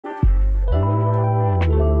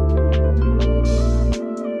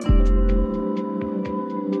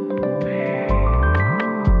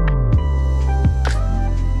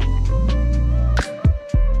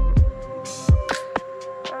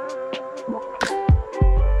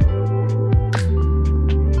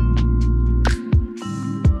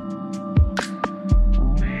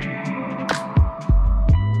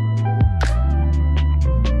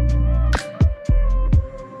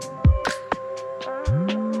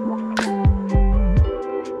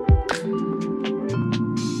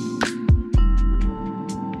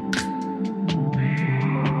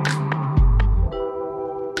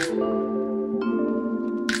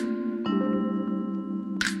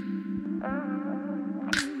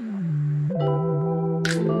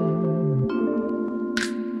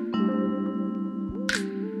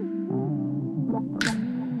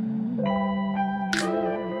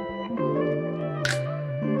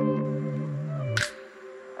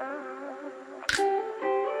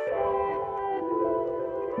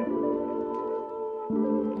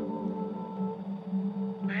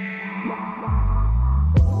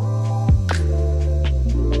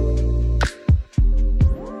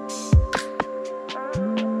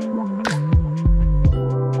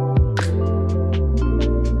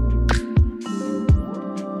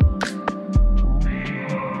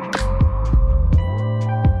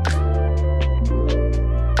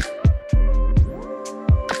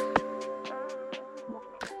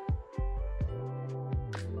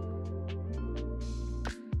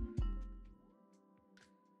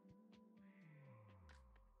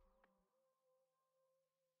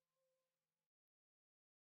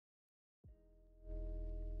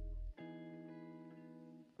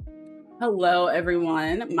Hello,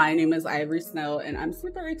 everyone. My name is Ivory Snow, and I'm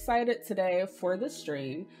super excited today for the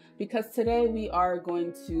stream because today we are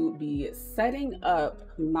going to be setting up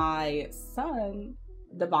my son,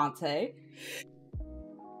 Davonte.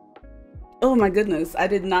 Oh my goodness, I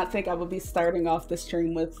did not think I would be starting off the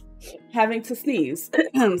stream with having to sneeze.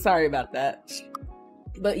 I'm sorry about that.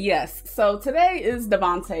 But yes, so today is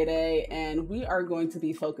Davonte Day, and we are going to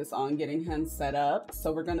be focused on getting him set up.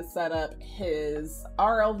 So we're going to set up his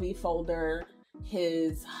RLV folder,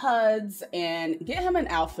 his HUDs, and get him an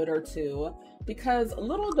outfit or two because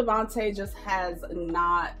little Davonte just has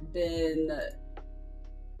not been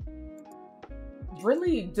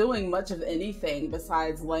really doing much of anything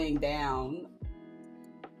besides laying down.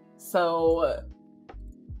 So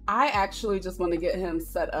I actually just want to get him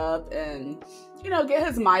set up and, get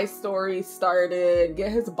his My Story started,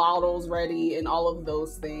 get his bottles ready, and all of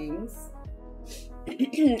those things.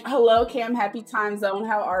 Hello, Cam. Happy Time Zone.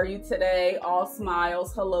 How are you today? All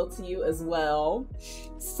smiles. Hello to you as well.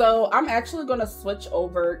 So I'm actually going to switch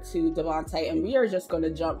over to Davonte, and we are just going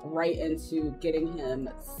to jump right into getting him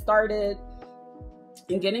started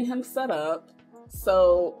and getting him set up.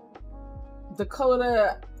 So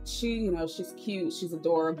Dakota, she's cute, she's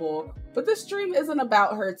adorable, but this stream isn't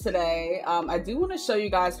about her today. I do want to show you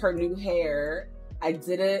guys her new hair. I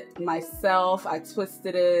did it myself. I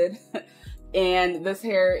twisted it. And this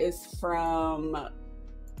hair is from,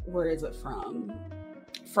 where is it from?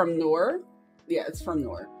 From Noor. Yeah, it's from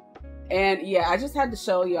Noor. And yeah, I just had to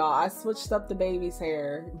show y'all. I switched up the baby's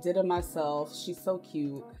hair, did it myself. She's so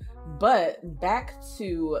cute. But back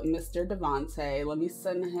to Mr. Davonte. Let me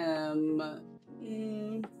send him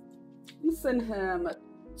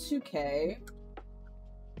 2K.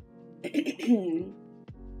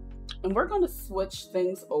 And we're going to switch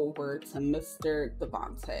things over to Mr.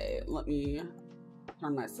 Davonte. Let me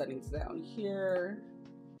turn my settings down here.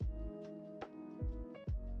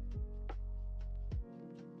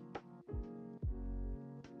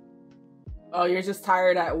 Oh, you're just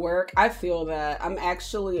tired at work? I feel that. I'm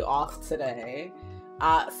actually off today.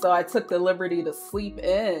 So I took the liberty to sleep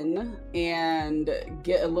in and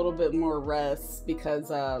get a little bit more rest because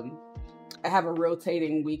I have a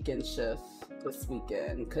rotating weekend shift this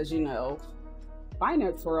weekend. Because,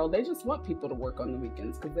 finance world, they just want people to work on the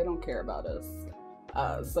weekends because they don't care about us.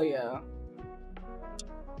 So yeah,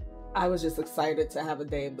 I was just excited to have a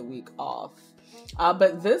day of the week off.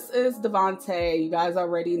 But this is Davonte. You guys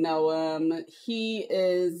already know him. He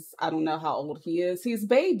is, I don't know how old he is. He's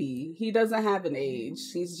baby. He doesn't have an age.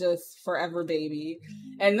 He's just forever baby.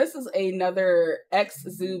 And this is another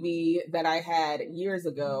ex-Zuby that I had years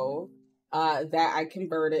ago that I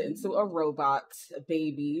converted into a robot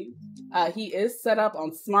baby. He is set up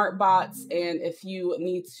on SmartBots. And if you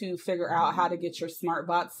need to figure out how to get your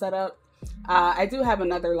SmartBots set up, I do have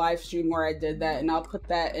another live stream where I did that, and I'll put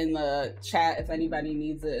that in the chat if anybody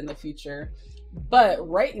needs it in the future. But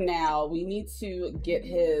right now, we need to get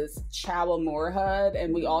his Chawamore HUD,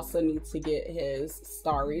 and we also need to get his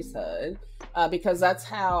Starry's HUD, because that's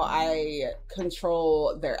how I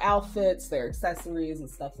control their outfits, their accessories, and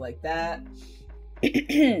stuff like that.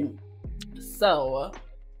 So,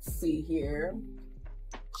 let's see here.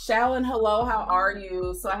 Shallon, hello, how are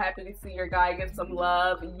you? So happy to see your guy get some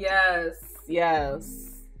love. Yes,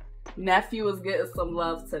 yes. Nephew is getting some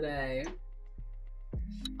love today.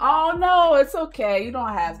 Oh no, it's okay. You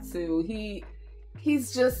don't have to.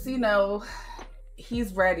 He's just,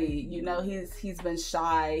 he's ready. He's been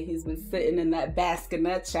shy. He's been sitting in that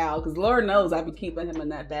bassinet, child, because Lord knows I've been keeping him in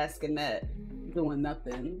that bassinet doing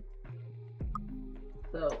nothing.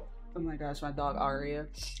 So, oh my gosh, my dog Aria.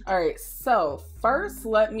 All right, so first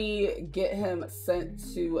let me get him sent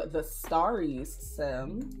to the Starry's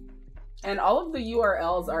sim. And all of the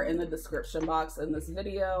URLs are in the description box in this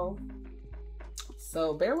video.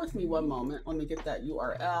 So bear with me one moment. Let me get that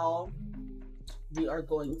URL. We are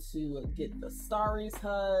going to get the Starry's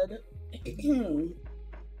HUD.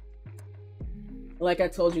 Like I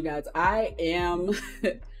told you guys, I am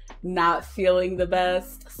not feeling the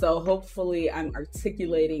best, so hopefully I'm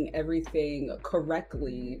articulating everything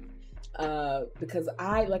correctly, because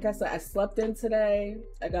like I said, I slept in today,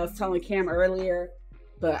 like I was telling Cam earlier,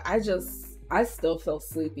 but I still feel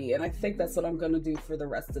sleepy, and I think that's what I'm gonna do for the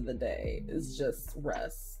rest of the day, is just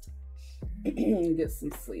rest. Get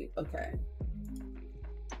some sleep. Okay,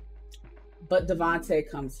 but Davonte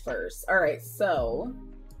comes first. All right, so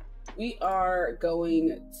we are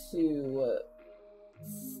going to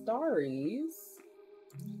Starry's.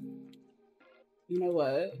 You know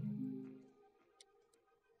what?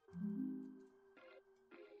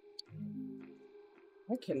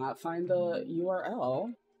 I cannot find the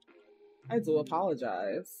URL. I do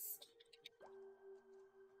apologize.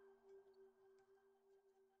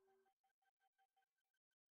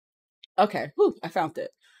 Okay, whew, I found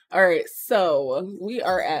it. All right, so we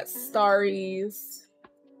are at Starries,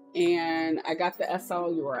 and I got the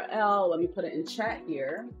SL URL. Let me put it in chat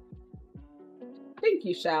here. Thank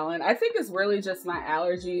you, Shallon. I think it's really just my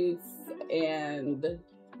allergies, and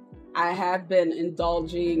I have been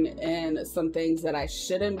indulging in some things that I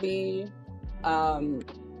shouldn't be. I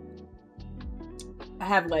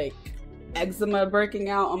have like eczema breaking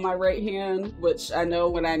out on my right hand, which I know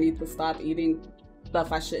when I need to stop eating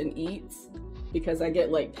stuff I shouldn't eat, because I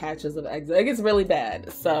get like patches of eczema. It gets really bad.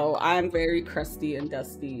 So I'm very crusty and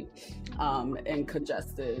dusty and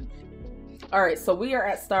congested. All right, so we are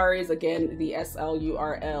at Starries. Again, the SL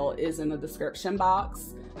URL is in the description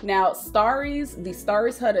box. Now, Starries, the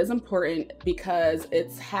Starries HUD is important because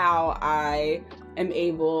it's how I am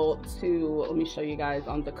able to, let me show you guys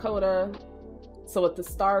on Dakota. So with the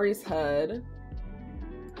Starries HUD,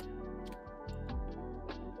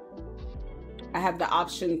 I have the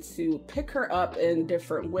option to pick her up in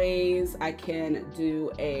different ways. I can do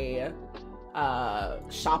a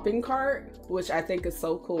shopping cart, which I think is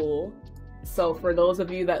so cool. So for those of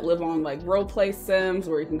you that live on like roleplay sims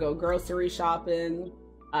where you can go grocery shopping,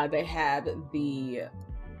 they have the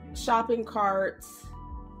shopping cart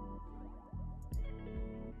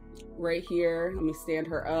right here. Let me stand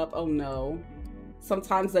her up. Oh no.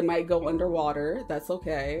 Sometimes they might go underwater. That's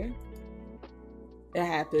okay. It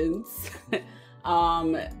happens.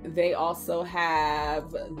 They also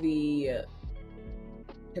have the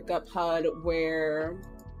pickup HUD where,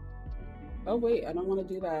 oh wait, I don't want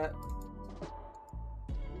to do that.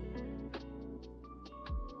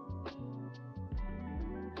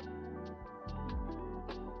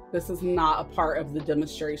 This is not a part of the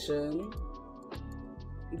demonstration.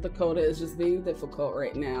 Dakota is just being difficult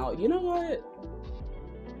right now. You know what?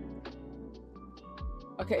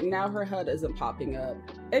 Okay, now her HUD isn't popping up.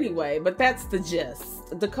 Anyway, but that's the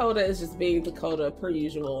gist. Dakota is just being Dakota per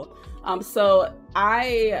usual. So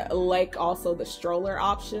I like also the stroller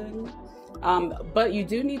option. But you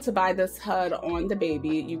do need to buy this HUD on the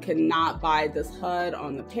baby. You cannot buy this HUD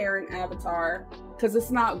on the parent avatar because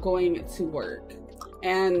it's not going to work.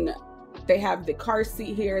 And they have the car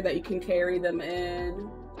seat here that you can carry them in.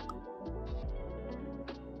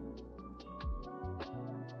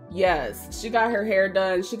 Yes, she got her hair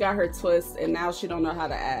done, she got her twist, and now she don't know how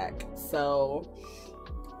to act. So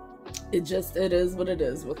it is what it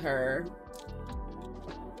is with her.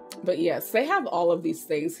 But yes, they have all of these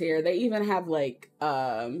things here. They even have like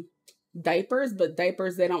diapers, but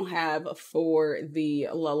diapers they don't have for the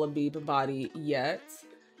LullaBeeb body yet.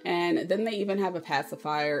 And then they even have a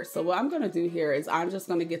pacifier. So what I'm going to do here is I'm just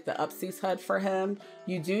going to get the Upsies HUD for him.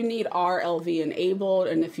 You do need RLV enabled.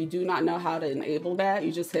 And if you do not know how to enable that,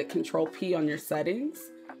 you just hit Control P on your settings.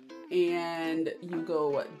 And you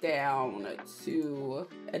go down to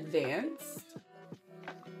Advanced.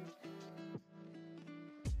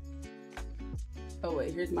 Oh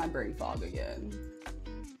wait, here's my brain fog again.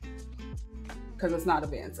 Because it's not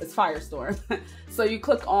advanced, it's Firestorm. So you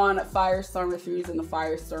click on Firestorm if you're using the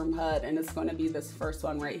Firestorm HUD, and it's going to be this first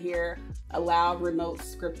one right here, allow remote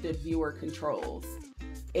scripted viewer controls.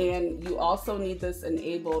 And you also need this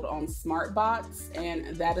enabled on SmartBots,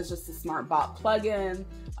 and that is just a SmartBot plugin.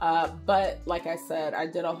 But like I said, I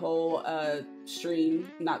did a whole stream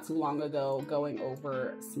not too long ago going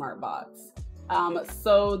over SmartBots.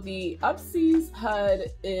 So the Upsies HUD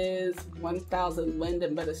is 1,000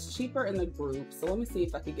 Linden, but it's cheaper in the group. So let me see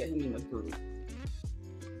if I can get him in the group.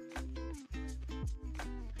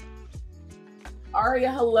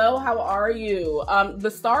 Aria, hello, how are you? The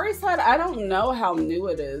Starries HUD, I don't know how new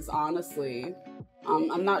it is, honestly.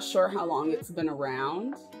 I'm not sure how long it's been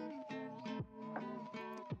around.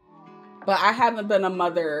 But I haven't been a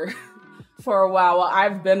mother for a while. Well,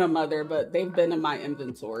 I've been a mother, but they've been in my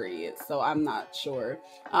inventory, so I'm not sure.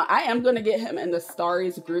 I am going to get him in the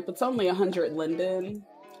Starries group. It's only 100 Linden,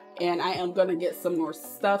 and I am going to get some more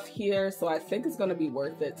stuff here, so I think it's going to be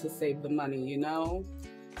worth it to save the money, you know?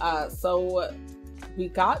 So we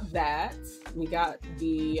got that. We got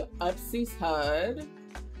the Upsies HUD.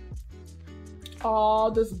 Oh,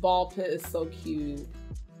 this ball pit is so cute.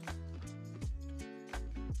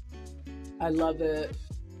 I love it.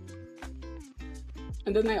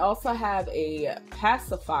 And then they also have a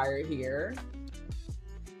pacifier here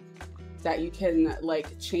that you can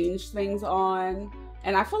like change things on.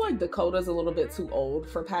 And I feel like Dakota's a little bit too old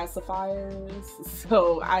for pacifiers,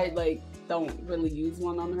 so I like don't really use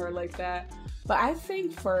one on her like that. But I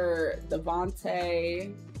think for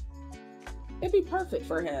Davonte, it'd be perfect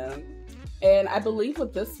for him. And I believe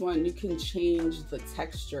with this one, you can change the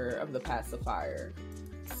texture of the pacifier.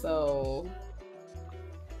 So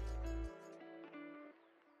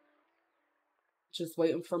Just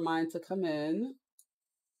waiting for mine to come in.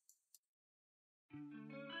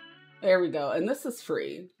 There we go. And this is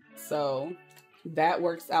free. So that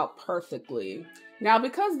works out perfectly. Now,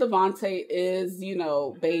 because Davonte is, you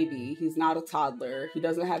know, baby, he's not a toddler. He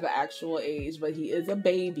doesn't have an actual age, but he is a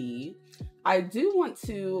baby. I do want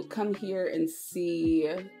to come here and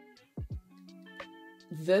see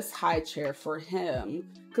this high chair for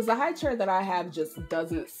him, because the high chair that I have just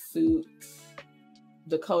doesn't suit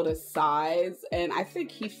Dakota's size, and I think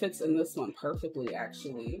he fits in this one perfectly,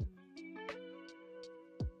 actually.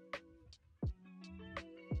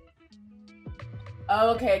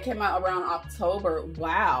 Okay, it came out around October.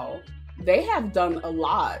 Wow. They have done a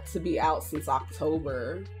lot to be out since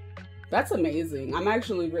October. That's amazing. I'm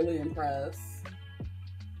actually really impressed.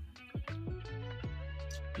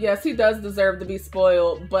 Yes, he does deserve to be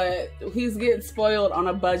spoiled, but he's getting spoiled on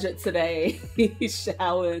a budget today. He's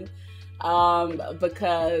shouting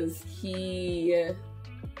because he's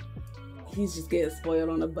just getting spoiled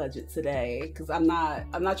on a budget today. Because I'm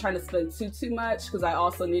not trying to spend too much, because I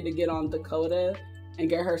also need to get on Dakota and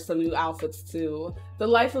get her some new outfits too. The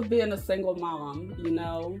life of being a single mom, you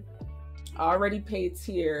know. I already paid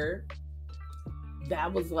tier.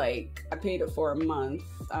 That was like, I paid it for a month.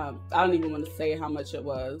 I don't even want to say how much it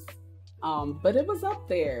was. But it was up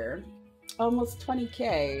there, almost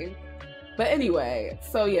 20K. But anyway,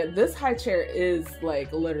 so yeah, this high chair is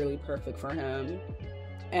like literally perfect for him.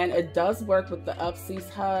 And it does work with the Upsees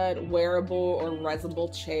HUD, wearable or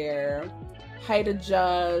resable chair, height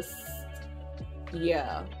adjust.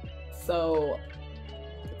 Yeah, so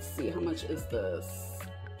let's see, how much is this?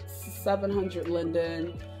 700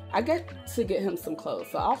 linden. I get to get him some clothes,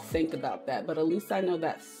 so I'll think about that, but at least I know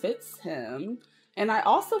that fits him. And I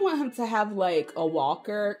also want him to have like a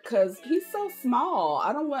walker, because he's so small.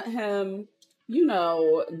 I don't want him, you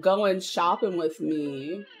know, going shopping with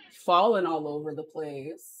me, falling all over the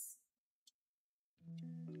place.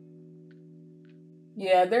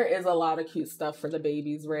 Yeah, there is a lot of cute stuff for the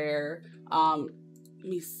babies, Rare. Let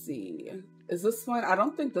me see. Is this one? I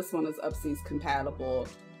don't think this one is Upsees compatible,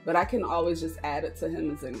 but I can always just add it to him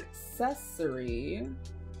as an accessory.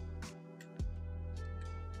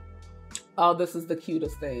 Oh, this is the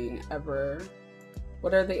cutest thing ever.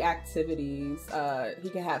 What are the activities? He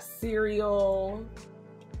can have cereal.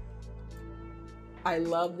 I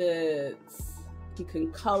love it. He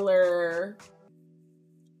can color.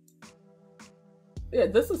 Yeah,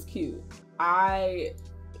 this is cute. I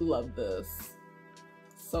love this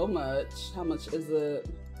so much. How much is it?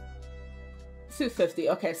 $250.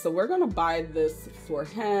 Okay, so we're gonna buy this for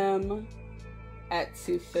him at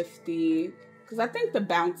 $250, because I think the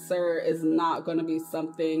bouncer is not gonna be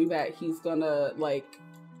something that he's gonna like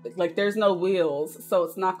there's no wheels, so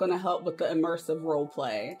it's not gonna help with the immersive role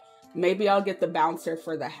play. Maybe I'll get the bouncer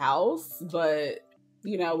for the house, but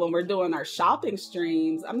you know, when we're doing our shopping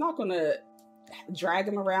streams, I'm not gonna drag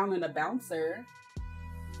him around in a bouncer.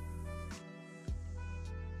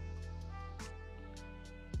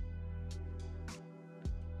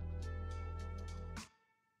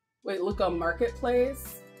 Wait, look on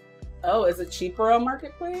Marketplace. Oh, is it cheaper on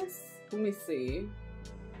Marketplace? Let me see.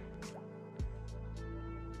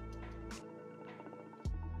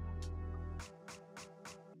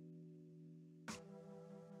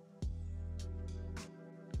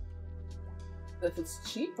 If it's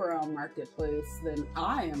cheaper on Marketplace, then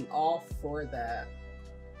I am all for that.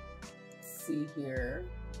 Let's see here.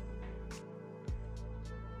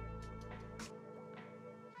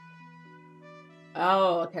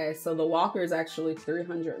 Oh, okay. So the walker is actually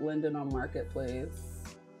 300 linden on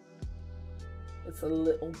Marketplace. It's a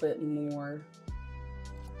little bit more.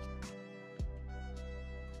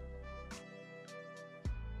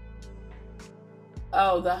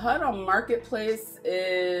 Oh, the HUD on Marketplace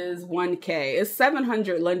is 1K. It's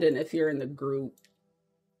 700 linden if you're in the group.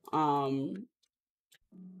 But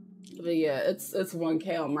yeah, it's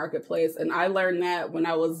 1K on Marketplace, and I learned that when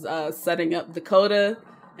I was setting up Dakota.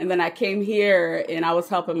 And then I came here and I was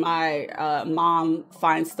helping my mom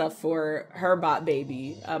find stuff for her bot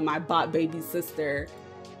baby, my bot baby sister.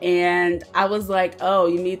 And I was like, oh,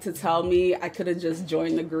 you need to tell me. I could have just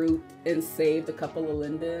joined the group and saved a couple of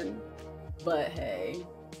linden. But hey,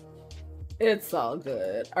 it's all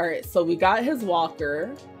good. All right, so we got his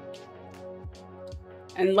walker.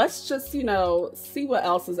 And let's just, you know, see what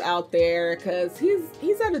else is out there, because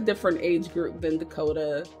he's at a different age group than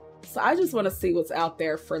Dakota. So I just want to see what's out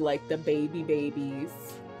there for like the babies.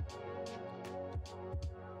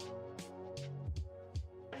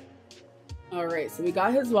 All right, so we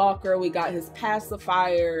got his walker, we got his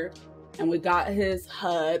pacifier, and we got his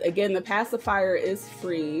HUD. Again, the pacifier is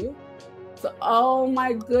free. So, oh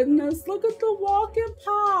my goodness, look at the walk and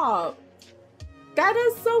pop. That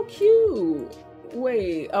is so cute.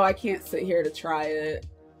 Wait, oh, I can't sit here to try it.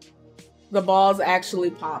 The balls actually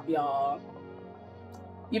pop, y'all.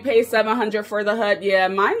 You pay $700 for the HUD. Yeah,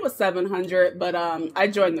 mine was $700, but I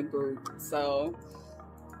joined the group, so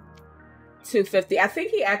 $250. I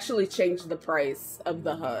think he actually changed the price of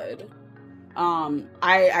the HUD.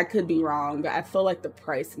 I could be wrong, but I feel like the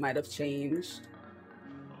price might have changed.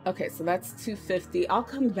 Okay, so that's $250. I'll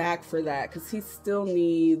come back for that because he still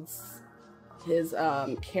needs his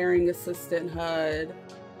caring assistant HUD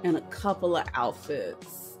and a couple of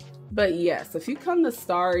outfits. But yes, if you come to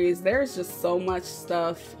Starry's, there's just so much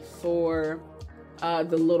stuff for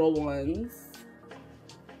the little ones.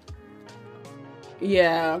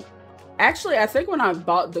 Yeah. Actually, I think when I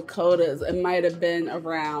bought Dakotas, it might have been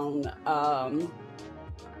around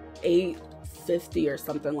 $850 or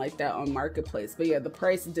something like that on Marketplace. But yeah, the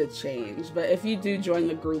price did change. But if you do join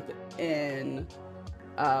the group in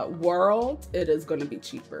World, it is going to be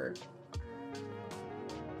cheaper.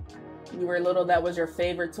 You were little, that was your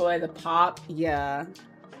favorite toy, the pop? Yeah,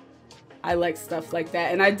 I like stuff like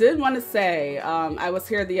that. And I did want to say, I was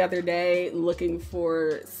here the other day looking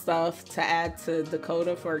for stuff to add to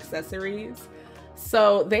Dakota for accessories.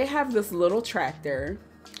 So they have this little tractor,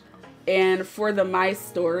 and for the My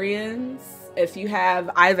Storians, if you have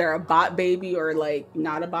either a bot baby or like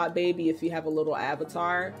not a bot baby, if you have a little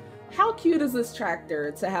avatar, how cute is this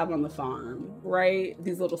tractor to have on the farm, right?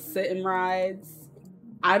 These little sit and rides.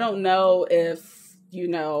 I don't know if, you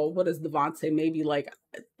know, what is Davonte, maybe like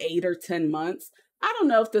 8 or 10 months. I don't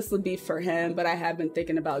know if this would be for him, but I have been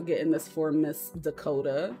thinking about getting this for Miss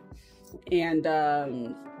Dakota. And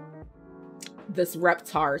this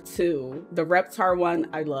Reptar too. The Reptar one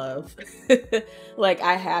I love. Like,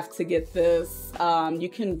 I have to get this. You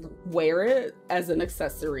can wear it as an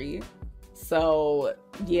accessory. So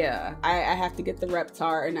yeah, I have to get the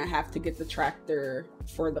Reptar and I have to get the tractor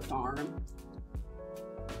for the farm.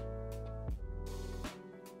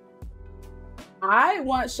 I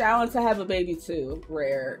want Shallon to have a baby too,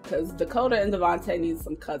 Rare, because Dakota and Davonte need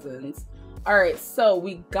some cousins. All right, so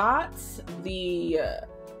we got the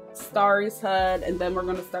Starry's HUD, and then we're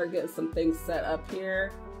going to start getting some things set up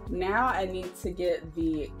here. Now I need to get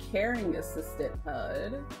the caring assistant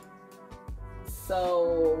HUD.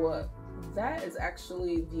 So that is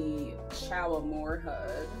actually the Chowamore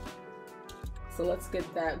HUD. So let's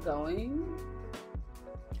get that going.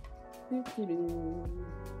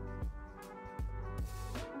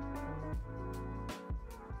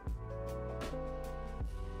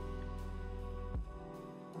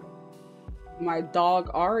 My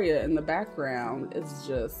dog Aria in the background is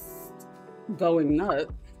just going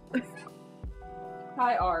nuts.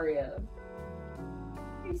 Hi Aria.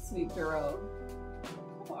 Hey sweet girl.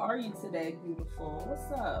 How are you today, beautiful?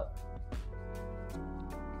 What's up?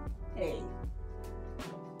 Hey.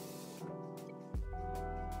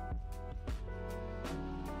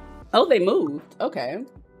 Oh, they moved. Okay.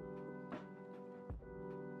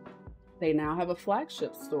 They now have a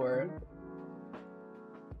flagship store.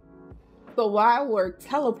 So while we're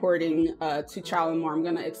teleporting to Chowamore, I'm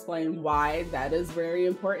going to explain why that is very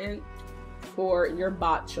important for your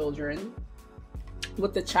bot children.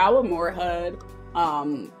 With the Chowamore HUD,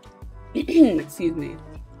 excuse me,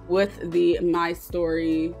 with the My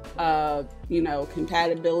Story, you know,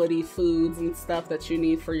 compatibility foods and stuff that you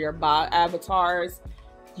need for your bot avatars,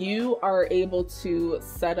 you are able to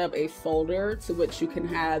set up a folder to which you can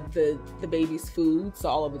have the baby's food. So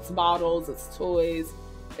all of its bottles, its toys,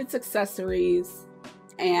 its accessories,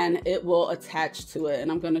 and it will attach to it. And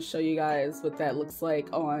I'm going to show you guys what that looks like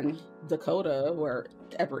on Dakota,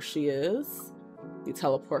 wherever she is. You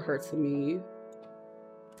teleport her to me.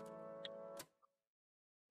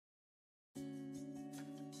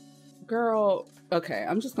 Girl, okay,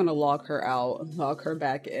 I'm just going to log her out and log her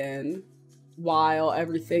back in while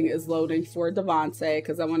everything is loading for Davonte,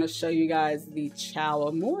 because I want to show you guys the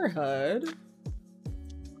Chowamore HUD.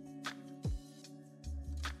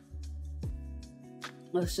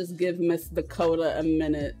 Let's just give Miss Dakota a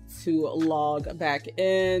minute to log back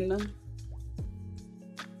in.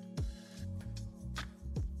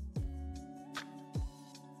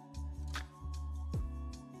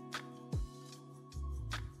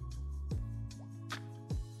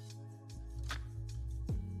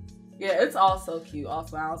 Yeah, it's all so cute. All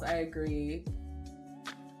smiles, I agree.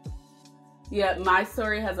 Yeah, My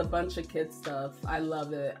Story has a bunch of kid stuff. I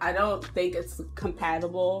love it. I don't think it's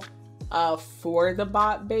compatible for the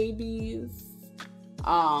bot babies,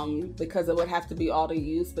 because it would have to be auto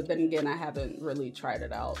use, but then again, I haven't really tried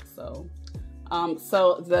it out. So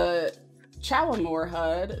so the Chalamore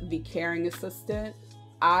HUD, the caring assistant,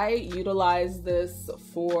 I utilize this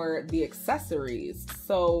for the accessories.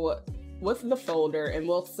 So with the folder, and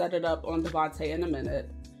we'll set it up on Davonte in a minute,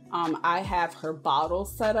 I have her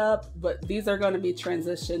bottles set up, but these are going to be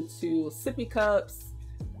transitioned to sippy cups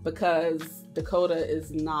because Dakota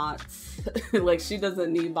is not, like, she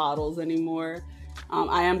doesn't need bottles anymore.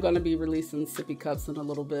 I am going to be releasing sippy cups in a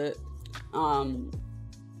little bit.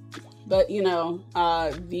 But you know,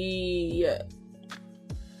 the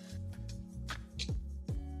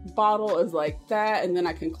bottle is like that, and then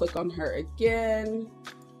I can click on her again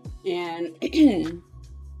and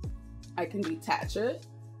I can detach it.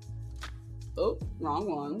 Oh,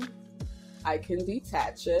 wrong one. I can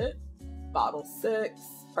detach it. Bottle 6,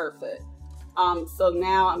 perfect. So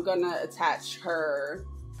now I'm gonna attach her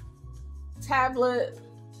tablet,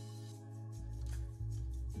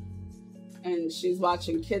 and she's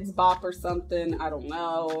watching Kids Bop or something, I don't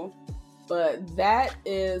know. But that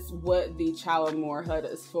is what the Chalamore HUD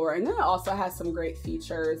is for. And then it also has some great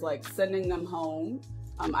features like sending them home.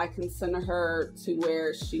 I can send her to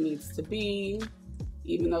where she needs to be,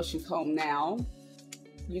 even though she's home now.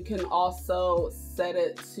 You can also set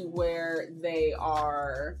it to where they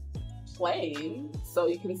are playing. So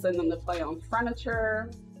you can send them to play on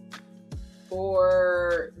furniture,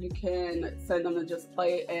 or you can send them to just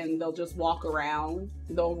play and they'll just walk around.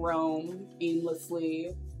 They'll roam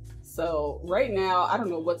aimlessly. So right now, I don't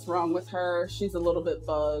know what's wrong with her. She's a little bit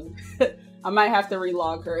bugged. I might have to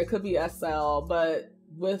relog her. It could be SL, but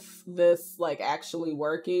with this like actually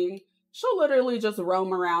working, she'll literally just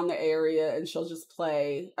roam around the area and she'll just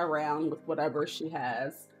play around with whatever she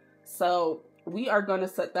has. So we are going to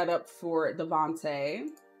set that up for Davonte.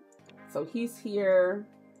 So he's here.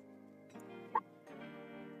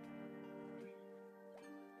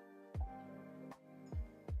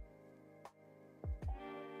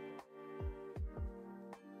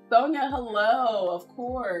 Sonia, hello, of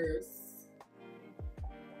course.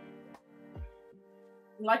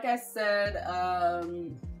 Like I said,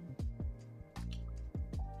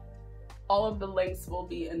 all of the links will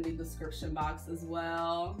be in the description box as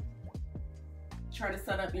well. Try to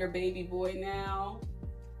set up your baby boy now.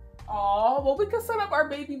 Oh, well, we could set up our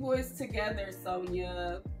baby boys together,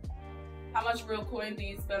 Sonia. How much real coin do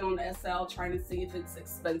you spend on SL trying to see if it's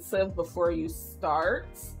expensive before you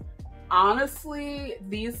start? Honestly,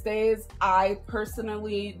 these days, I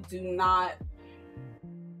personally do not,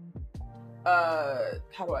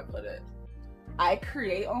 how do I put it? I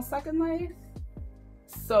create on Second Life,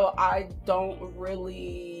 so I don't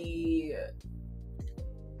really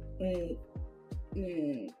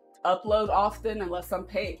upload often unless I'm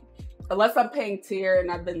paying tier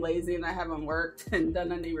and I've been lazy and I haven't worked and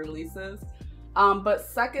done any releases. But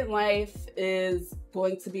Second Life is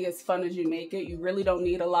going to be as fun as you make it. You really don't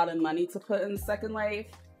need a lot of money to put in Second Life.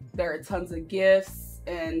 There are tons of gifts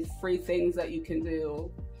and free things that you can do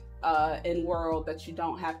in World that you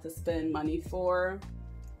don't have to spend money for.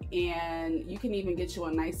 And you can even get you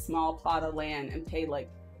a nice small plot of land and pay like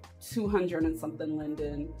 200 and something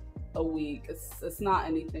linden a week. It's not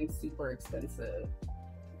anything super expensive.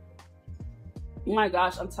 Oh my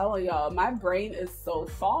gosh, I'm telling y'all, my brain is so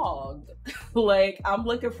fogged. Like, I'm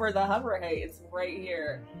looking for the hover hay. It's right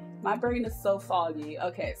here. My brain is so foggy.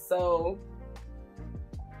 Okay, so.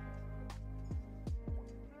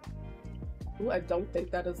 Ooh, I don't think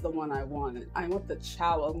that is the one I wanted. I want the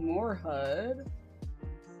Chalamore HUD.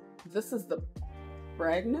 This is the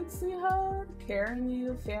pregnancy HUD. Caring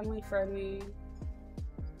you, family friendly.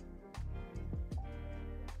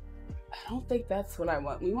 I don't think that's what I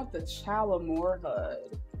want. We want the Chalamore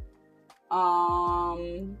HUD.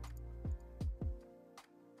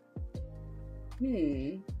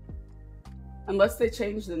 Unless they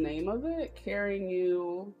change the name of it. Carrying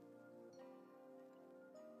you.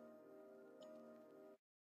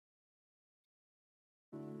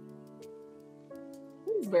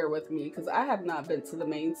 Please bear with me because I have not been to the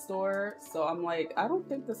main store. So I'm like, I don't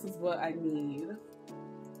think this is what I need.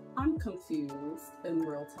 I'm confused in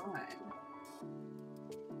real time.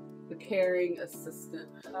 The caring assistant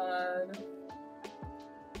HUD.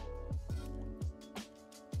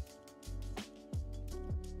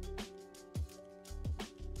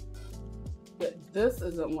 But this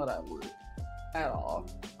isn't what I want at all.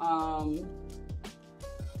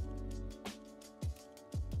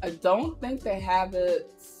 I don't think they have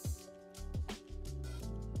it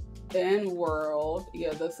in World.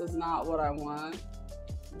 Yeah, this is not what I want.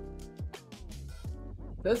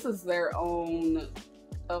 This is their own,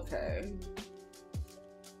 okay.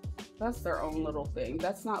 That's their own little thing.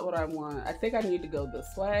 That's not what I want. I think I need to go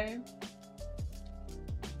this way.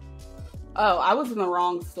 Oh, I was in the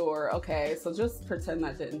wrong store. Okay, so just pretend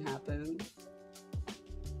that didn't happen.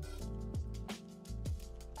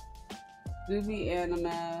 Doobie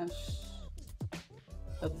Animesh.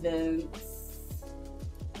 Events.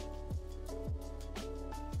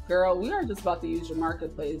 Girl, we are just about to use your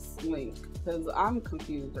marketplace link because I'm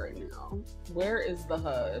confused right now. Where is the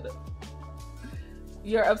HUD?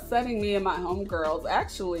 You're upsetting me and my homegirls.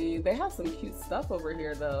 Actually, they have some cute stuff over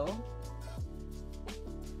here though.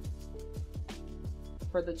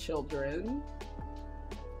 For the children.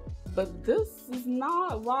 But this is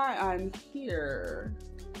not why I'm here.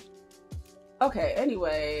 Okay,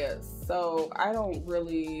 anyway, so I don't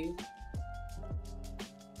really...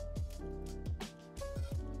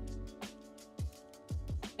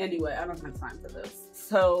 Anyway, I don't have time for this.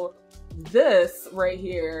 So this right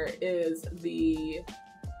here is the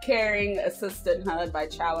Caring Assistant HUD by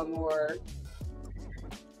Chalamore.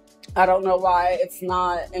 I don't know why it's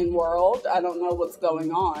not in World. I don't know what's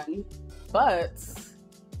going on, but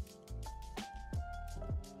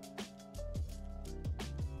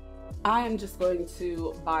I am just going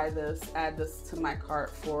to buy this, add this to my cart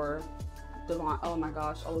for Davonte. Oh my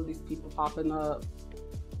gosh, all of these people popping up.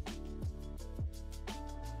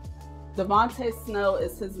 Davonte Snow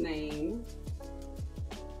is his name.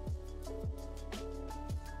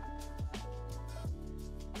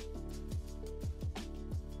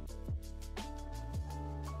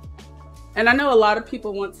 And I know a lot of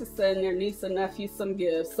people want to send their niece and nephew some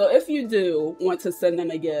gifts. So if you do want to send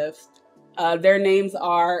them a gift, their names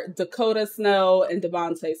are Dakota Snow and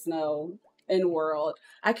Davonte Snow in World.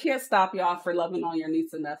 I can't stop y'all for loving on your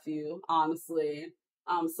niece and nephew, honestly.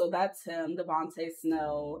 So that's him, Davonte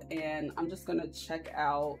Snow, and I'm just gonna check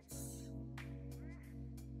out.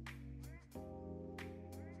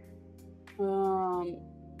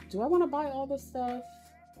 Do I want to buy all this stuff?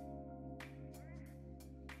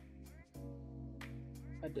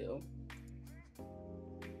 I do.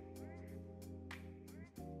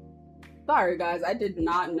 Sorry guys, I did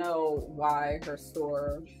not know why her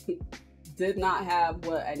store did not have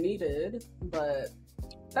what I needed, but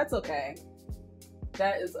that's okay.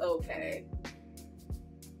 That is okay.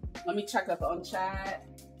 Let me check up on chat.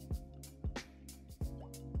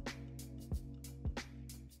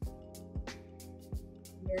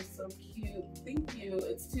 You're so cute. Thank you.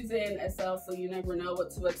 It's Tuesday in SL, so you never know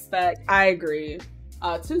what to expect. I agree.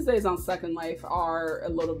 Tuesdays on Second Life are a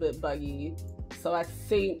little bit buggy, so I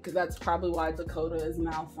think that's probably why Dakota is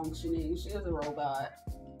malfunctioning. She is a robot.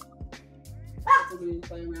 So we need to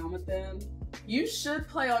play around with them. You should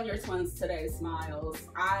play on your twins today, Smiles.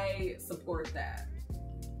 I support that.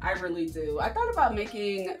 I really do. I thought about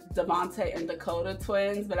making Davonte and Dakota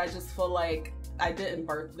twins, but I just feel like I didn't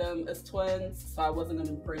birth them as twins, so I wasn't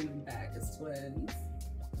gonna bring them back as twins.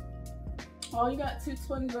 Oh, you got two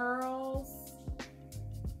twin girls?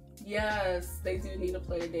 Yes, they do need a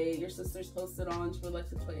play date. Your sister's posted on, she would like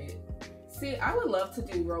to play it. See, I would love to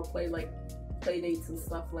do role play, like play dates and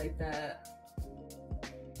stuff like that.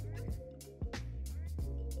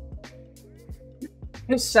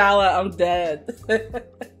 Shala, I'm dead.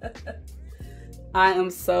 I am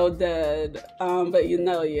so dead. But you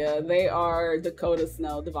know, yeah, they are Dakota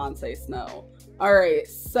Snow, Davonte Snow. All right,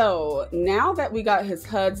 so now that we got his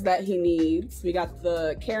HUDs that he needs, we got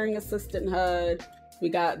the Caring Assistant HUD, we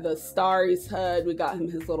got the Starry's HUD, we got him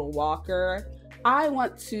his little walker. I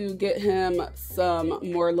want to get him some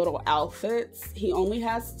more little outfits. He only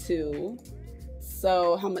has 2.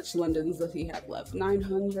 So how much Londons does he have left?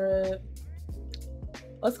 900.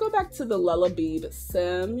 Let's go back to the LullaBeeb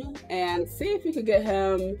sim and see if we could get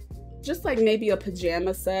him just like maybe a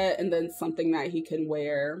pajama set and then something that he can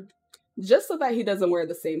wear, just so that he doesn't wear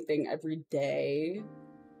the same thing every day.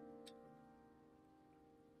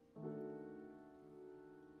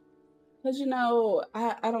 Because, you know,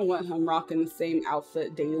 I don't want him rocking the same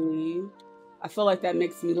outfit daily. I feel like that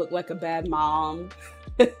makes me look like a bad mom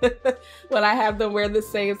when I have them wear the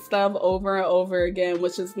same stuff over and over again,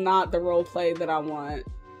 which is not the role play that I want.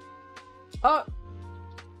 Oh,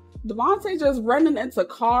 Davonte just running into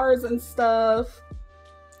cars and stuff.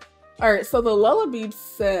 All right, so the LullaBeeb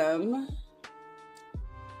sim.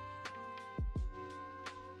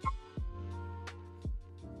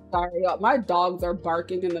 Sorry, y'all. My dogs are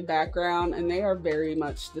barking in the background and they are very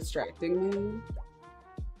much distracting me.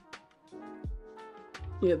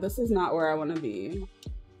 Yeah, this is not where I want to be.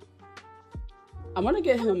 I want to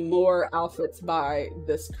get him more outfits by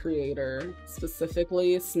this creator,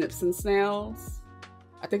 specifically Snips and Snails.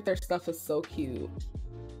 I think their stuff is so cute.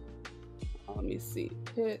 Let me see.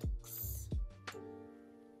 Pics.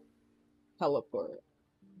 Teleport.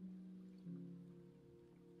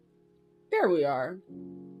 There we are.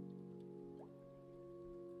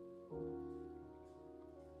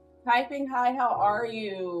 Typing hi, how are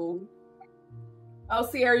you? Oh,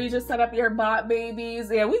 Sierra, you just set up your bot babies.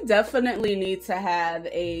 Yeah, we definitely need to have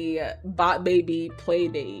a bot baby play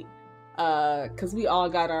date. Cause we all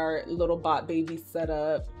got our little bot babies set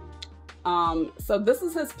up. So this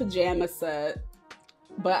is his pajama set.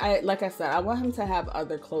 But like I said, I want him to have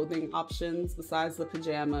other clothing options besides the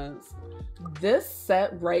pajamas. This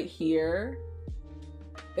set right here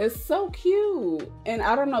is so cute. And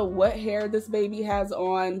I don't know what hair this baby has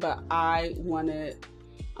on, but I want it.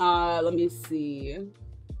 Let me see.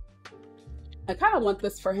 I kind of want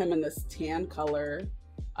this for him in this tan color.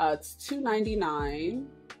 It's $2.99.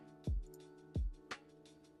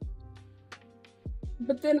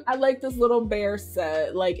 But then I like this little bear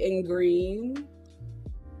set, like in green.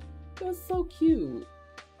 That's so cute.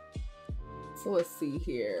 So let's see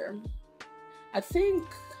here. I think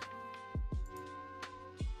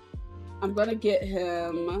I'm gonna get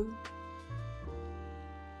him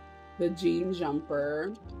the jean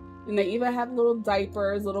jumper. And they even have little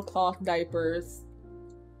diapers, little cloth diapers.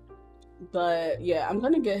 But yeah, I'm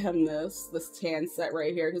gonna get him this tan set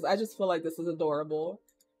right here because I just feel like this is adorable.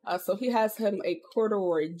 So he has him a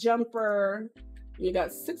corduroy jumper. You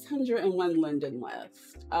got 601 linden left.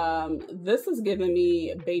 This is giving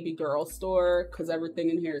me baby girl store because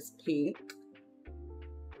everything in here is pink.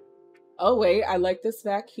 Oh wait, I like this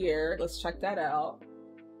back here. Let's check that out.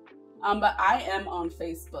 But I am on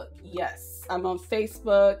Facebook. Yes, I'm on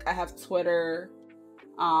Facebook. I have Twitter.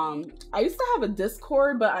 I used to have a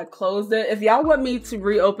Discord, but I closed it. If y'all want me to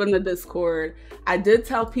reopen the Discord, I did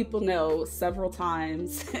tell people no several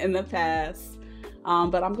times in the past.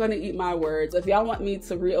 But I'm gonna eat my words. If y'all want me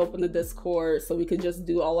to reopen the Discord so we could just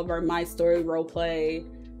do all of our My Story roleplay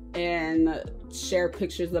and share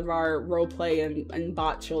pictures of our roleplay and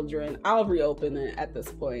bot children, I'll reopen it at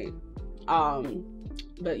this point.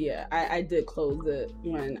 But yeah, I did close it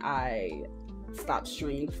when I stopped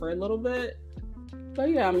streaming for a little bit. But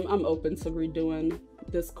yeah, I'm open to redoing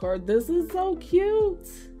Discord. This is so cute.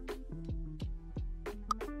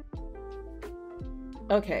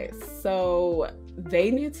 Okay, so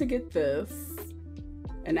they need to get this,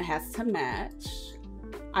 and it has to match.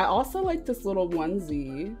 I also like this little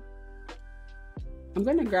onesie. I'm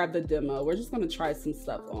gonna grab the demo. We're just gonna try some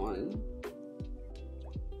stuff on.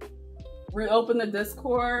 Reopen the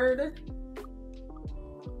Discord.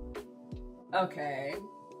 Okay.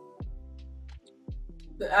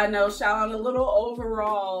 I know, Shallon, the little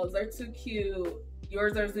overalls, they're too cute.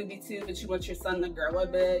 Yours are Zuby too, but you want your son to grow a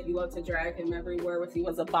bit. You love to drag him everywhere with you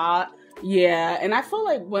as a bot. Yeah, and I feel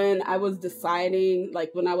like when I was deciding,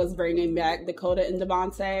 like when I was bringing back Dakota and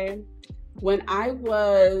Davonte, when I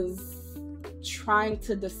was trying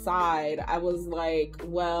to decide, I was like,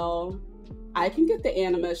 well, I can get the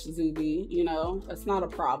Animesh Zuby, you know, that's not a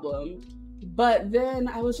problem. But then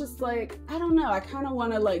I was just like, I don't know, I kind of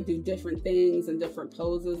want to like do different things and different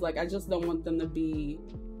poses. Like, I just don't want them to be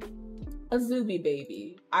a Zuby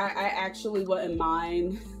baby. I actually wouldn't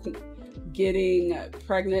mind getting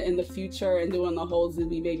pregnant in the future and doing the whole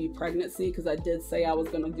Zuby baby pregnancy, because I did say I was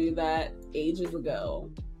going to do that ages ago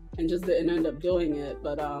and just didn't end up doing it.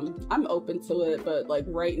 But I'm open to it. But like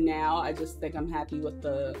right now, I just think I'm happy with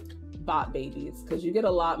the bot babies because you get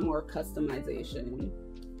a lot more customization.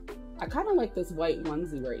 I kind of like this white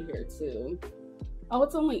onesie right here too. Oh,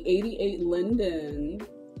 it's only 88 linden.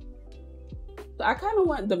 So I kind of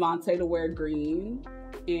want Davonte to wear green,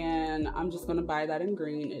 and I'm just gonna buy that in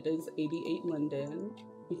green. It is 88 linden.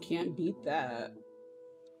 You can't beat that.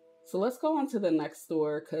 So let's go on to the next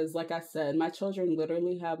store, because like I said, my children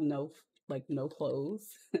literally have no clothes.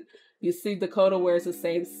 You see Dakota wears the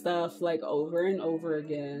same stuff like over and over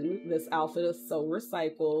again. This outfit is so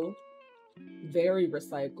recycled. Very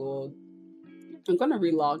recycled. I'm gonna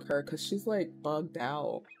relog her because she's like bugged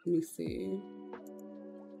out. Let me see.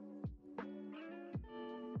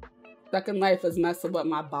 Second Life is messing with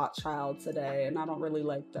my bot child today, and I don't really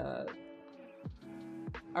like that.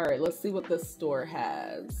 All right, let's see what this store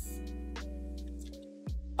has.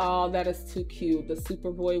 Oh, that is too cute. The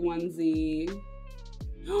Superboy onesie.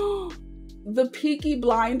 The Peaky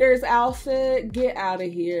Blinders outfit. Get out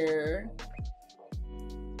of here.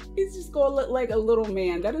 He's just gonna look like a little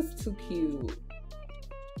man. That is too cute.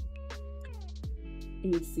 Let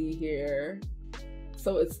me see here.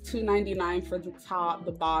 So it's $2.99 for the top,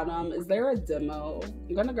 the bottom. Is there a demo?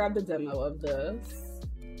 I'm gonna grab the demo of this.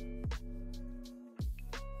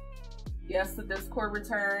 Yes, the Discord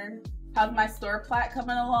return. How's my store plat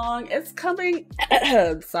coming along? It's coming.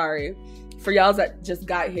 Sorry. For y'all that just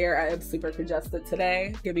got here, I am super congested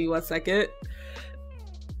today. Give me 1 second.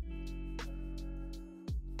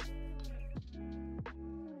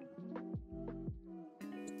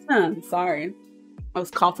 Sorry. I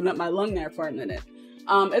was coughing up my lung there for a minute.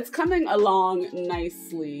 It's coming along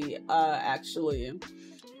nicely, actually.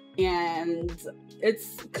 And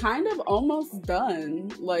it's kind of almost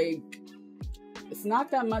done. Like, it's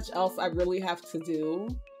not that much else I really have to do.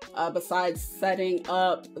 Besides setting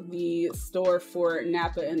up the store for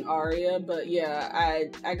Nappa and Aria. But yeah,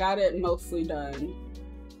 I got it mostly done.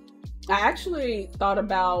 I actually thought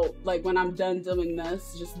about, like, when I'm done doing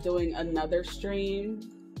this, just doing another stream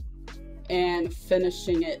and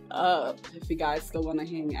finishing it up if you guys still want to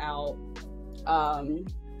hang out.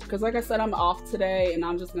 Because like I said, I'm off today and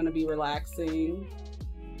I'm just going to be relaxing.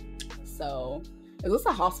 So, is this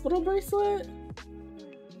a hospital bracelet?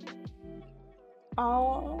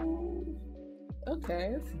 Oh,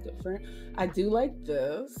 okay, it's different. I do like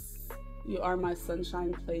this. You are my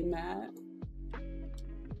sunshine playmat.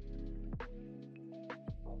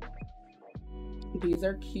 These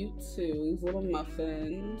are cute too, these little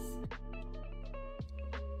muffins.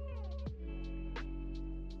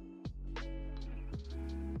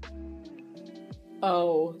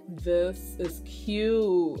 Oh, this is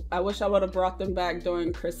cute. I wish I would have brought them back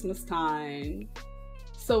during Christmas time.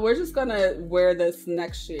 So we're just gonna wear this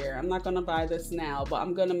next year. I'm not gonna buy this now, but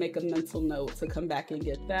I'm gonna make a mental note to come back and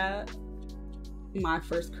get that. My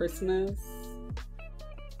first Christmas.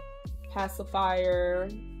 Pacifier.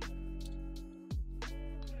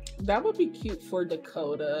 That would be cute for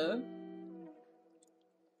Dakota.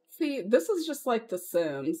 See, this is just like The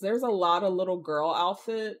Sims. There's a lot of little girl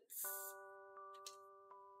outfits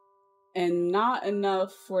and not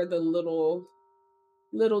enough for the little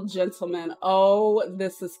gentleman. Oh,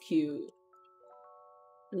 this is cute.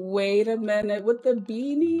 Wait a minute, with the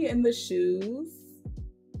beanie and the shoes.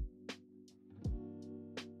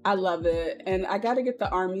 I love it. And I gotta get the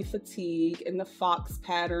army fatigue and the fox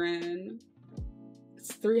pattern.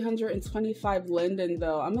 It's 325 Linden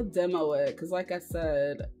though. I'm gonna demo it because like I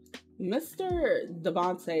said, Mr.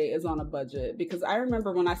 Davonte is on a budget, because I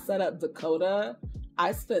remember when I set up Dakota,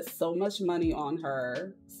 I spent so much money on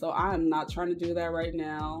her. So I'm not trying to do that right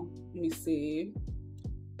now. Let me see.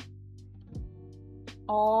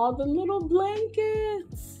 Oh, the little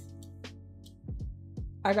blankets.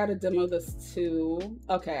 I gotta demo this too.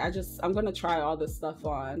 Okay, I'm gonna try all this stuff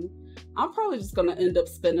on. I'm probably just gonna end up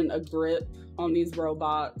spending a grip on these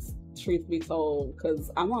robots, truth be told, because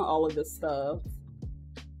I want all of this stuff.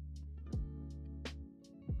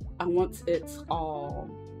 I want it all.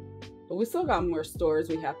 But we still got more stores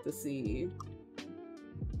we have to see.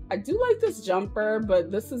 I do like this jumper,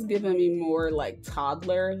 but this is giving me more like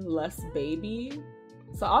toddler, less baby.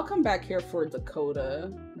 So I'll come back here for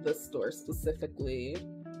Dakota, this store specifically.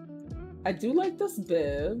 I do like this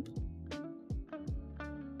bib.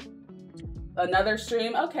 Another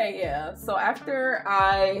stream? Okay, yeah. So after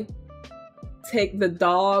I take the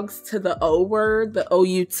dogs to the O word, the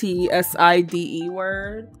O-U-T-S-I-D-E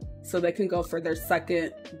word, so they can go for their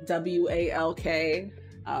second W-A-L-K.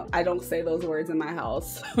 I don't say those words in my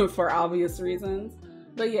house for obvious reasons.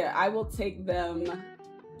 But yeah, I will take them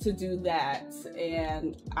to do that,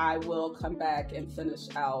 and I will come back and finish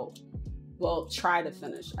out, well, try to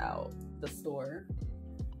finish out the store.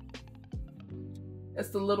 It's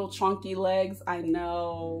the little chunky legs, I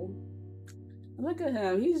know. Look at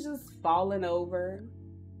him, he's just falling over.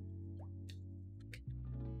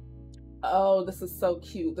 Oh, this is so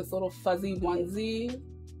cute. This little fuzzy onesie.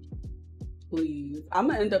 Please. I'm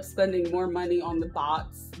gonna end up spending more money on the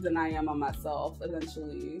bots than I am on myself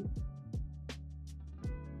eventually.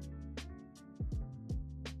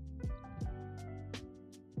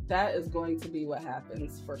 That is going to be what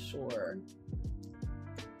happens for sure.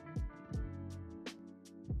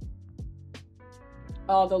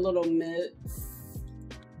 Oh, the little mitts.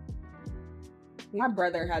 My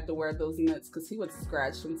brother had to wear those mitts because he would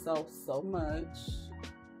scratch himself so much.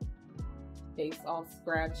 Face all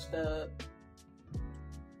scratched up.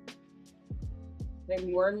 They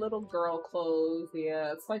wore little girl clothes.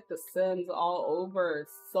 Yeah, it's like The Sims all over.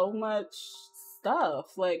 So much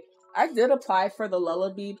stuff. Like, I did apply for the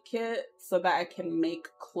LullaBeeb kit so that I can make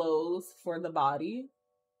clothes for the body.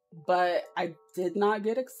 But I did not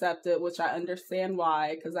get accepted, which I understand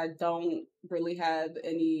why, because I don't really have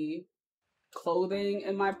any clothing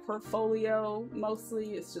in my portfolio.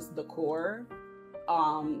 Mostly it's just decor.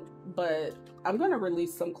 But I'm gonna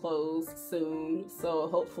release some clothes soon, so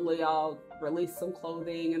hopefully I'll release some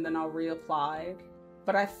clothing and then I'll reapply.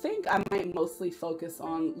 But I think I might mostly focus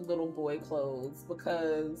on little boy clothes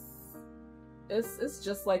because it's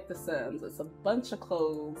just like The Sims. It's a bunch of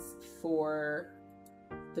clothes for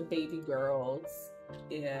the baby girls.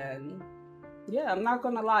 And yeah, I'm not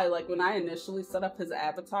gonna lie, like when I initially set up his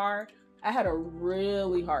avatar, I had a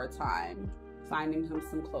really hard time finding him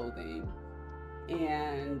some clothing.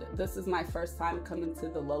 And this is my first time coming to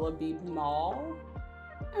the LullaBeeb mall.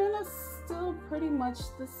 And it's still pretty much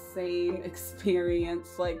the same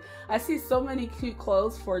experience. Like, I see so many cute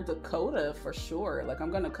clothes for Dakota for sure. Like,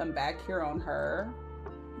 I'm gonna come back here on her.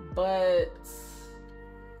 But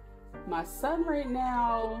my son right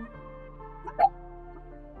now,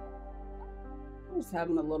 I'm just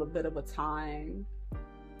having a little bit of a time.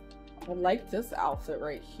 I like this outfit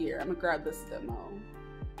right here. I'm gonna grab this demo.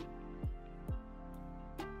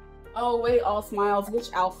 Oh wait, all smiles. Which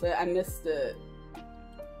outfit? I missed it.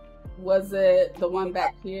 Was it the one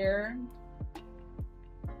back here?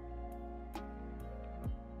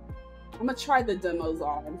 I'm gonna try the demos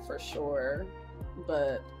on for sure,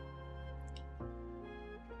 but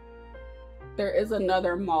there is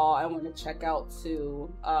another mall I want to check out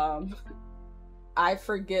too. I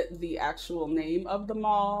forget the actual name of the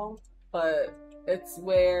mall, but it's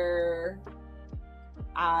where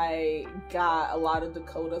I got a lot of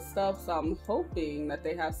Dakota stuff, so I'm hoping that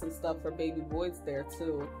they have some stuff for baby boys there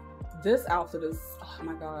too. This outfit is, oh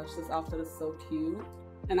my gosh, this outfit is so cute.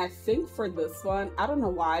 And I think for this one, I don't know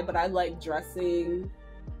why, but I like dressing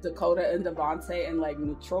Dakota and Davonte in like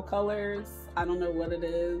neutral colors. I don't know what it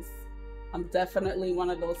is. I'm definitely one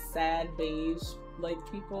of those sad beige like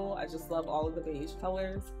people. I just love all of the beige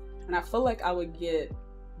colors. And I feel like I would get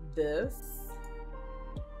this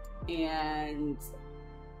and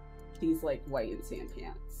these like white and tan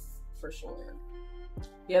pants for sure.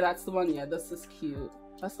 Yeah, that's the one. Yeah, this is cute.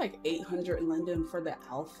 That's like 800 linden for the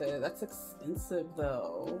outfit. That's expensive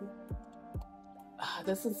though.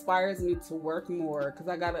 This inspires me to work more because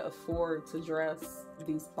I gotta afford to dress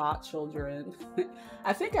these bot children.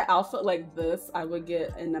 I think an outfit like this I would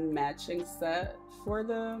get in a matching set for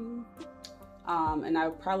them. And I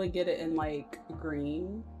would probably get it in like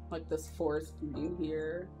green, like this forest green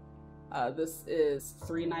here. This is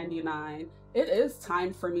 $3.99. It is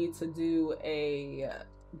time for me to do a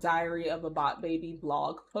Diary of a Bot Baby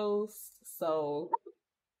blog post. So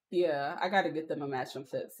yeah, I gotta get them a matching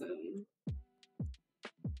fit soon.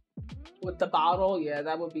 With the bottle, yeah,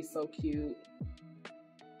 that would be so cute.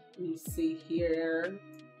 Let me see here.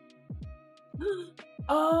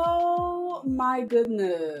 Oh my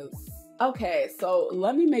goodness. Okay, so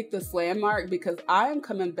let me make this landmark because I am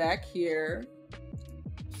coming back here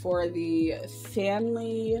for the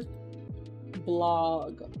family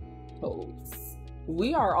blog post.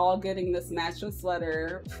 We are all getting this matching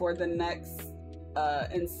sweater for the next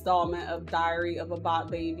installment of Diary of a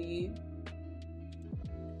Bot Baby.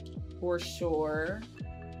 For sure.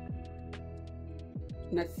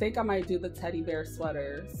 And I think I might do the teddy bear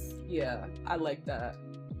sweaters. Yeah, I like that.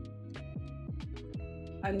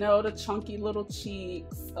 I know, the chunky little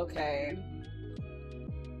cheeks. Okay.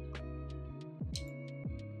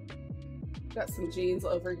 Got some jeans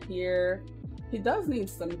over here. He does need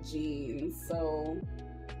some jeans, so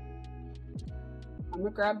I'm gonna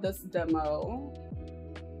grab this demo.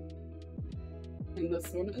 And this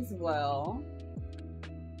one as well.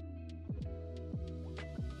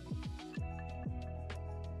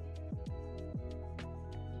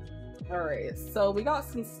 All right, so we got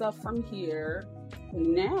some stuff from here.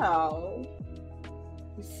 Now,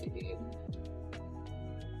 let's see.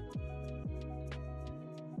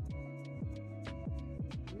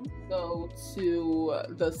 Go to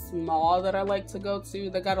this mall that I like to go to.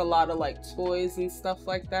 They got a lot of like toys and stuff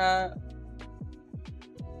like that.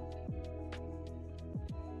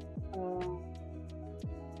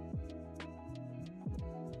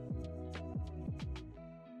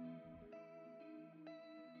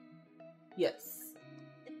 Yes.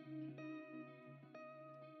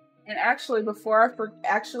 And actually, before I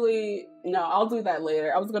no, I'll do that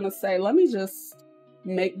later. I was gonna say, let me just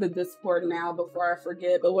make the Discord now before I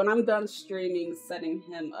forget. But when I'm done streaming, setting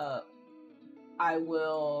him up, I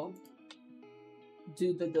will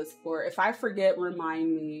do the Discord. If I forget,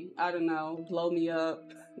 remind me. I don't know, blow me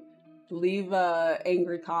up. Leave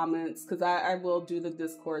angry comments, because I will do the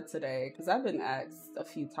Discord today, because I've been asked a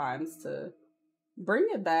few times to bring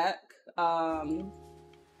it back.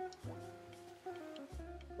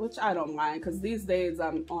 Which I don't mind, because these days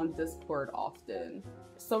I'm on Discord often.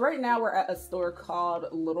 So right now we're at a store called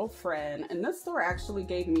Little Friend, and this store actually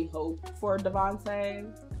gave me hope for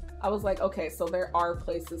Davonte. I was like, okay, so there are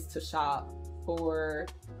places to shop for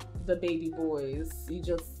the baby boys. You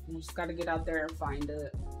just gotta get out there and find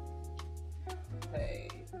it. Okay,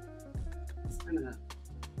 just gonna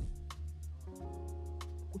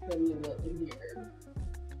let me look in here.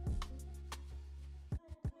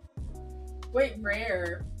 Wait,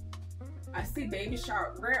 Rare. I see baby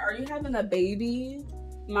shower. Rare, are you having a baby?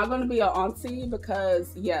 Am I going to be an auntie?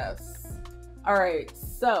 Because yes. All right,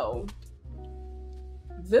 so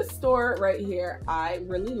this store right here, I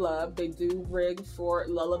really love. They do rig for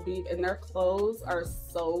LullaBeeb, and their clothes are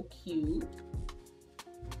so cute.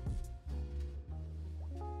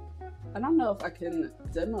 I don't know if I can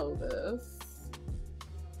demo this.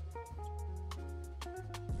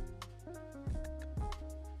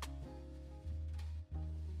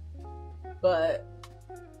 But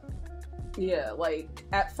yeah, like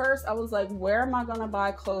at first I was like, where am I gonna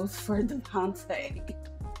buy clothes for Davonte?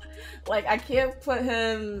 Like I can't put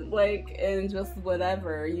him like in just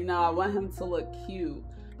whatever, you know, I want him to look cute.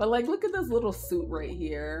 But like look at this little suit right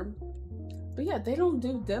here. But yeah, they don't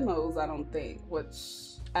do demos, I don't think, which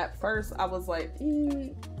at first I was like,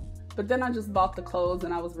 but then I just bought the clothes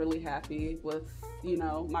and I was really happy with, you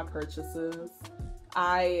know, my purchases.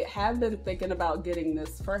 I have been thinking about getting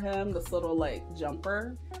this for him, this little like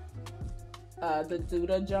jumper, the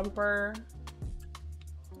Duda jumper.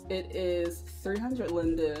 It is 300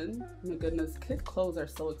 linden. My goodness, kid clothes are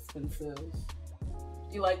so expensive.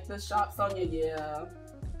 You like this shop, Sonia? Yeah.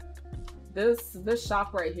 This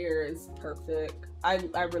shop right here is perfect. I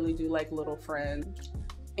really do like Little Friend.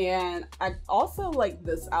 And I also like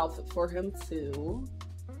this outfit for him too.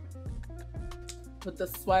 With the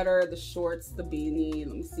sweater, the shorts, the beanie.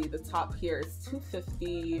 Let me see, the top here is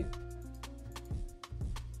 $250.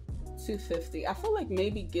 $250. I feel like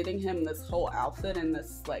maybe getting him this whole outfit in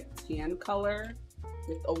this like tan color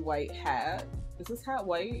with a white hat. Is this hat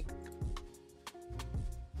white?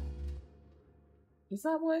 Is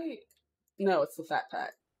that white? No, it's the fat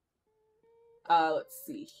pack. Let's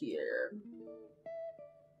see here.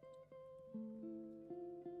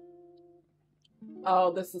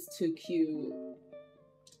 Oh, this is too cute.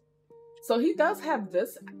 So he does have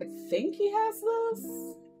this. I think he has this.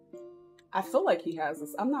 I feel like he has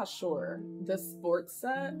this. I'm not sure. This sports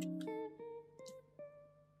set.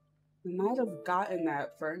 I might have gotten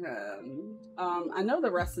that for him. I know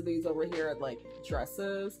the rest of these over here are like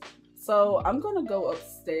dresses. So I'm gonna go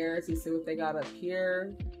upstairs and see what they got up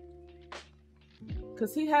here.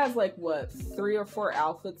 Cause he has like what, 3 or 4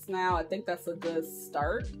 outfits now. I think that's a good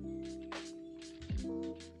start.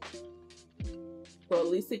 So at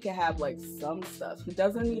least he can have like some stuff. He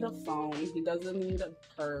doesn't need a phone. He doesn't need a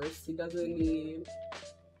purse. He doesn't need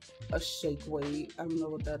a shake weight. I don't know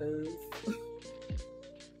what that is.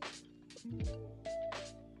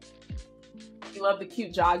 You love the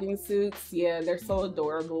cute jogging suits? Yeah, they're so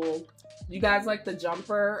adorable. You guys like the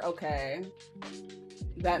jumper? Okay.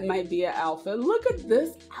 That might be an outfit. Look at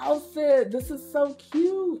this outfit. This is so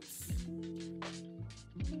cute.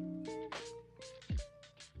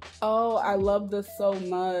 Oh, I love this so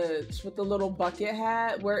much. With the little bucket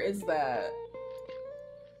hat. Where is that?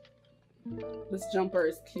 This jumper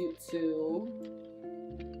is cute too.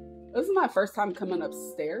 This is my first time coming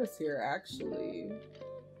upstairs here, actually.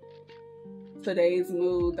 Today's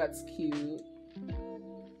mood, that's cute.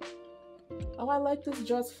 Oh, I like this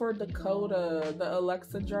dress for Dakota, the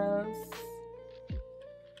Alexa dress.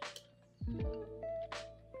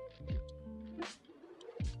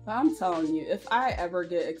 I'm telling you, if I ever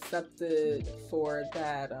get accepted for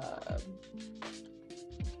that,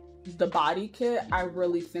 the body kit, I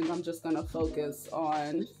really think I'm just gonna focus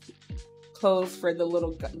on clothes for the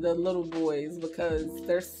little boys, because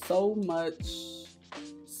there's so much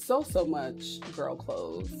girl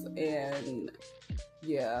clothes, and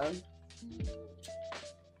yeah,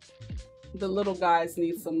 the little guys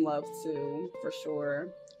need some love too, for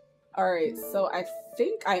sure. All right, so I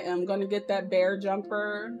think I am gonna get that bear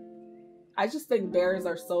jumper. I just think bears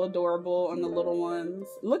are so adorable on the little ones.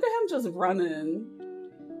 Look at him just running.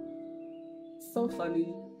 So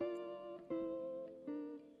funny.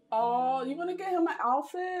 Oh, you wanna get him an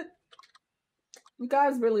outfit? You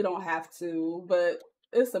guys really don't have to, but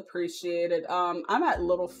it's appreciated. I'm at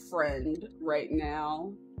Little Friend right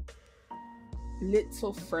now.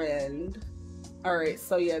 Little Friend. All right,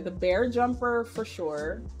 so yeah, the bear jumper for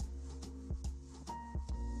sure.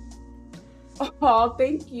 Oh,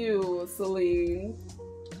 thank you, Celine.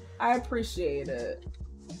 I appreciate it.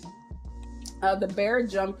 The bear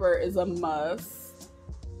jumper is a must.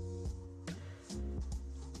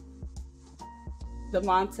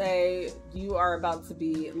 Davonte, you are about to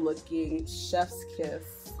be looking chef's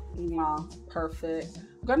kiss. Mwah, perfect.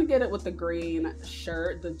 I'm gonna get it with the green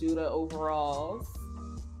shirt, the Duda overalls.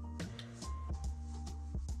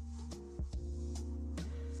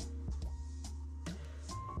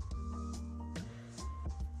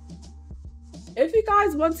 If you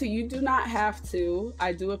guys want to, you do not have to.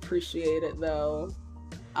 I do appreciate it though.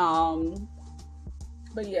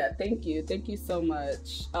 But yeah, thank you so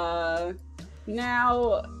much.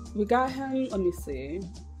 Now, we got him, let me see.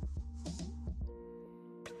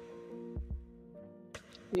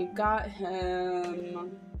 We got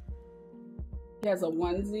him, he has a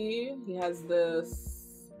onesie, he has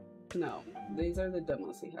this, no, these are the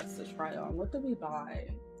demos he has to try on. What did we buy?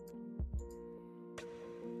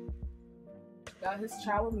 Got his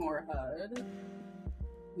Chow More HUD.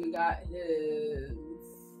 We got his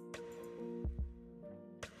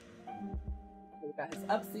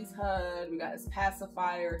Upsies HUD. We got his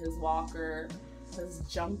pacifier, his walker, his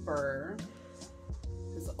jumper,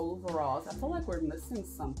 his overalls. I feel like we're missing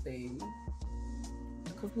something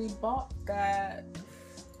because we bought that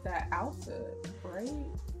outfit, right?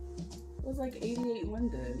 It was like 88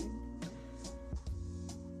 Linden.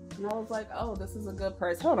 And I was like, oh, this is a good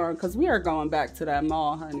price. Hold on, because we are going back to that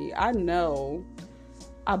mall, honey. I know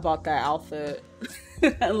I bought that outfit.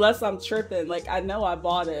 Unless I'm tripping. Like, I know I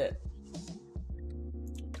bought it.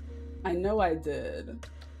 I know I did.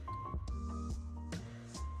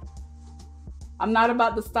 I'm not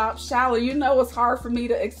about to stop. Shala, you know it's hard for me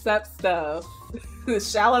to accept stuff.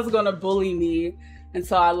 Shala's gonna bully me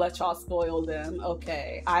until I let y'all spoil them.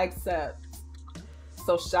 Okay, I accept.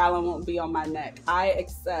 So Shala won't be on my neck. I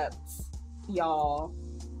accept y'all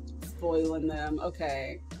spoiling them.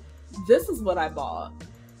 Okay. This is what I bought.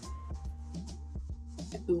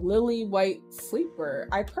 Lily White Sleeper.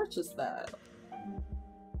 I purchased that.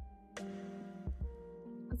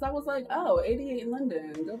 Because I was like, oh, 88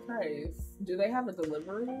 Linden. Good price. Do they have a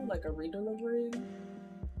delivery? Like a redelivery?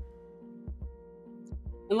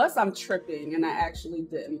 Unless I'm tripping and I actually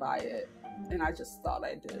didn't buy it. And I just thought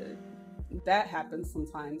I did. That happens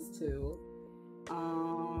sometimes too.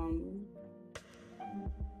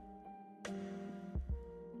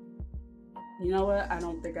 You know what? I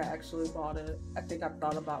don't think I actually bought it. I think I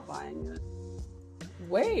thought about buying it.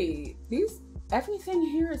 Wait, everything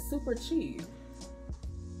here is super cheap.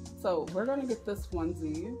 So we're gonna get this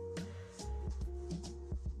onesie.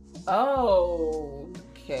 Oh,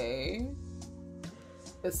 okay.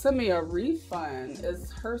 It sent me a refund.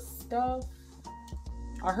 Is her stuff,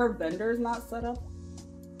 are her vendors not set up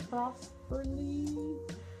properly?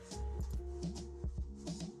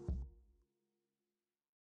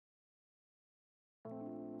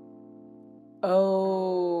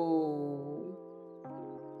 Oh.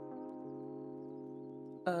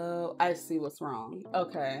 Oh, I see what's wrong.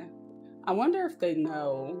 Okay. I wonder if they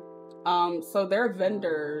know. So their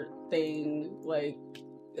vendor thing, like,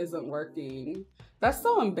 isn't working. That's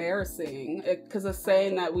so embarrassing because it's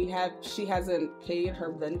saying that she hasn't paid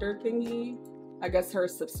her vendor thingy. I guess her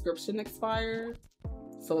subscription expired,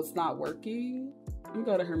 so it's not working. Let me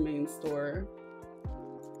go to her main store.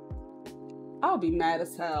 I'll be mad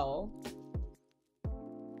as hell.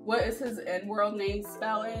 What is his in-world name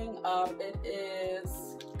spelling? It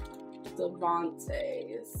is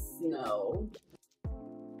Davonte. No.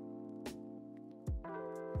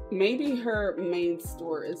 Maybe her main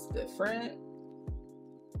store is different.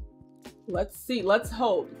 Let's see. Let's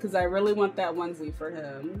hope, because I really want that onesie for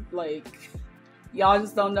him. Like, y'all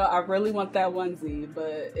just don't know. I really want that onesie,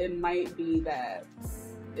 but it might be that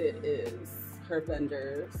it is her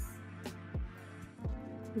vendors.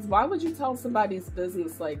 Because why would you tell somebody's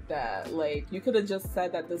business like that? Like, you could have just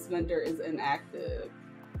said that this vendor is inactive.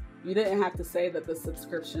 You didn't have to say that the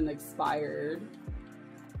subscription expired.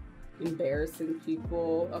 Embarrassing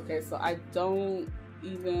people. Okay, so I don't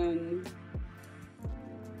even...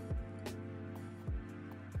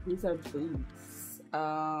 These are boots.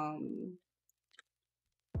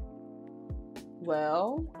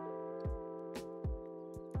 Well...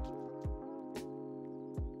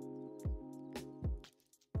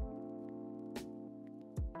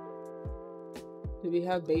 Do we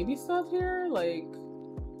have baby stuff here? Like,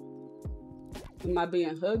 am I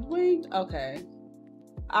being hoodwinked? Okay.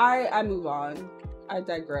 I move on. I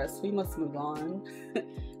digress. We must move on.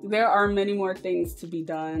 There are many more things to be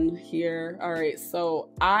done here. All right, so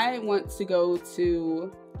I want to go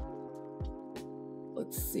to,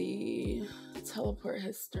 let's see, teleport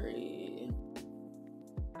history.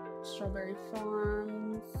 Strawberry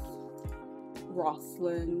Farms,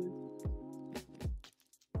 Rosslyn.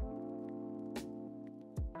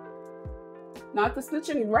 Not the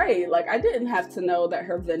stitching right. Like, I didn't have to know that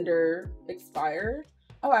her vendor expired.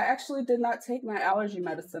 Oh, I actually did not take my allergy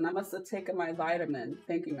medicine. I must have taken my vitamin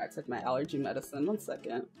thinking I took my allergy medicine. 1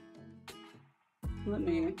 second. Let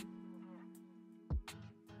me...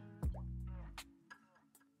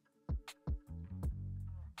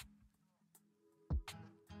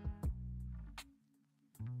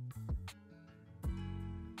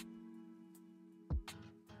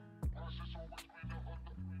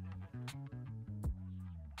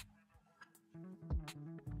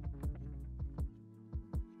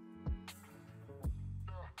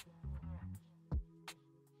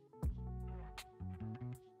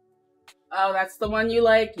 Oh, that's the one you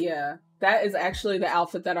like? Yeah. That is actually the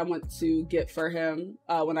outfit that I want to get for him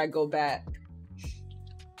when I go back.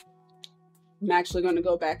 I'm actually going to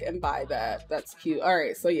go back and buy that. That's cute. All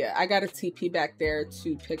right, so yeah, I got a TP back there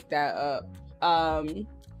to pick that up.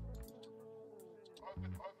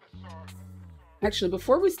 Actually,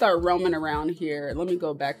 before we start roaming around here, let me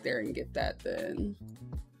go back there and get that then.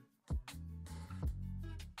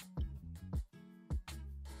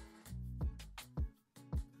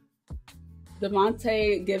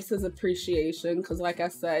 Davonte gives his appreciation because, like I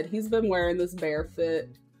said, he's been wearing this bare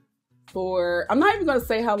fit for, I'm not even going to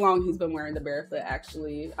say how long he's been wearing the bare fit,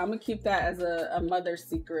 actually. I'm going to keep that as a mother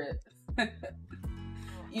secret.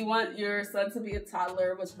 You want your son to be a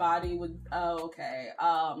toddler? Which body would, oh, okay.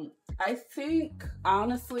 I think,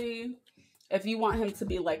 honestly, if you want him to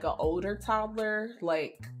be like an older toddler,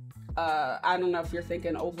 like, I don't know if you're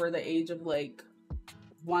thinking over the age of like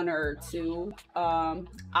 1 or 2,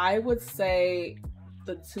 I would say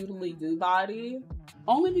the toodly-doo body,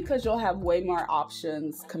 only because you'll have way more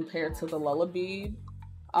options compared to the LullaBeeb.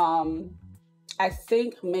 I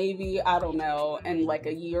think maybe, I don't know, in like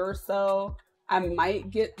a year or so, I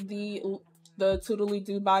might get the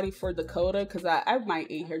toodly-doo body for Dakota, because I might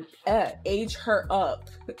age her up.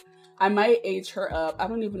 I might age her up. I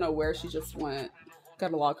don't even know where she just went.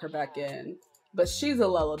 Gotta log her back in. But she's a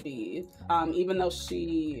LullaBeeb, even though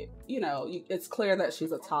she, you know, it's clear that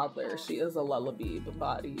she's a toddler. She is a LullaBeeb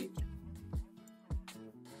body.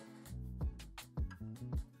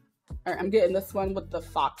 All right, I'm getting this one with the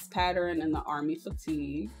fox pattern and the army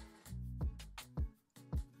fatigue.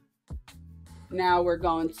 Now we're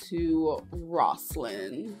going to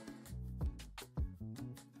Rosslyn.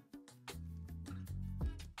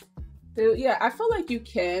 Dude, yeah, I feel like you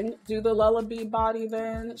can do the LullaBeeb body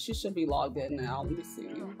then. She should be logged in now. Let me see.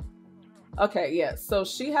 Okay, yeah, so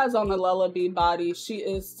she has on the LullaBeeb body. She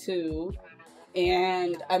is 2.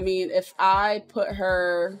 And I mean, if I put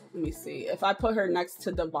her, let me see, if I put her next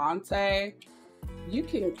to Davonte, you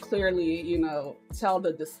can clearly, you know, tell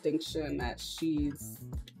the distinction that she's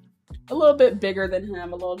a little bit bigger than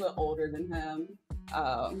him, a little bit older than him.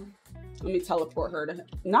 Let me teleport her to him.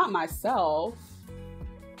 Not myself.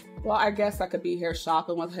 Well, I guess I could be here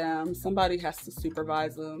shopping with him. Somebody has to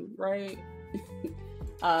supervise him, right?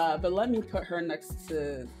 But let me put her next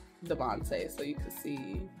to Davonte so you can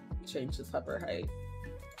see changes hover height.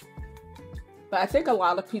 But I think a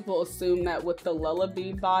lot of people assume that with the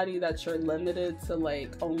LullaBeeb body that you're limited to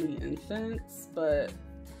like only infants, but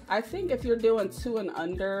I think if you're doing 2 and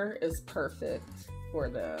under is perfect for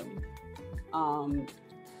them.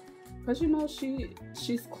 Because you know,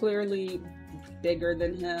 she's clearly bigger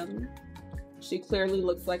than him. She clearly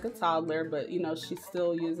looks like a toddler, but you know, she's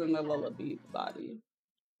still using the LullaBeeb body.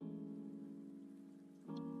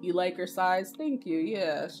 You like her size? Thank you.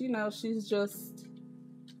 Yeah, you know, she's just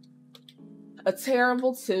a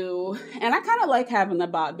terrible 2. And I kind of like having the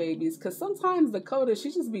bot babies because sometimes Dakota,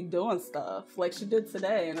 she just be doing stuff like she did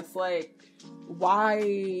today. And it's like,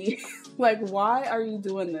 why? Like, why are you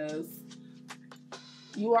doing this?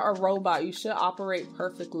 You are a robot. You should operate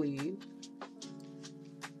perfectly.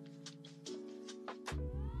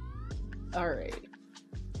 All right.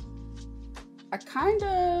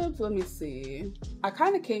 Let me see. I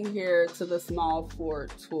kind of came here to this mall for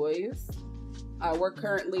toys. We're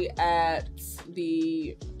currently at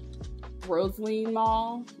the Rosslyn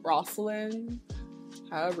Mall,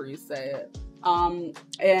 however you say it.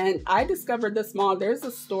 And I discovered this mall. There's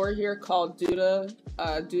a store here called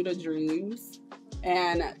Duda Dreams,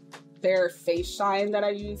 and their face shine that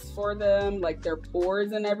I use for them, like their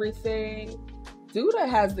pores and everything. Duda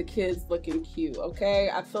has the kids looking cute, okay?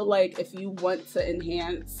 I feel like if you want to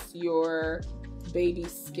enhance your baby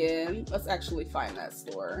skin, let's actually find that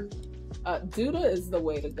store. Duda is the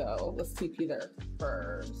way to go. Let's TP there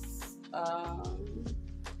first.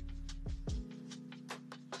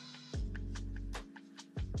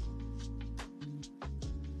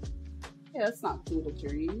 Yeah, it's not Duda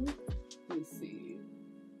Dream. Let me see.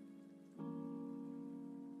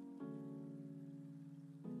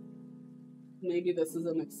 Maybe this is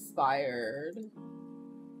an expired.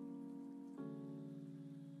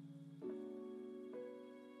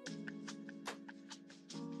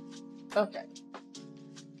 Okay.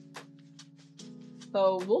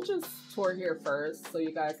 So we'll just tour here first so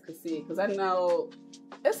you guys can see, because I know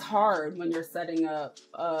it's hard when you're setting up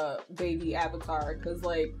a baby avatar, because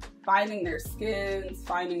like finding their skins,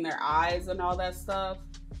 finding their eyes and all that stuff.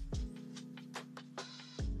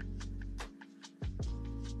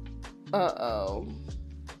 Uh-oh.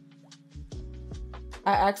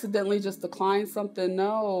 I accidentally just declined something.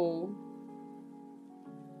 No.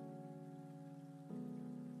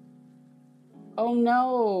 Oh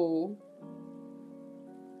no.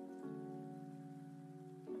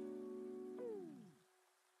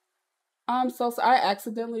 I'm so sorry. I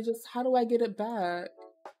accidentally just, how do I get it back?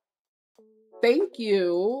 Thank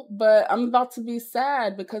you, but I'm about to be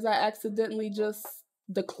sad because I accidentally just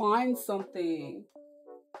declined something.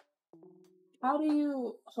 How do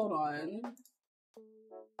you, hold on.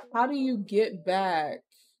 How do you get back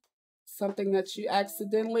something that you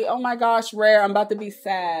accidentally, oh my gosh, Rare, I'm about to be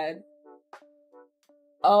sad.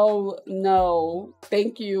 Oh no,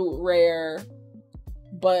 thank you, Rare.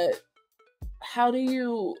 But how do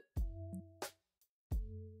you,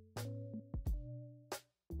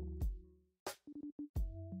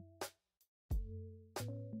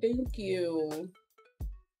 thank you.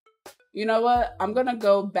 You know what? I'm gonna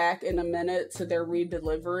go back in a minute to their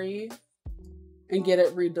redelivery and get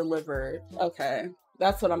it redelivered. Okay,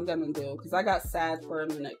 that's what I'm gonna do because I got sad for a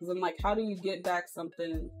minute because I'm like, how do you get back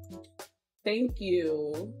something? Thank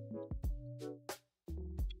you.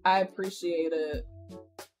 I appreciate it.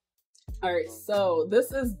 All right, so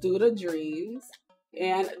this is Duda Dreams,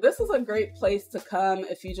 and this is a great place to come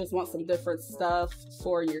if you just want some different stuff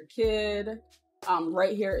for your kid.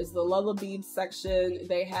 Right here is the LullaBeeb section.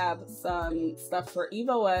 They have some stuff for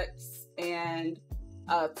Evo X and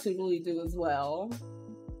Toodly-Doo as well.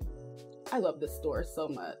 I love this store so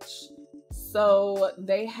much. So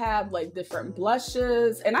they have like different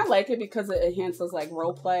blushes, and I like it because it enhances like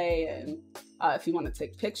role play and if you want to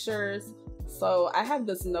take pictures. So I have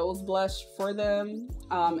this nose blush for them.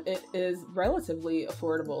 It is relatively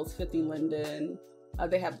affordable. It's 50 Linden.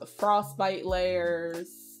 They have the frostbite layers,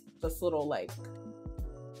 this little like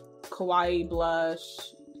kawaii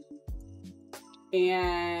blush,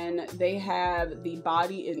 and they have the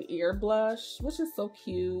body and ear blush, which is so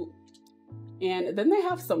cute. And then they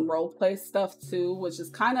have some role play stuff too, which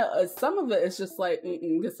is kind of some of it is just like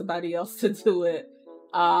get somebody else to do it.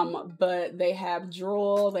 But they have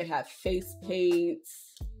drool, they have face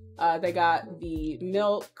paints, they got the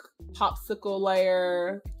milk popsicle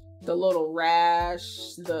layer, the little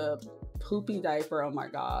rash, the poopy diaper, oh my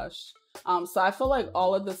gosh. So I feel like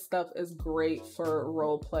all of this stuff is great for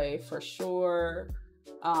role play for sure.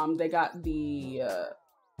 They got the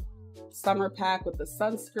summer pack with the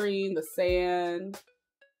sunscreen, the sand.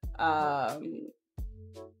 I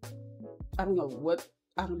don't know what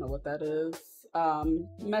that is.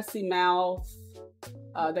 Messy mouth.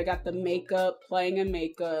 They got the makeup, playing in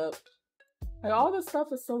makeup. Like all this stuff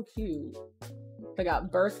is so cute. They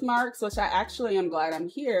got birthmarks, which I actually am glad I'm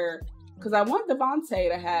here because I want Davonte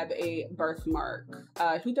to have a birthmark.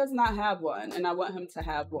 He does not have one, and I want him to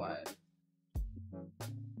have one.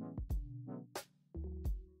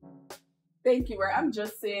 Thank you, Ray. I'm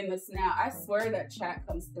just seeing this now. I swear that chat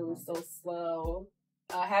comes through so slow.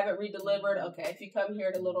 Have it redelivered. Okay, if you come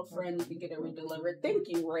here to Little Friend, you can get it redelivered. Thank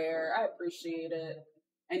you, Rare. I appreciate it.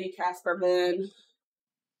 Any Casper men?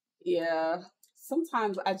 Yeah.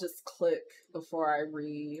 Sometimes I just click before I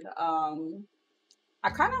read. I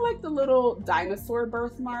kind of like the little dinosaur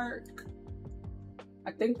birthmark.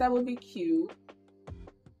 I think that would be cute.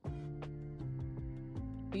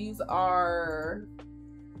 These are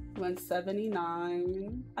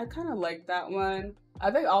 $179. I kind of like that one.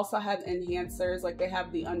 They also have enhancers, like they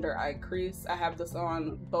have the under eye crease. I have this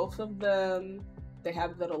on both of them. They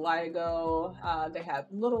have vitiligo. They have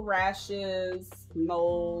little rashes,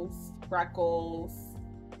 moles, freckles.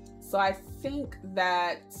 So I think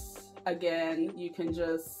that, again, you can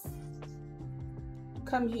just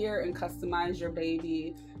come here and customize your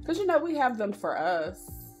baby. Because, you know, we have them for us,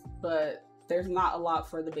 but there's not a lot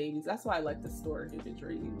for the babies. That's why I like the store, Duda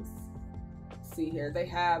Dreams. See here, they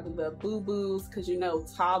have the boo-boos, because, you know,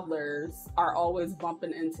 toddlers are always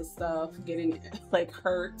bumping into stuff, getting, like,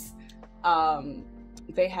 hurt.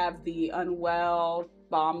 They have the unwell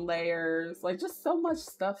balm layers, like, just so much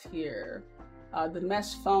stuff here. The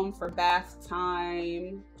mesh foam for bath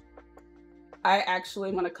time. I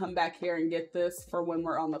actually want to come back here and get this for when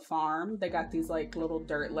we're on the farm. They got these, like, little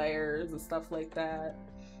dirt layers and stuff like that.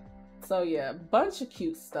 So, yeah, bunch of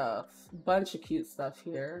cute stuff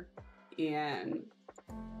here. And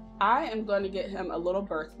I am going to get him a little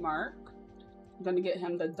birthmark. I'm going to get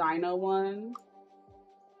him the dino one.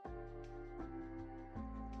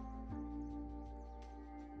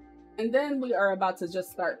 And then we are about to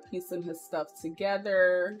just start piecing his stuff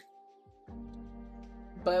together.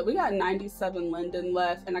 But we got 97 Linden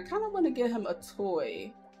left, and I kind of want to get him a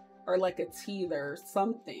toy or like a teether,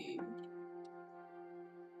 something.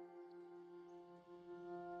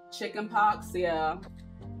 Chicken pox, yeah.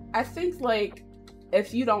 I think, like,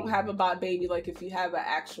 if you don't have a bot baby, like if you have an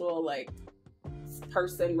actual like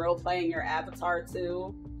person role playing your avatar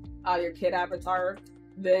too, your kid avatar,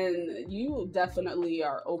 then you definitely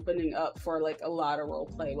are opening up for like a lot of role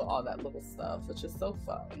play with all that little stuff, which is so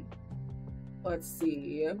fun. Let's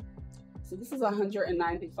see. So this is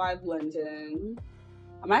 195 Linden.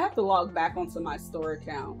 I might have to log back onto my store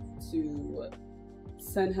account to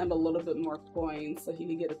send him a little bit more coins so he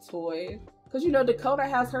can get a toy. Because, you know, Dakota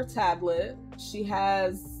has her tablet. She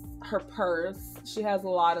has her purse. She has a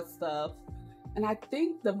lot of stuff. And I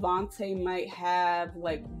think Davonte might have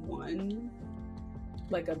like one,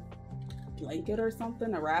 like a blanket or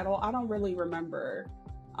something, a rattle. I don't really remember.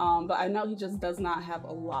 But I know he just does not have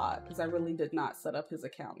a lot because I really did not set up his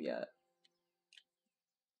account yet.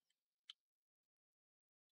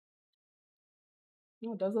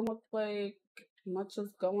 No, it doesn't look like much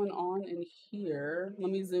is going on in here. Let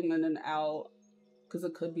me zoom in and out because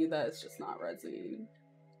it could be that it's just not resin.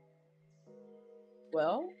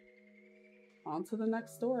 Well, on to the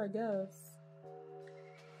next store, I guess.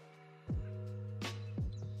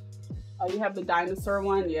 Oh, you have the dinosaur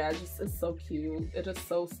one? Yeah, it's so cute. It is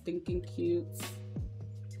so stinking cute.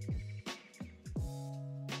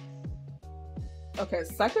 Okay,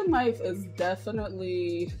 Second Life is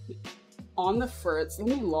definitely on the fritz. Let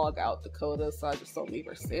me log out Dakota so I just don't leave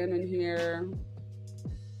her standing here.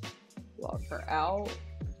 Log her out.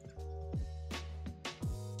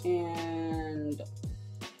 And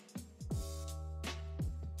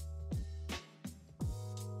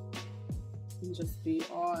just be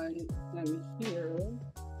on them here.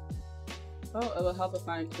 Oh, it will help if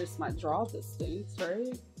I increase my draw distance,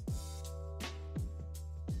 right?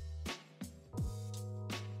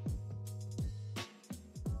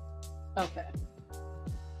 Okay.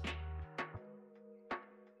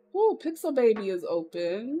 Ooh, Pixel Baby is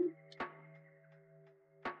open.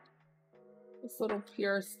 This little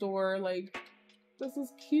pure store, like, this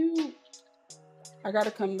is cute. I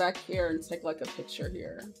gotta come back here and take like a picture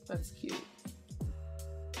here. That's cute.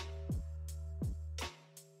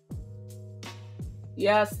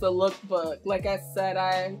 Yes, the lookbook. Like I said,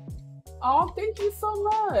 oh, thank you so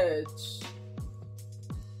much.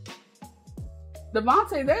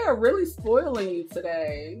 Davonte, they are really spoiling you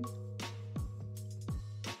today.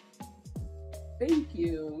 Thank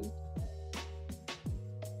you.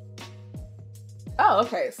 Oh,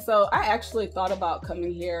 okay. So I actually thought about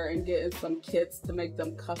coming here and getting some kits to make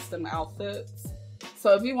them custom outfits.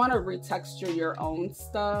 So if you want to retexture your own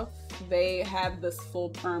stuff, they have this full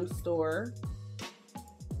perm store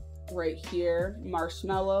right here,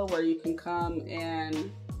 Marshmallow, where you can come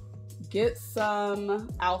and get some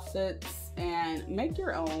outfits and make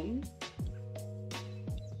your own.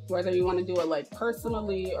 Whether you want to do it like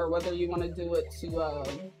personally or whether you want to do it to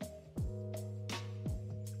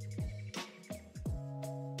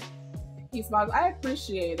he smiles. I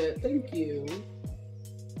appreciate it. Thank you.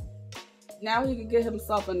 Now he can get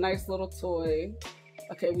himself a nice little toy.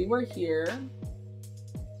 Okay, we were here.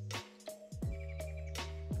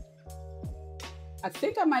 I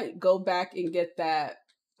think I might go back and get that.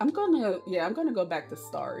 I'm gonna go back to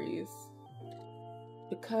Starries.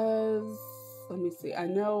 Because, let me see. I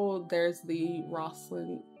know there's the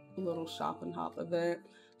Rosslyn little shop and hop event.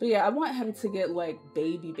 But yeah, I want him to get like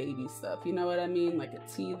baby stuff. You know what I mean? Like a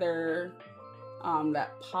teether,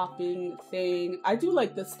 that popping thing. I do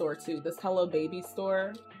like this store too. This Hello Baby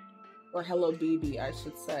store. Or Hello Baby, I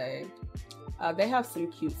should say. They have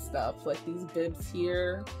some cute stuff. Like these bibs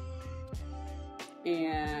here.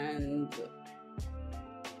 And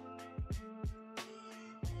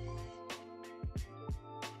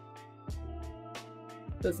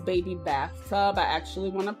this baby bathtub I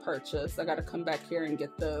actually want to purchase. I got to come back here and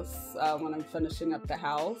get this when I'm finishing up the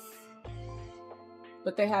house.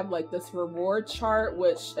 But they have like this reward chart,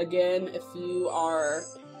 which again, if you are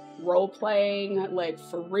role playing like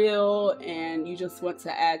for real and you just want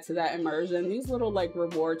to add to that immersion, these little like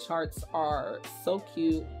reward charts are so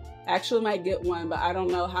cute. I actually might get one, but I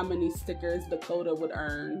don't know how many stickers Dakota would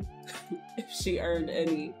earn if she earned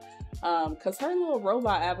any. Because her little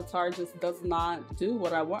robot avatar just does not do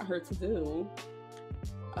what I want her to do.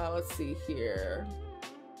 Let's see here.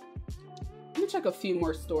 Let me check a few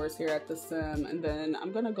more stores here at the Sim, and then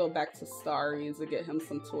I'm gonna go back to Starries to get him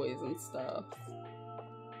some toys and stuff.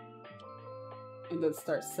 And then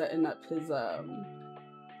start setting up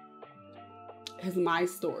his My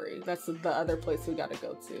Story. That's the other place we gotta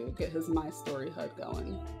go to. Get his My Story HUD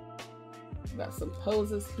going. We got some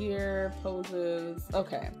poses here, poses.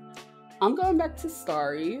 Okay. I'm going back to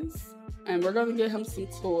Starries, and we're gonna get him some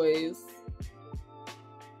toys.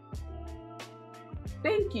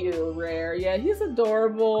 Thank you, Rare. Yeah, he's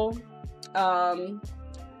adorable.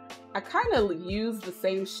 I kind of used the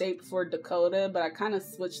same shape for Dakota, but I kind of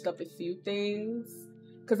switched up a few things.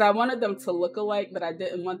 because I wanted them to look alike, but I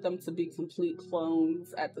didn't want them to be complete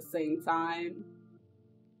clones at the same time.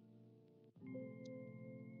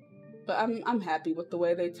 But I'm happy with the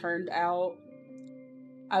way they turned out.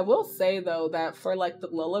 I will say though that for like the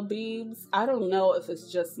LullaBeebs, I don't know if it's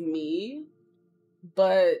just me,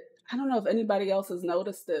 but I don't know if anybody else has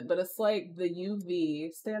noticed it, but it's like the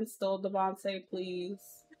UV. Stand still, Davonte, please.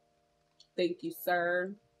 Thank you,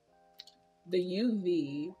 sir. The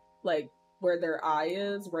UV, like where their eye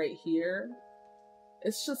is right here,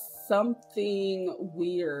 it's just something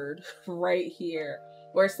weird right here,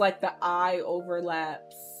 where it's like the eye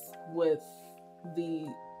overlaps with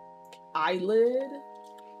the eyelid.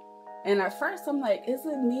 And at first I'm like, is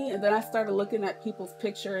it me? And then I started looking at people's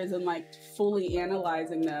pictures and like fully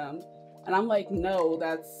analyzing them. And I'm like, no,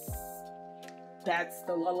 that's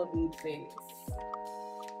the LullaBeeb face.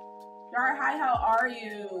 Jar, hi, how are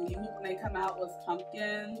you? You hope they come out with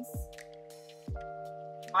pumpkins?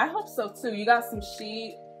 I hope so too. You got some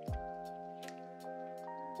sheep?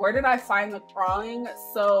 Where did I find the crawling?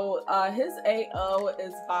 So his AO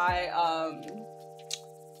is by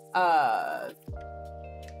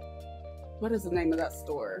what is the name of that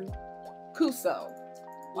store? Kuso.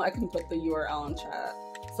 Well, I can put the URL in chat.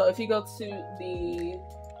 So if you go to the,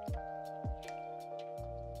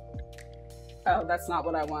 oh, that's not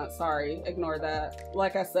what I want. Sorry, ignore that.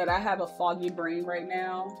 Like I said, I have a foggy brain right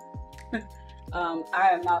now.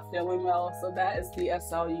 I am not feeling well, so that is the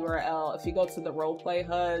SL URL. If you go to the roleplay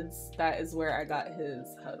HUDs, that is where I got his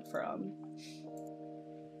HUD from.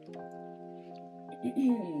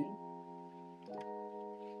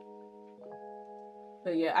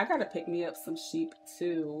 But yeah, I gotta pick me up some sheep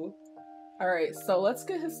too. All right, so let's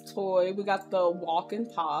get his toy. We got the walk and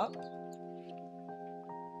pop.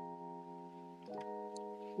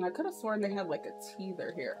 And I could have sworn they had like a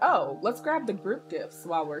teether here. Oh, let's grab the group gifts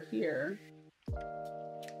while we're here.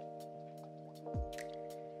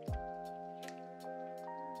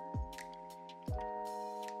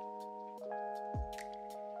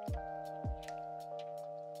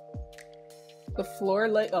 The floor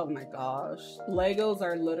oh my gosh. Legos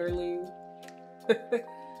are literally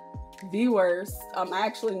the worst. I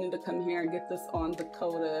actually need to come here and get this on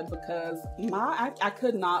Dakota because I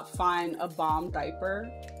could not find a bomb diaper,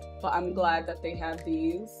 but I'm glad that they have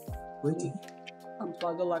these.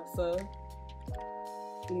 Unplug Alexa.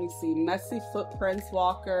 Let me see. Messy footprints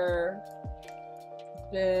walker,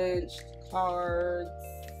 bench, cards.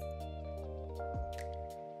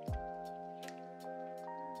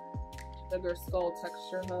 Sugar skull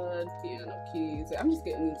texture HUD, piano keys. Yeah, I'm just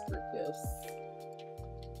getting these group gifts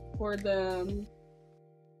for them.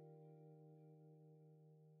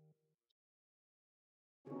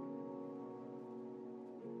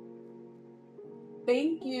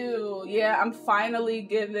 Thank you. Yeah, I'm finally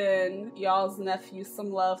giving y'all's nephew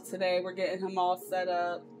some love today. We're getting him all set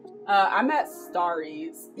up. I'm at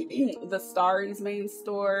Starry's, the Starry's main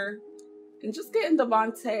store, and just getting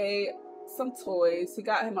Davonte some toys. We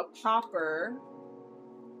got him a popper.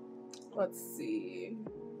 Let's see.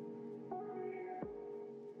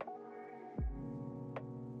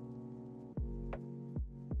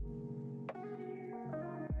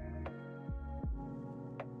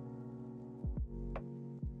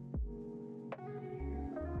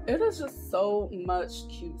 It is just so much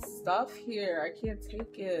cute stuff here. I can't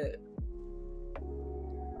take it.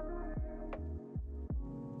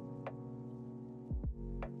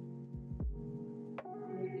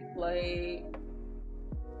 Play.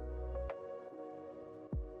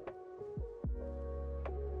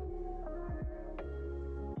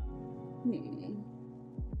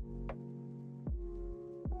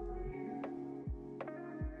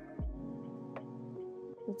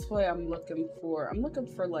 That's what I'm looking for. I'm looking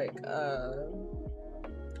for like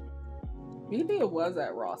maybe it was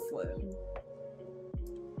at Rosslyn.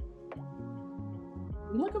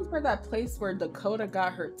 I'm looking for that place where Dakota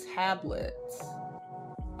got her tablet.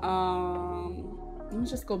 Let me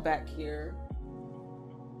just go back here.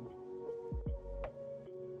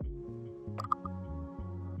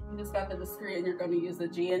 You just got the discreet and you're going to use the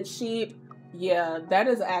GN sheep. Yeah, that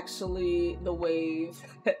is actually the wave.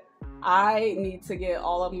 I need to get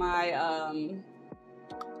all of my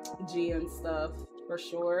GN stuff for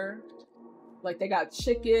sure. Like they got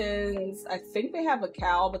chickens. I think they have a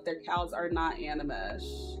cow, but their cows are not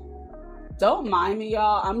Animesh. Don't mind me,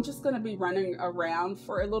 y'all. I'm just gonna be running around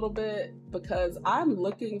for a little bit because I'm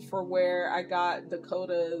looking for where I got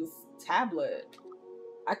Dakota's tablet.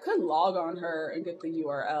 I could log on her and get the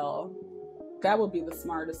URL. That would be the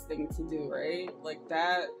smartest thing to do, right? Like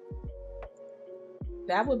that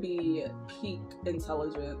would be peak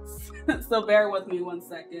intelligence. So bear with me 1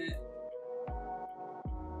 second.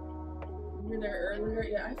 were there earlier?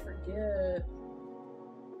 Yeah, I forget.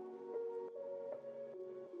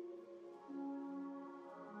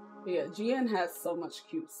 Yeah, GN has so much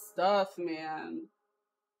cute stuff, man.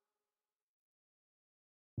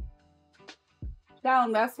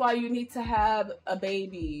 Down, that's why you need to have a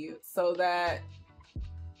baby, so that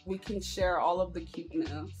we can share all of the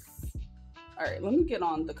cuteness. All right, let me get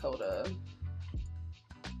on Dakota.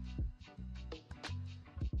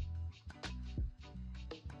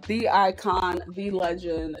 The icon, the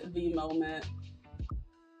legend, the moment.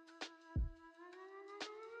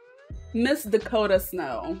 Miss Dakota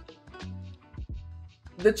Snow.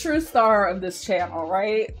 The true star of this channel,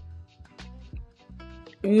 right?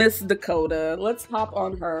 Miss Dakota. Let's hop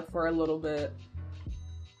on her for a little bit.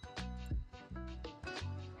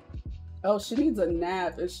 Oh, she needs a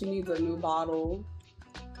nap and she needs a new bottle.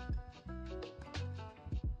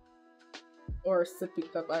 Or a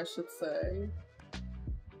sippy cup, I should say.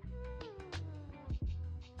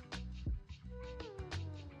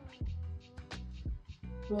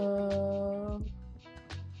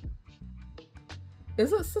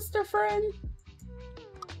 Is it sister friend?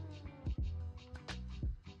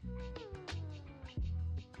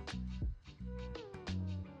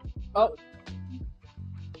 Oh,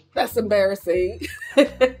 that's embarrassing.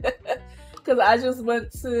 Because I just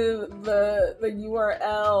went to the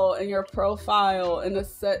URL and your profile and it's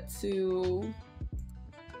set to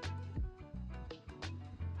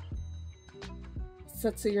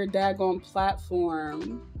your daggone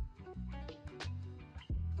platform.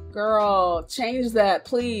 Girl, change that,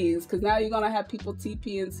 please, because now you're gonna have people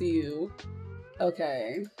TP into you.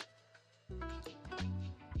 Okay.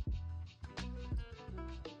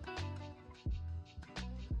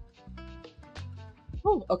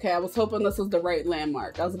 Oh, okay, I was hoping this was the right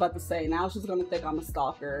landmark. I was about to say, now she's gonna think I'm a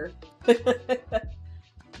stalker.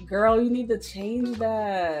 Girl, you need to change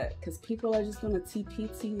that, because people are just gonna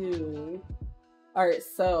TP to you. All right,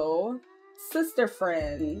 so Sister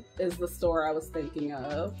Friend is the store I was thinking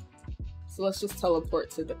of. So let's just teleport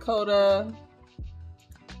to Dakota.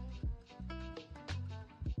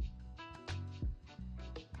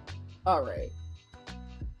 All right.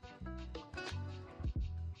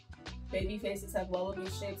 Baby faces have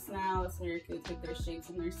LullaBeeb shapes now. That's where your kids get their shapes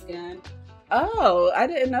in their skin. Oh, I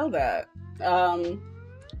didn't know that.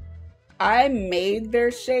 I made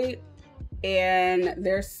their shape and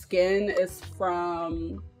their skin is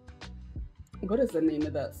from, what is the name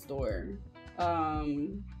of that store?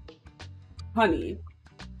 Honey.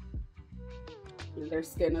 Their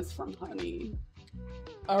skin is from Honey.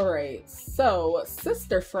 All right, so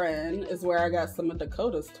Sister Friend is where I got some of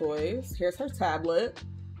Dakota's toys. Here's her tablet.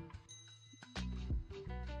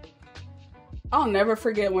 I'll never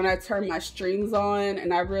forget when I turned my streams on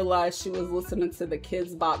and I realized she was listening to the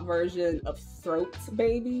Kids Bop version of Throat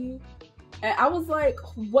Baby. And I was like,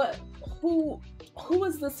 what, who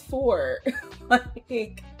is this for?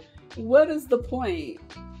 Like, what is the point?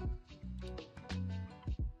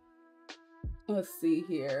 Let's see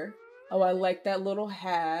here. Oh, I like that little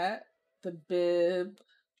hat, the bib.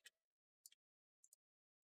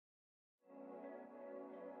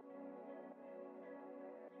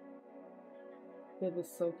 Bib is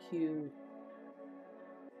so cute.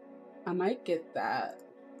 I might get that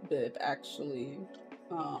bib actually.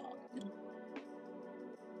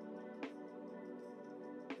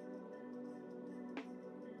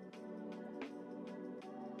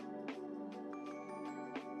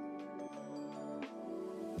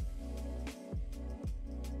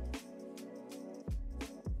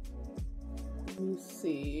 Let me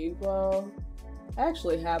see. Well, I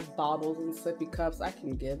actually have bottles and sippy cups I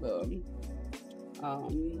can give him. I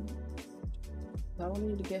don't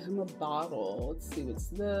need to get him a bottle. Let's see, what's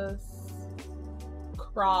this?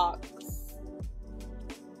 Crocs.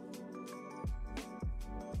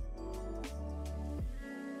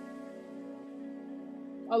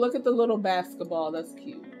 Oh, look at the little basketball. That's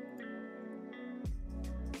cute.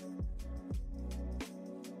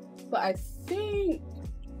 But I think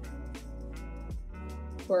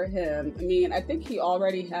for him, I mean, I think he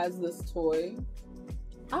already has this toy.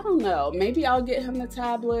 I don't know. Maybe I'll get him the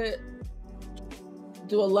tablet.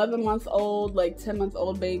 Do 11-month-old, like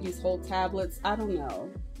 10-month-old babies hold tablets? I don't know.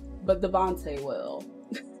 But Davonte will.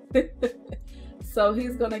 So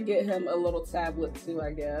he's gonna get him a little tablet too,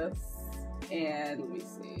 I guess. And let me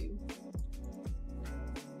see.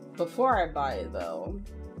 Before I buy it though,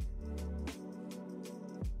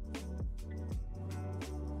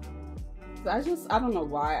 I don't know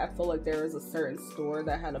why. I feel like there was a certain store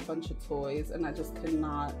that had a bunch of toys and I just could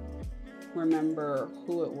not remember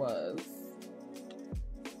who it was.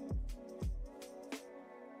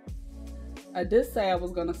 I did say I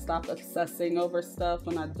was gonna stop obsessing over stuff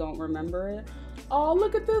when I don't remember it. Oh,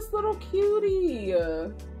 look at this little cutie.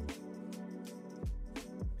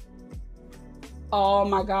 Oh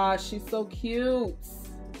my gosh, she's so cute.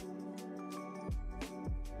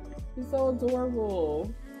 She's so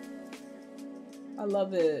adorable. I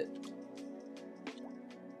love it.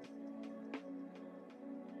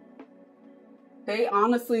 They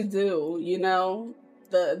honestly do, you know?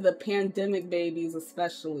 The pandemic babies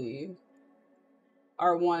especially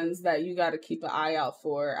are ones that you got to keep an eye out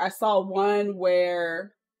for. I saw one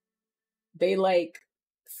where they like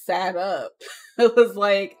sat up. It was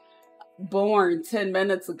like born 10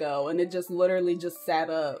 minutes ago and it just literally just sat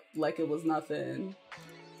up like it was nothing.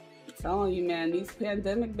 I'm telling you, man, these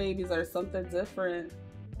pandemic babies are something different.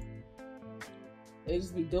 They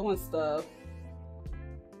just be doing stuff.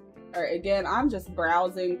 All right, again, I'm just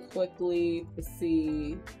browsing quickly to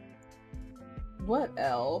see what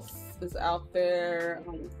else is out there. I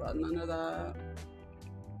don't know, none of that.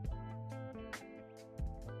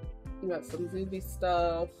 We got some Zuby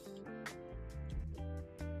stuff.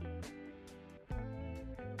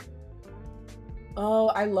 Oh,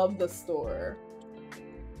 I love the store.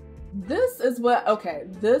 This is what, okay,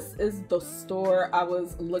 this is the store I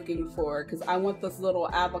was looking for because I want this little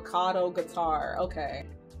avocado guitar. Okay,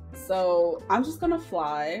 so I'm just gonna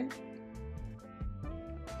fly.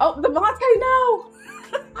 Oh, Davonte, no!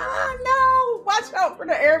 Ah, no! Watch out for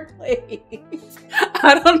the airplane.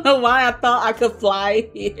 I don't know why I thought I could fly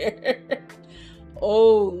here.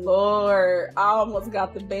 Oh, Lord. I almost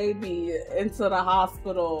got the baby into the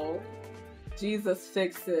hospital. Jesus,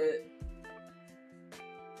 fix it.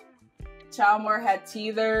 Chalmore had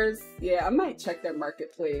teethers. Yeah, I might check their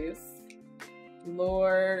marketplace.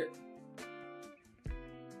 Lord.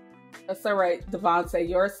 That's all right, Davonte.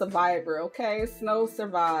 You're a survivor, okay? Snow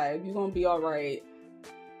survived. You're gonna be all right.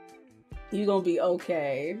 You're gonna be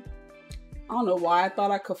okay. I don't know why I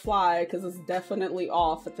thought I could fly, because it's definitely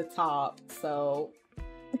off at the top, so.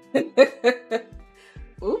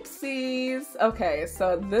 Oopsies. Okay,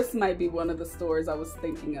 so this might be one of the stores I was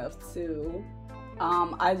thinking of, too.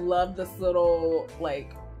 I love this little,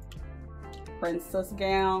 like, princess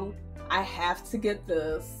gown. I have to get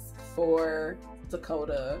this for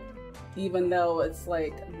Dakota. Even though it's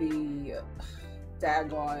like the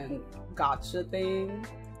daggone gotcha thing.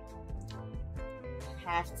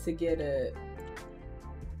 Have to get it.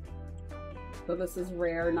 So this is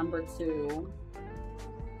rare number 2.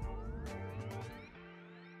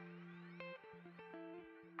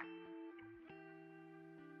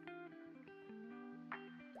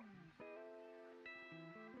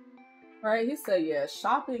 Right, he said, yeah,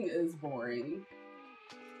 shopping is boring.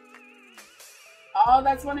 Oh,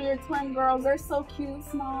 that's one of your twin girls. They're so cute,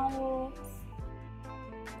 Smiles.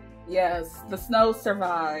 Yes, the snow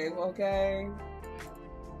survived, okay?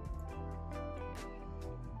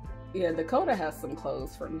 Yeah, Dakota has some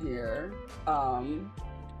clothes from here.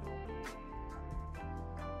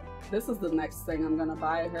 This is the next thing I'm gonna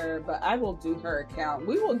buy her, but I will do her account.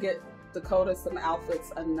 We will get Dakota some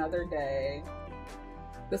outfits another day.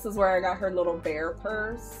 This is where I got her little bear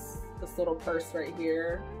purse. This little purse right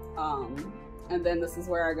here. And then this is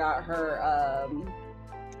where I got her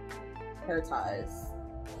hair ties.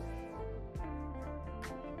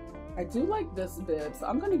 I do like this bib, so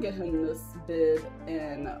I'm gonna get him this bib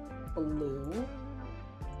in blue.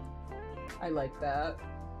 I like that.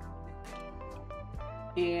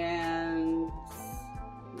 And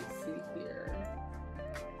let's see here.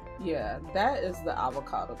 Yeah, that is the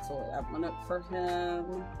avocado toy. I want it for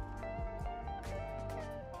him.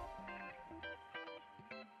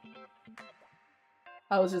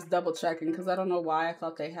 I was just double checking because I don't know why I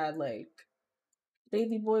thought they had like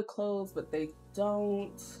baby boy clothes, but they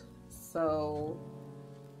don't. So,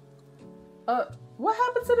 what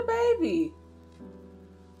happened to the baby?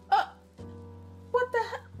 What the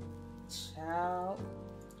heck? Child.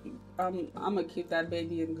 I'm gonna keep that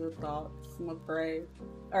baby in good thoughts. I'm gonna pray.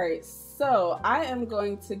 All right, so I am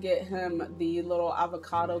going to get him the little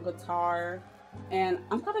avocado guitar. And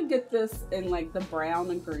I'm gonna get this in like the brown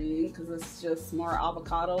and green because it's just more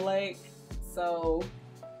avocado-like. So,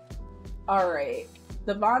 all right.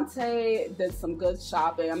 Davonte did some good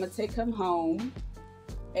shopping. I'm gonna take him home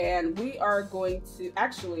and we are going to,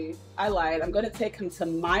 actually, I lied. I'm gonna take him to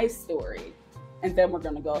My Story and then we're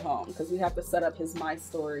gonna go home because we have to set up his My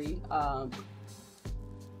Story,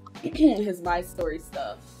 his My Story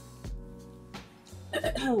stuff.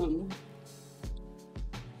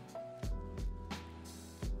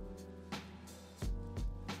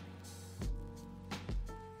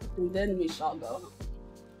 And then we shall go.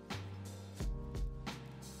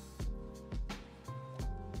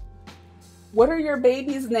 What are your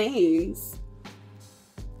babies' names?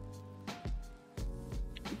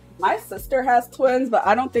 My sister has twins, but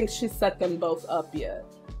I don't think she set them both up yet.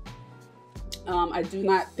 I do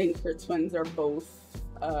not think her twins are both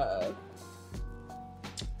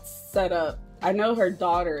set up. I know her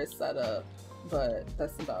daughter is set up, but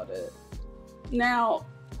that's about it. Now,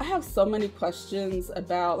 I have so many questions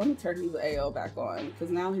about, let me turn his AO back on because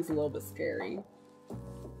now he's a little bit scary.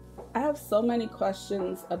 I have so many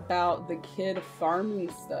questions about the kid farming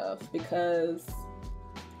stuff because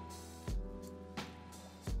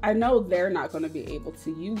I know they're not going to be able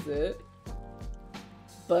to use it,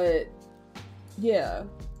 but yeah.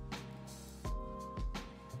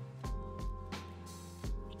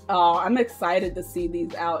 Oh, I'm excited to see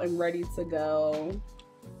these out and ready to go.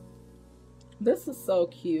 This is so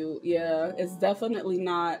cute. Yeah, it's definitely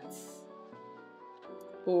not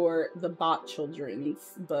for the bot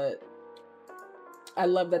children's, but I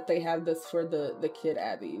love that they have this for the kid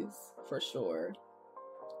Abbies, for sure.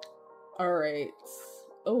 All right.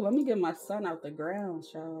 Oh, let me get my son out the ground,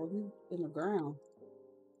 child. He's in the ground.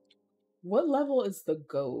 What level is the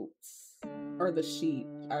goats? Or the sheep,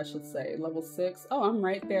 I should say. Level 6. Oh, I'm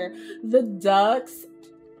right there. The ducks.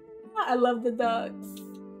 I love the ducks.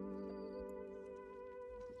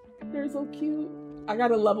 They're so cute. I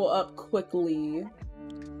gotta level up quickly.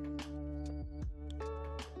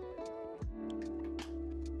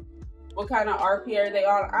 What kind of RP are they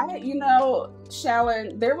on? You know,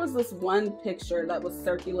 Shallon, there was this one picture that was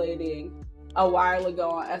circulating a while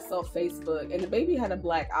ago on SL Facebook, and the baby had a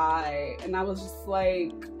black eye, and I was just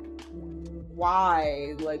like,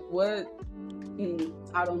 why? Like, what?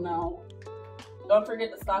 I don't know. Don't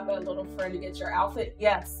forget to stop at Little Friend to get your outfit.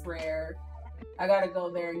 Yes, Rare. I gotta go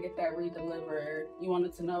there and get that redelivered. You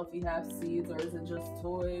wanted to know if you have seeds or is it just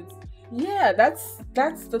toys? Yeah, that's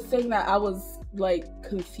the thing that I was like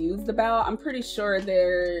confused about. I'm pretty sure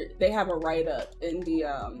they have a write-up in the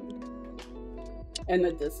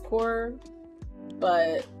Discord,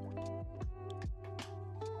 but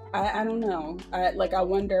I don't know. I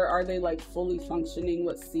wonder, are they like fully functioning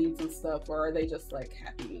with seeds and stuff, or are they just like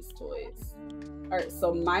happiness toys? All right,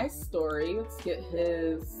 so my story, let's get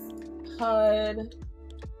his HUD.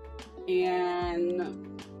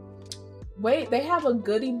 And wait, they have a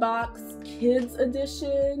goodie box kids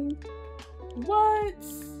edition. What?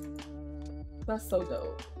 That's so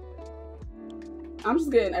dope. I'm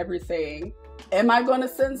just getting everything. Am I going to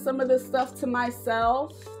send some of this stuff to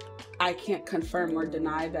myself? I can't confirm or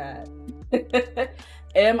deny that.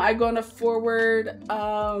 Am I going to forward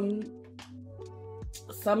some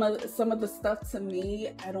of the stuff to me?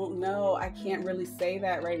 I don't know. I can't really say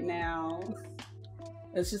that right now.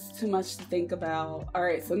 It's just too much to think about. All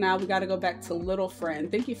right, so now we got to go back to Little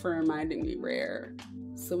Friend. Thank you for reminding me, Rare.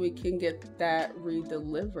 So we can get that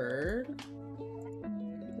redelivered.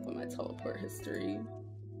 Look at my teleport history.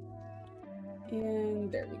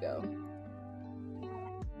 And there we go.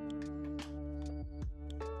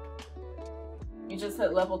 You just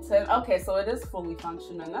hit level 10. Okay, so it is fully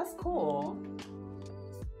functioning. That's cool.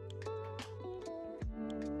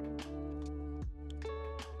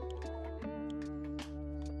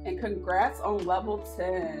 And congrats on level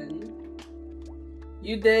 10.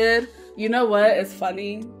 You did. You know what? It's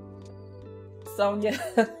funny. Sonia.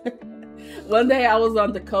 One day I was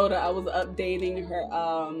on Dakota. I was updating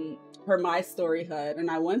her My Story HUD,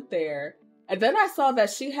 and I went there. And then I saw that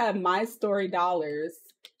she had My Story dollars.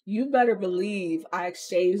 You better believe I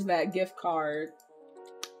exchanged that gift card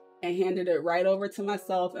and handed it right over to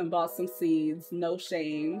myself and bought some seeds. No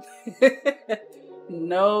shame.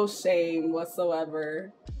 No shame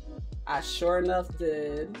whatsoever. I sure enough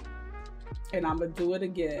did. And I'm gonna do it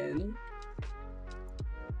again.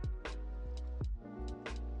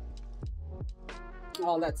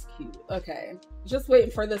 Oh, that's cute. Okay. Just waiting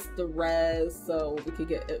for this to res so we could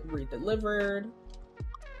get it redelivered.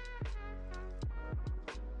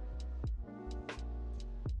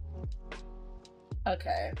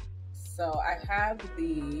 Okay. So I have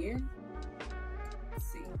the, let's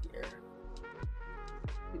see here.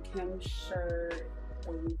 The Kim shirt.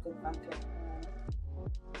 Go back to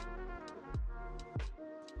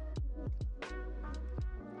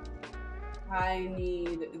I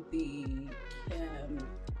need the Kim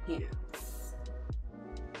pants.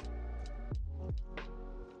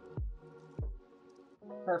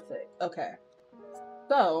 Perfect. Okay.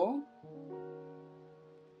 So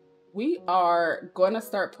we are going to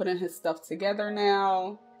start putting his stuff together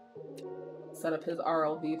now. Set up his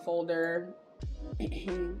RLV folder.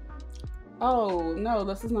 Oh, no,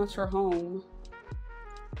 this is not your home.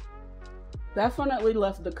 Definitely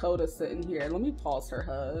left Dakota sitting here. Let me pause her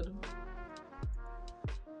HUD.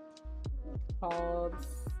 Pause.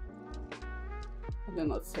 And then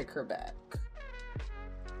let's take her back.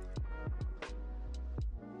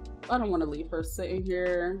 I don't want to leave her sitting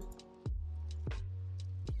here.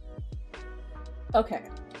 Okay.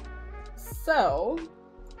 So,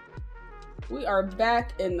 we are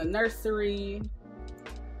back in the nursery.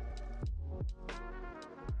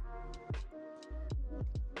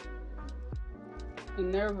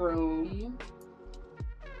 In their room.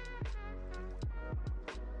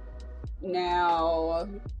 Now,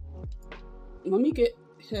 let me get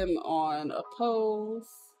him on a pose,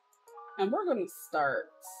 and we're gonna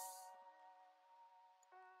start.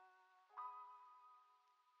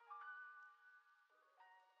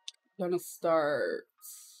 Gonna start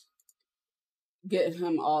getting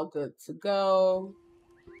him all good to go.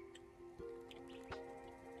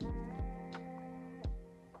 I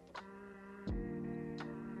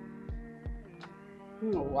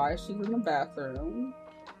don't know why she's in the bathroom.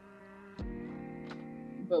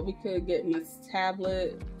 But we could get Miss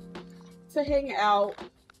Tablet to hang out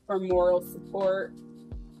for moral support.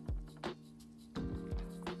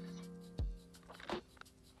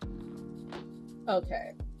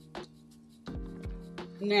 Okay.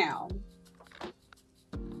 Now,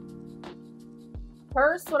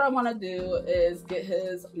 first what I want to do is get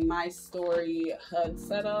his My Story HUD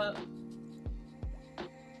set up.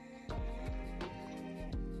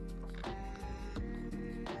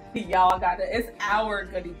 Y'all got it. It's our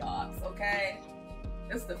goodie box, okay?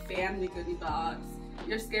 It's the family goodie box.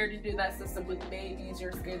 You're scared to do that system with babies.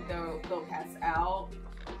 You're scared they'll pass out.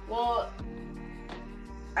 Well,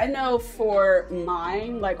 I know for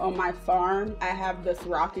mine, like on my farm, I have this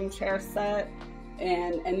rocking chair set.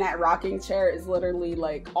 And in that rocking chair is literally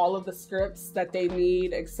like all of the scripts that they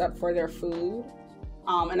need except for their food.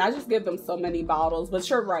 And I just give them so many bottles, but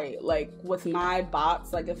you're right. Like with my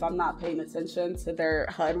bots, like if I'm not paying attention to their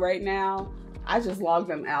HUD right now, I just log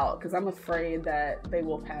them out because I'm afraid that they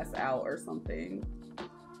will pass out or something.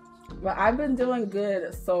 But I've been doing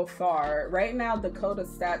good so far. Right now, Dakota's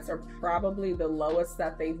stats are probably the lowest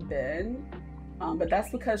that they've been. But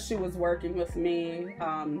that's because she was working with me.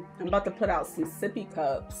 I'm about to put out some sippy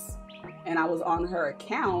cups and I was on her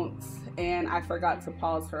account and I forgot to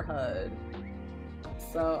pause her HUD.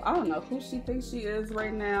 So I don't know who she thinks she is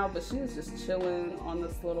right now, but she is just chilling on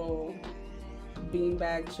this little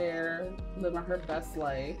beanbag chair, living her best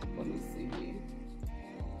life. Let me see.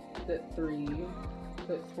 Fit 3,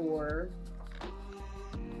 fit 4.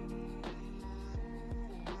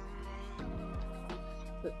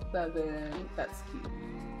 Fit 7. That's cute.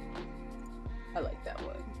 I like that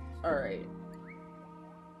one. All right.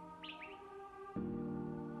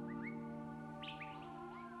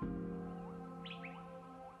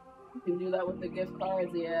 You can do that with the gift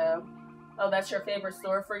cards, yeah. Oh, that's your favorite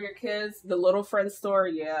store for your kids? The Little Friend store,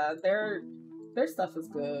 yeah. Their stuff is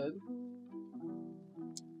good.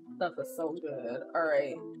 Stuff is so good. All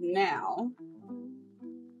right, now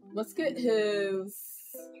let's get his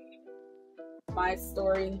My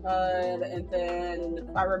Story HUD, and then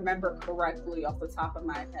if I remember correctly off the top of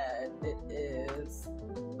my head, it is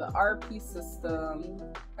the RP system,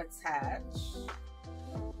 attach,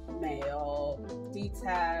 mail,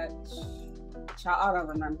 detach. I don't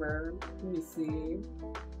remember. Let me see.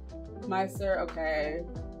 Meister, okay.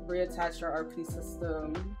 Reattach your RP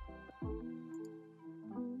system.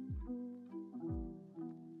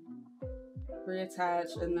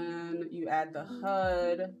 Reattach, and then you add the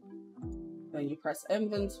HUD. Then you press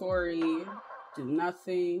inventory, do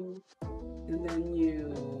nothing, and then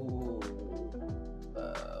you,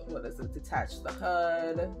 what is it? Detach the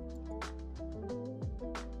HUD.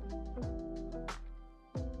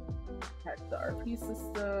 Attach the RP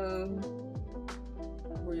system,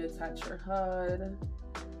 reattach your HUD.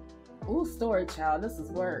 Ooh, story child, this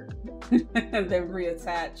is work. And then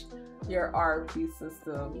reattach your RP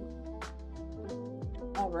system.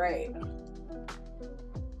 All right.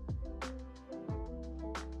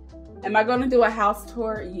 Am I going to do a house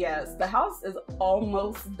tour? Yes, the house is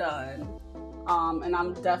almost done. And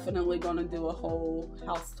I'm definitely going to do a whole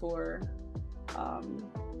house tour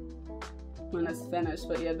when it's finished.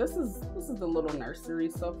 But yeah, this is the little nursery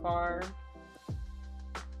so far.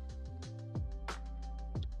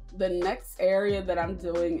 The next area that I'm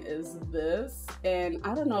doing is this, and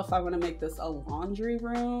I don't know if I want to make this a laundry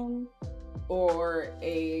room or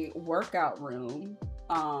a workout room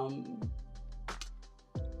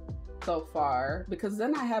so far, because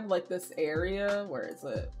then I have like this area, where is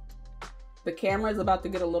it? The camera is about to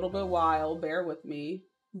get a little bit wild, bear with me,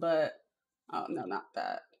 but oh no, not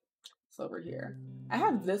that. It's over here. I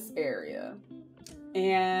have this area,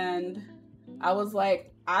 and I was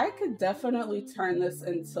like, I could definitely turn this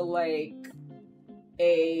into like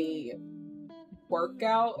a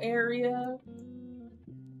workout area.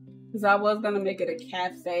 Because I was going to make it a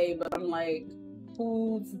cafe, but I'm like,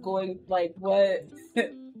 who's going, like, what?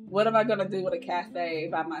 What am I going to do with a cafe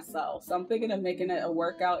by myself? So I'm thinking of making it a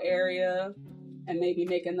workout area and maybe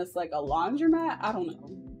making this like a laundromat. I don't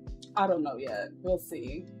know. I don't know yet. We'll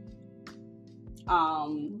see.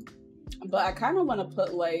 But I kind of want to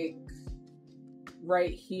put like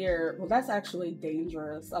right here. Well, that's actually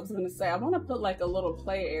dangerous. I was going to say, I want to put like a little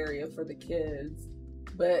play area for the kids.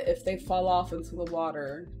 But if they fall off into the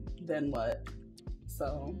water, then what?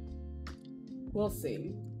 So we'll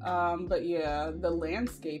see. But yeah, the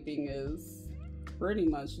landscaping is pretty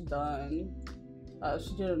much done.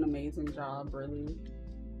 She did an amazing job, really.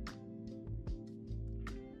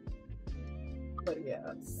 But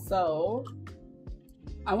yeah, so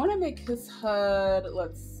I want to make his HUD,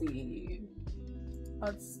 let's see,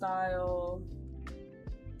 HUD style.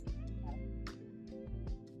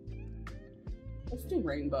 Let's do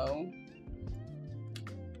rainbow.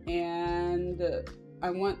 And I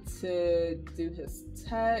want to do his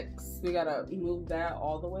text. We gotta move that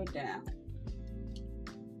all the way down.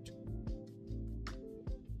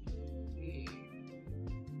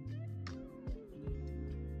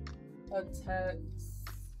 HUD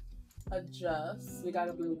text, adjust. We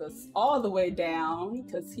gotta move this all the way down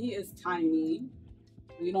because he is tiny.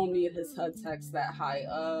 We don't need his HUD text that high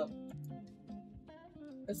up.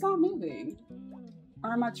 It's not moving.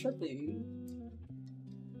 Or am I tripping?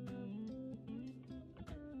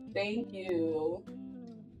 Thank you.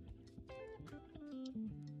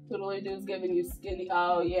 Toodly-doo's giving you skinny.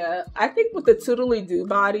 Oh yeah. I think with the Toodly-doo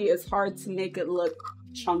body, it's hard to make it look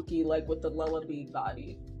chunky like with the LullaBeeb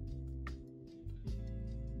body.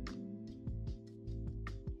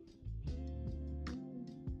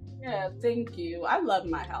 Yeah, thank you. I love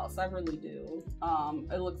my house. I really do.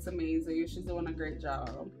 It looks amazing. She's doing a great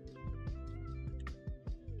job.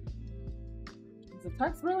 Is the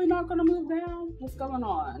text really not gonna move down? What's going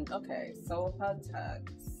on? Okay, so HUD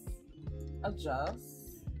text.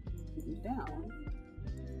 Adjust. Move down.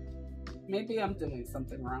 Maybe I'm doing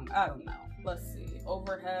something wrong. I don't know. Let's see.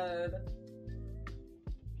 Overhead.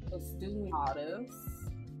 Let's do modest.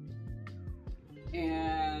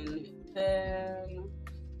 And then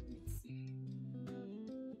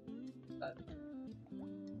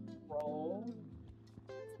roll,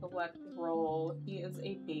 select roll. He is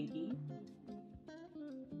a baby,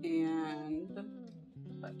 and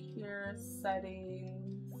like here,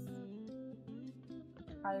 settings,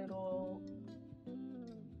 title.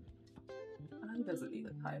 He doesn't need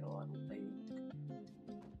a title, I don't think.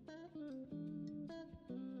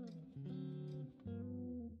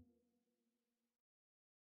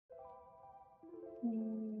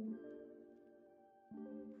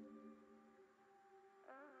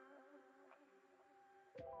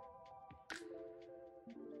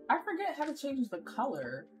 I forget how to change the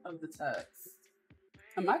color of the text.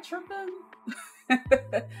 Am I tripping?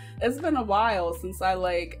 It's been a while since I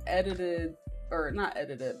like edited, or not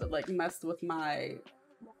edited, but like messed with my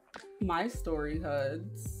story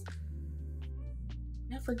HUDs.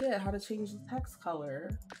 I forget how to change the text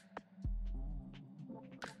color.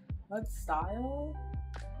 HUD style?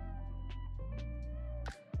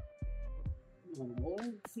 No,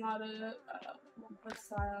 it's not it. HUD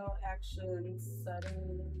style, actions,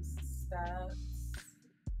 settings, stats.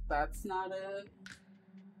 That's not it.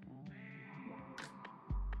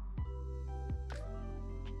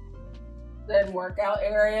 Zen workout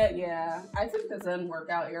area, yeah. I think the Zen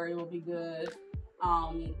workout area will be good.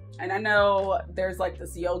 And I know there's like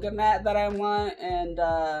this yoga mat that I want, and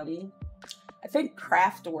I think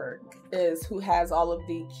Craftwork is who has all of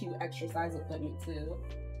the cute exercise equipment too.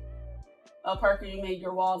 Oh, Parker, you made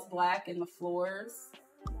your walls black and the floors.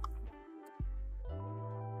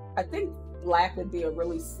 I think black would be a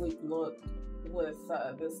really sleek look with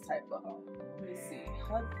this type of home. Let me see.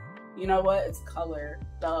 You know what? It's color.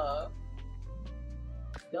 Duh.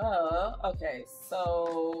 Duh. Okay,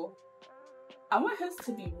 so I want his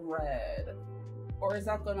to be red. Or is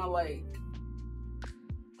that gonna like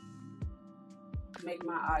make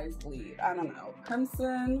my eyes bleed? I don't know.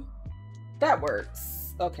 Crimson. That works.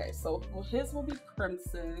 Okay, so his will be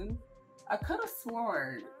crimson. I could have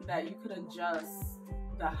sworn that you could adjust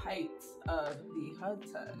the height of the HUD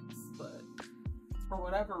text, but for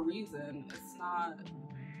whatever reason, it's not.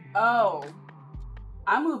 Oh,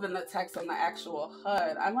 I'm moving the text on the actual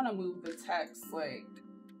HUD. I want to move the text like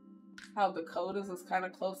how the code is kind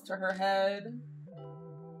of close to her head.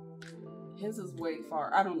 His is way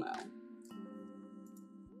far. I don't know.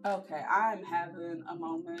 Okay, I'm having a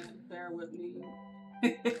moment. Bear with me.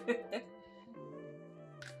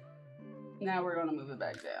 Now we're gonna move it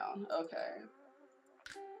back down. Okay.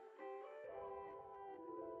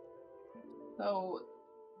 So,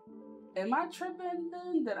 am I tripping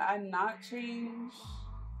then? Did I not change?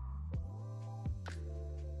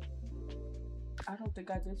 I don't think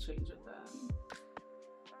I did change it then.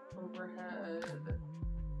 Overhead.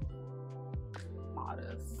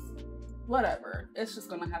 Modest. Whatever. It's just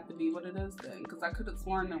gonna have to be what it is then, because I could have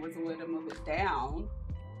sworn there was a way to move it down,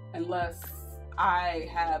 unless I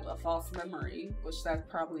have a false memory, which that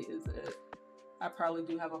probably is it. I probably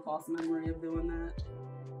do have a false memory of doing that.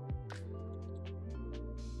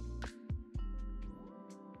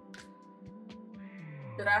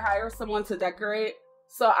 Did I hire someone to decorate?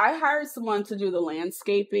 So I hired someone to do the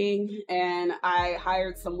landscaping, and I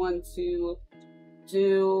hired someone to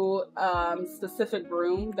do specific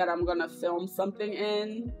room that I'm gonna film something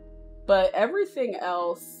in. But everything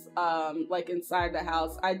else, like inside the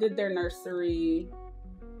house, I did their nursery.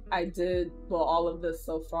 I did, well, all of this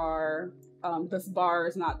so far. This bar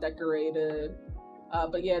is not decorated.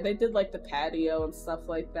 But yeah, they did like the patio and stuff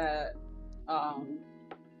like that.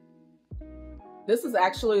 This is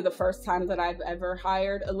actually the first time that I've ever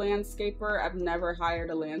hired a landscaper. I've never hired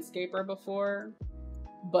a landscaper before.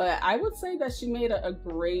 But I would say that she made a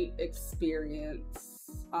great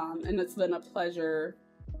experience. And it's been a pleasure,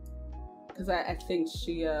 because I think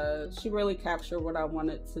she really captured what I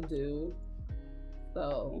wanted to do.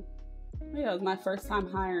 So yeah, it was my first time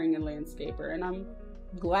hiring a landscaper, and I'm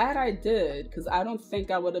glad I did, because I don't think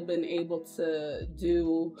I would have been able to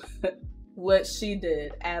do what she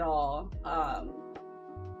did at all.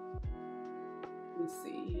 Let's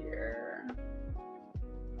see here.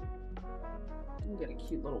 I'll get a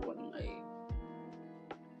cute little one light.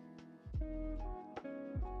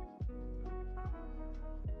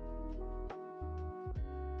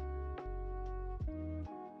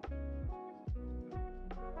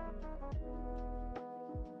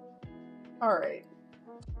 All right,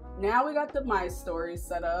 now we got the My Story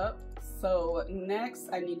set up. So next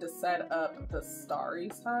I need to set up the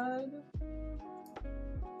Starry's HUD.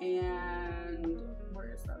 And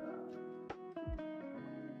where is that at?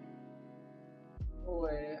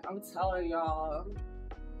 Boy, I'm telling y'all,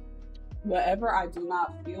 whenever I do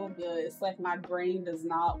not feel good, it's like my brain does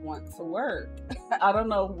not want to work. I don't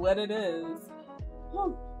know what it is.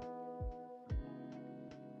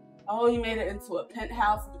 Oh, you made it into a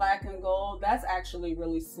penthouse, black and gold. That's actually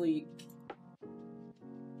really sleek.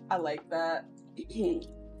 I like that.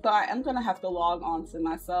 So I am gonna have to log on to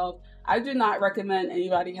myself. I do not recommend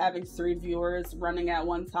anybody having 3 viewers running at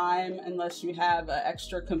one time unless you have an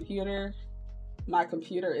extra computer. My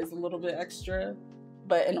computer is a little bit extra.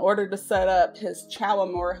 But in order to set up his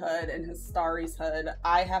Chowamore HUD and his Starry's HUD,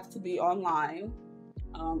 I have to be online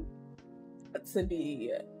to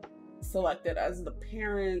be selected as the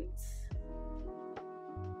parent.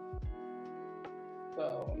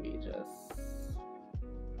 So let me just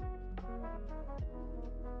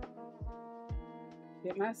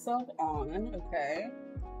get myself on. Okay,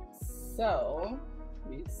 so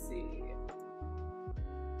let me see.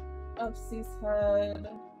 Upsy's HUD.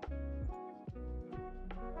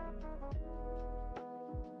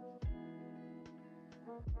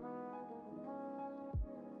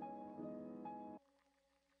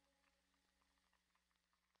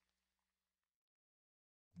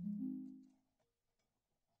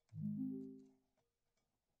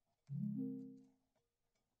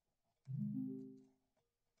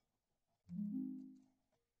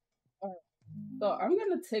 So I'm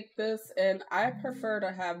gonna take this, and I prefer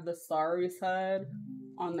to have the Starry's HUD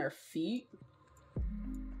on their feet.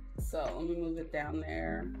 So let me move it down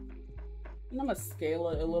there. And I'm gonna scale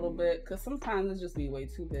it a little bit, because sometimes it just be way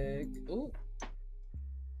too big. Ooh.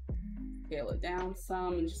 Scale it down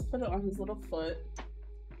some and just put it on his little foot.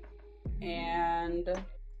 And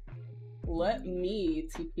let me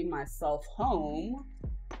TP myself home.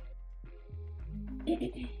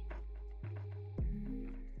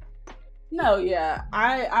 No, yeah,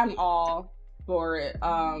 I'm all for it.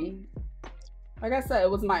 Like I said, it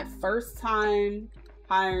was my first time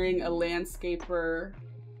hiring a landscaper,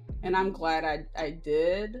 and I'm glad I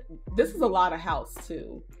did. This is a lot of house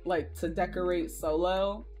too, like to decorate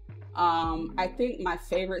solo. I think my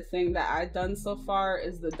favorite thing that I've done so far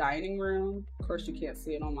is the dining room. Of course, you can't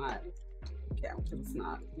see it on my account because it's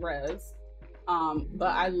not res.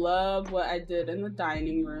 But I love what I did in the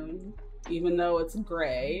dining room, even though it's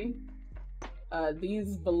gray.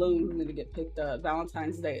 These balloons need to get picked up.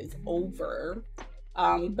 Valentine's Day is over.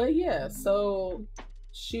 But yeah, so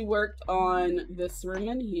she worked on this room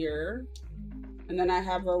in here, and then I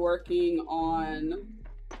have her working on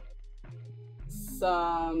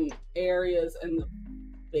some areas in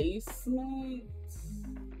basement.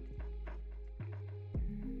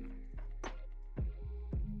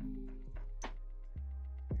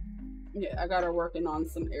 Yeah, I got her working on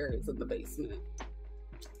some areas of the basement.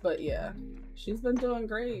 But yeah, she's been doing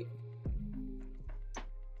great.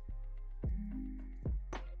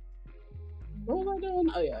 What was I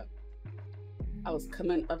doing? Oh yeah, I was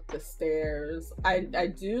coming up the stairs. I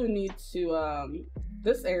do need to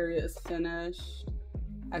this area is finished.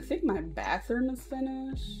 I think my bathroom is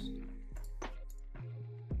finished.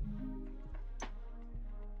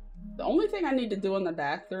 The only thing I need to do in the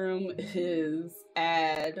bathroom is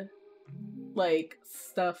add like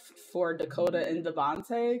stuff for Dakota and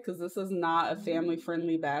Davonte, because this is not a family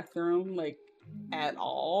friendly bathroom like at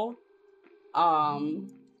all.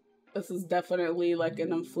 This is definitely like an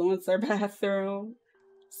influencer bathroom.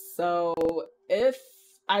 So if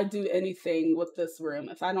I do anything with this room,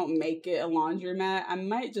 if I don't make it a laundromat, I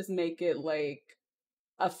might just make it like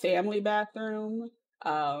a family bathroom.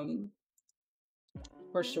 For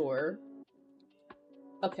sure.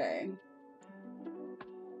 Okay.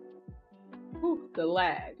 Whew, the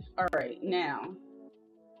lag. All right, now,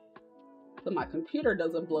 so my computer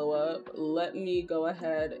doesn't blow up, let me go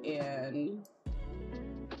ahead and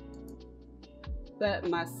set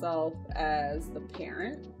myself as the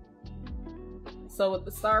parent. So with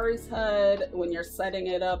the Starry's HUD, when you're setting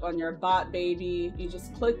it up on your bot baby, you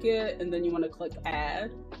just click it and then you want to click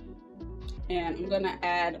add. And I'm gonna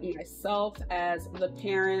add myself as the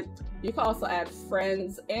parent. You can also add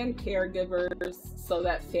friends and caregivers so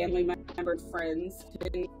that family members, friends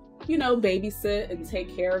can, you know, babysit and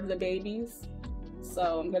take care of the babies.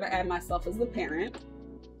 So I'm gonna add myself as the parent.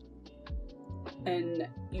 And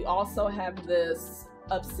you also have this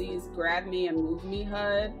Upseas grab me and move me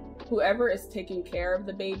HUD. Whoever is taking care of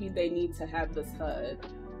the baby, they need to have this HUD,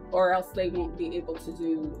 or else they won't be able to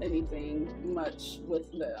do anything much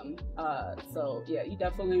with them. So yeah, you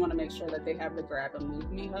definitely want to make sure that they have the grab and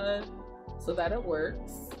move me HUD so that it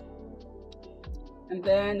works. And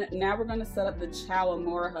then now we're going to set up the Chow and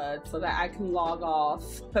More HUD so that I can log off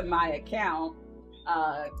my account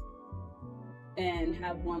and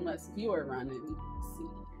have one less viewer running. Let's see.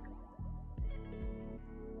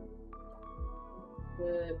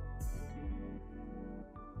 With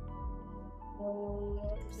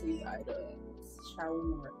see items, Chow and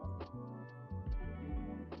More HUD.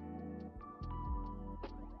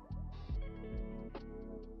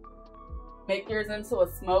 Make yours into a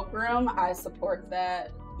smoke room. I support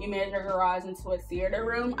that. You made your garage into a theater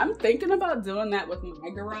room. I'm thinking about doing that with my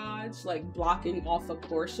garage, like blocking off a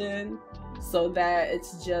portion so that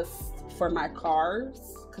it's just for my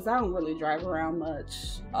cars, because I don't really drive around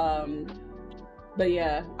much. But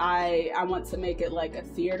yeah, I want to make it like a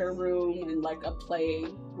theater room and like a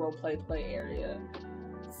role play area.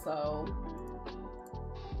 So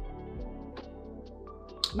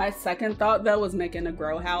my second thought though was making a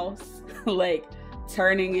grow house, like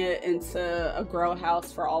turning it into a grow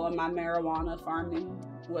house for all of my marijuana farming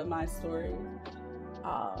with my story.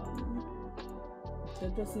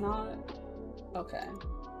 Did this not? Okay.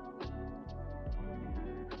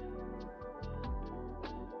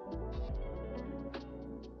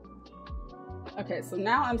 Okay, so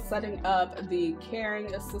now I'm setting up the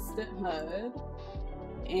caring assistant HUD.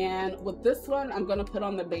 And with this one, I'm gonna put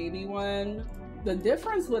on the baby one. The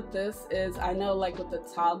difference with this is, I know like with the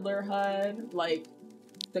toddler HUD, like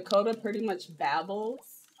Dakota pretty much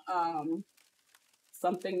babbles,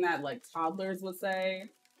 something that like toddlers would say.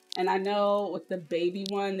 And I know with the baby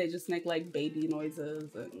one, they just make like baby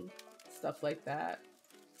noises and stuff like that.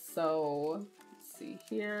 So let's see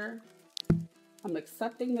here. I'm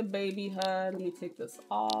accepting the baby HUD. Let me take this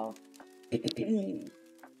off.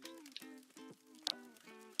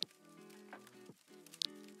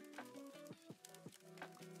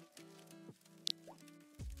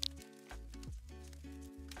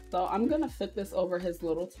 So I'm gonna fit this over his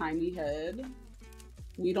little tiny head.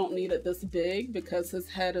 We don't need it this big because his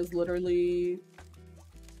head is literally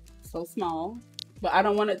so small. But I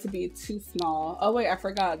don't want it to be too small. Oh wait, I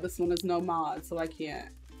forgot this one is no mod, so I can't.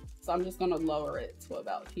 So I'm just gonna lower it to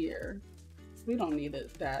about here. So we don't need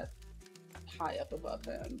it that high up above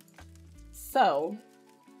him. So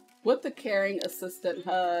with the caring assistant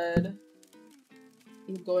HUD,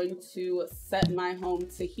 I'm going to set my home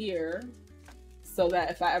to here so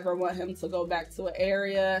that if I ever want him to go back to an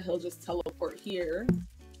area, he'll just teleport here.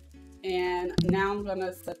 And now I'm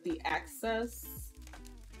gonna set the access.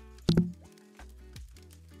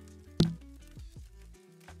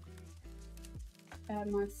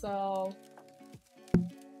 Add myself.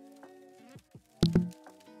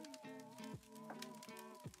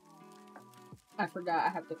 I forgot I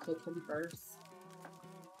have to click him first.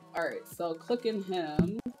 All right, so clicking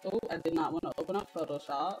him. Oh, I did not want to open up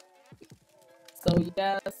Photoshop. So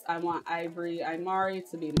yes, I want Ivory Imari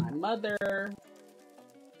to be my mother.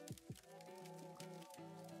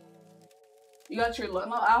 You got your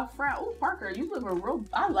limo out front. Oh, Parker, you live a real.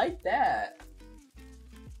 I like that.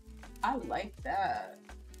 I like that.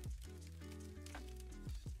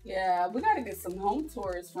 Yeah, we gotta get some home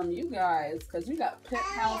tours from you guys because you got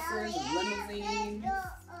penthouses and limousines.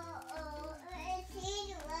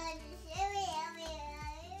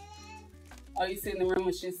 Oh, you see in the room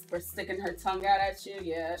when she's sticking her tongue out at you?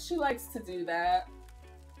 Yeah, she likes to do that.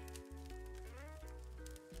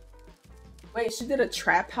 Wait, she did a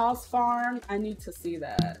trap house farm? I need to see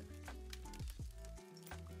that.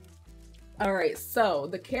 All right, so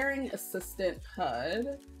the caring assistant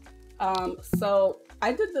HUD. So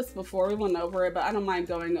I did this before, we went over it, but I don't mind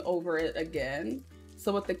going over it again.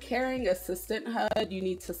 So with the caring assistant HUD, you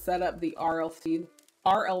need to set up the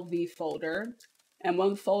RLV folder. And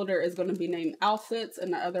one folder is going to be named outfits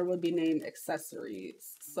and the other would be named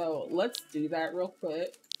accessories. So let's do that real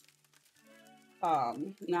quick. Now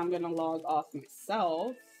I'm going to log off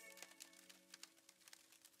myself.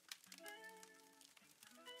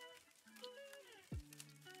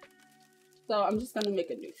 So I'm just going to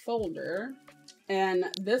make a new folder. And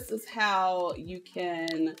this is how you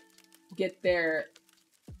can get their,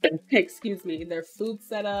 excuse me, their food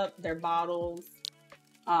set up, their bottles,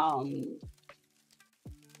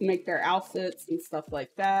 make their outfits and stuff like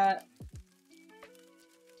that.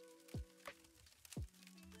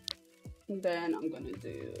 And then I'm gonna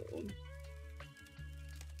do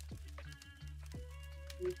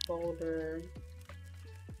new folder,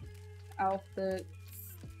 outfits,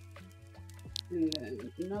 and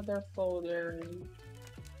then another folder.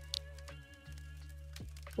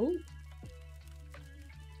 Ooh.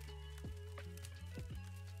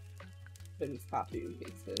 Then it's copy and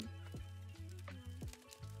pasted.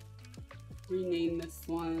 Rename this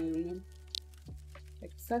one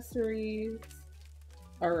accessories.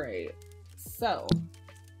 All right, so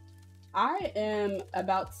I am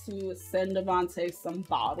about to send Davonte some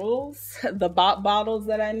bottles, the bot bottles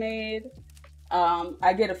that I made.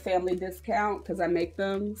 I get a family discount because I make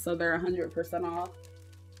them, so they're 100% off.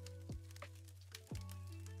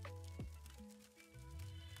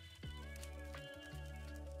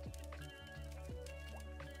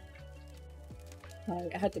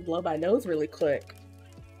 I had to blow my nose really quick.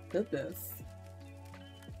 Goodness.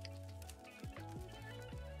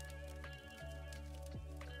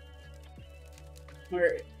 All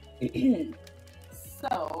right.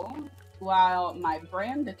 So while my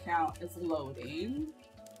brand account is loading,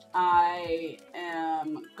 I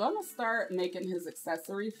am gonna start making his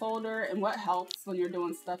accessory folder. And what helps when you're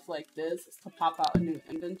doing stuff like this is to pop out a new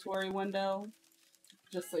inventory window,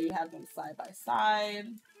 just so you have them side by side.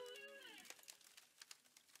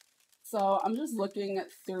 So I'm just looking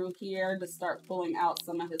through here to start pulling out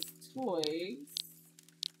some of his toys.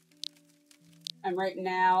 And right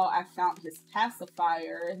now I found his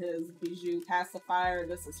pacifier, his bijou pacifier.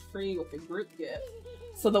 This is free with a group gift.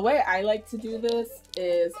 So the way I like to do this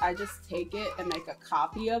is I just take it and make a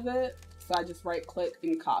copy of it. So I just right click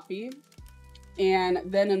and copy. And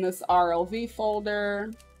then in this RLV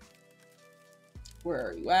folder, where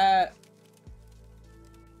are you at?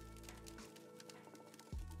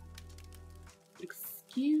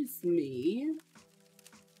 Excuse me.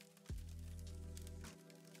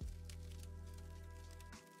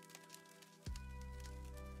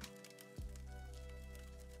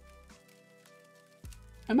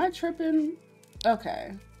 Am I tripping?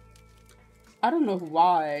 Okay. I don't know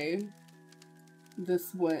why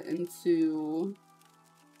this went into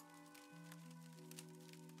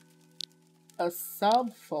a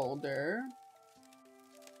subfolder.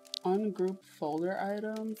 Ungroup folder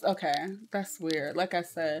items. Okay, that's weird. Like I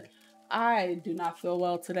said, I do not feel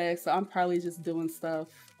well today, so I'm probably just doing stuff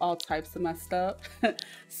all types of messed up.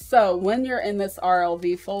 So when you're in this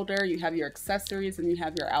RLV folder, you have your accessories and you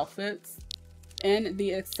have your outfits. In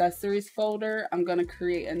the accessories folder, I'm going to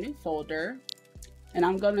create a new folder and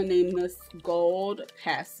I'm going to name this Gold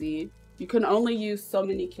Passy. You can only use so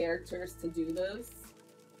many characters to do this.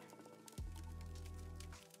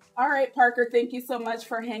 All right, Parker, thank you so much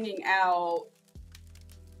for hanging out.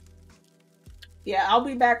 Yeah, I'll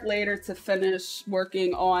be back later to finish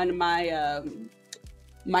working on my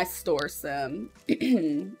my store sim. Let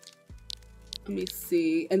me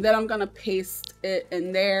see. And then I'm going to paste it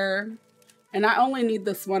in there. And I only need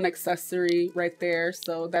this one accessory right there,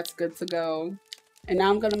 so that's good to go. And now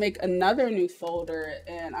I'm going to make another new folder,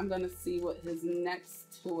 and I'm going to see what his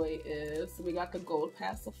next toy is. So we got the gold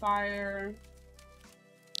pacifier.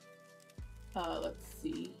 Let's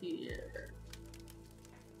see here.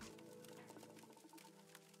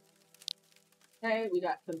 Okay, we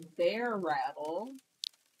got the bear rattle.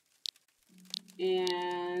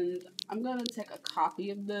 And I'm gonna take a copy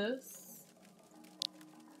of this.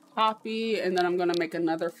 Copy, and then I'm gonna make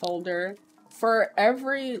another folder. For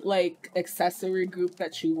every like accessory group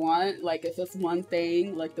that you want, like if it's one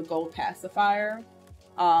thing, like the gold pacifier,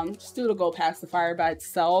 just do the gold pacifier by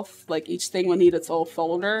itself. Like each thing will need its own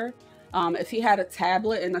folder. If he had a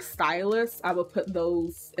tablet and a stylus, I would put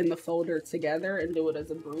those in the folder together and do it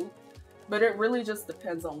as a group. But it really just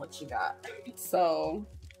depends on what you got. So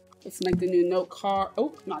let's make the new note card.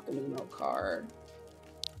 Oh, not the new note card.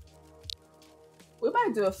 We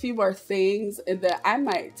might do a few more things, and then I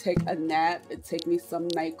might take a nap and take me some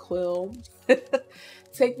NyQuil.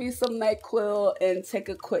 Take me some NyQuil and take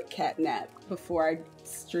a quick cat nap before I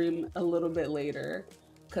stream a little bit later,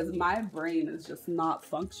 because my brain is just not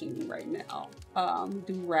functioning right now.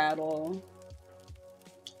 Do rattle,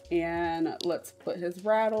 and let's put his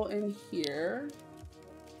rattle in here.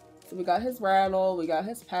 So we got his rattle, we got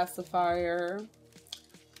his pacifier.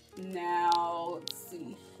 Now let's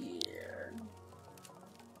see here.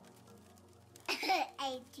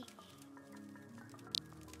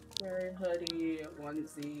 Fairy hoodie,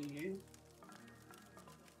 onesie.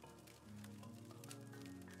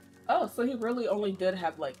 Oh, so he really only did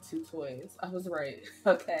have like 2 toys. I was right.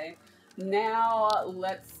 Okay. Now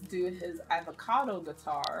let's do his avocado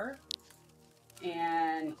guitar.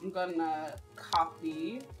 And I'm gonna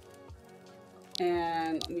copy.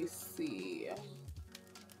 And let me see.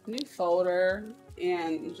 New folder.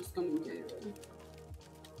 And I'm just gonna do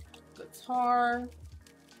guitar.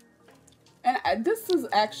 And this is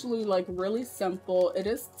actually like really simple. It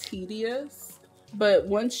is tedious, but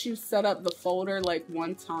once you set up the folder like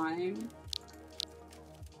one time,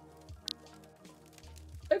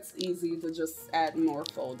 it's easy to just add more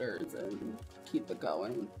folders and keep it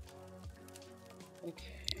going.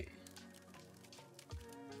 Okay.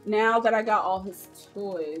 Now that I got all his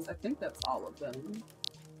toys, I think that's all of them.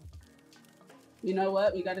 You know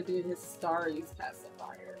what? We got to do his Starry's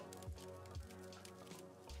pacifier.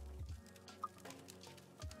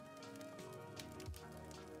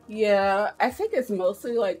 Yeah, I think it's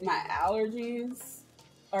mostly like my allergies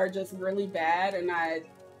are just really bad, and I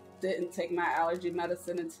didn't take my allergy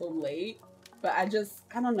medicine until late. But I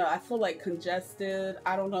don't know, I feel like congested.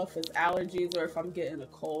 I don't know if it's allergies or if I'm getting a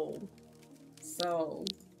cold. So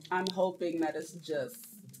I'm hoping that it's just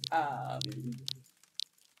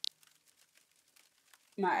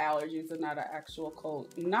my allergies are not an actual cold.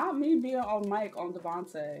 Not me being on mic on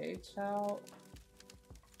Davonte, child.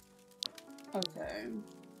 Okay.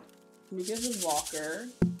 Let me get his walker.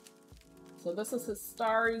 So this is his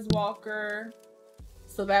Starry's walker.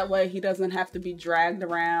 So that way he doesn't have to be dragged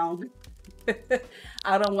around.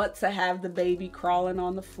 I don't want to have the baby crawling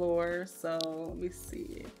on the floor. So let me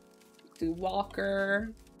see. Do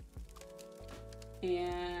walker.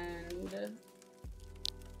 And I'm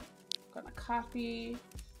gonna copy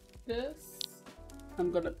this.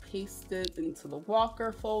 I'm gonna paste it into the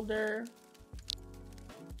walker folder.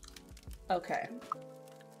 Okay.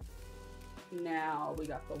 Now we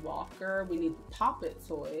got the walker. We need the Pop It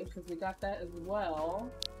toy because we got that as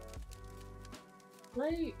well.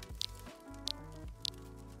 Great.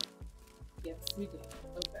 Yes, we did.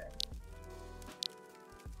 Okay.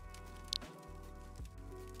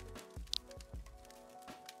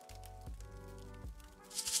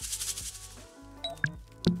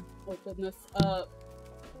 Open this up.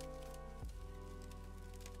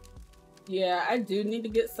 Yeah, I do need to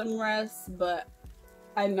get some rest, but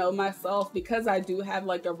I know myself, because I do have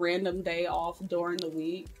like a random day off during the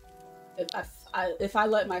week. If I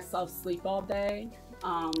let myself sleep all day,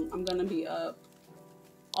 I'm gonna be up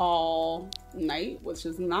all night, which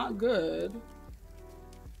is not good,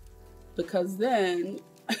 because then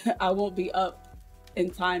I won't be up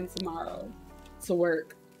in time tomorrow to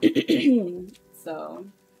work. So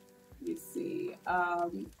let me see.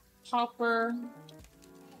 Popper.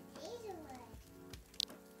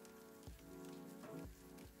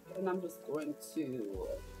 And I'm just going to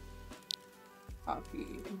copy.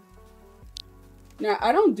 Now,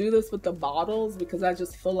 I don't do this with the bottles because I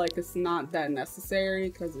just feel like it's not that necessary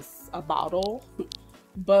because it's a bottle.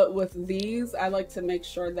 But with these, I like to make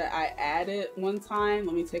sure that I add it one time.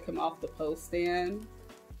 Let me take him off the post stand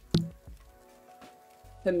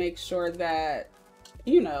to make sure that,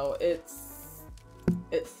 you know, it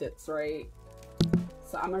fits right.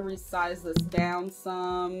 So I'm gonna resize this down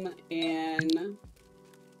some and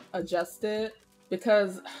adjust it,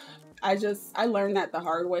 because I learned that the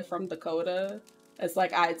hard way from Dakota, It's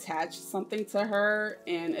like I attached something to her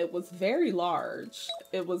and it was very large.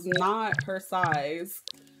 It was not her size.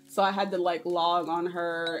 So I had to like log on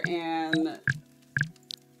her and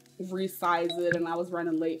resize it, and I was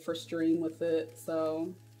running late for stream with it,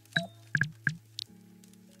 so.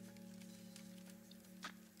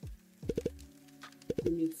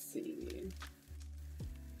 Let me see.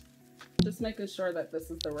 Just making sure that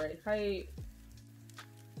this is the right height.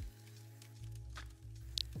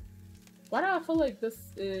 Why do I feel like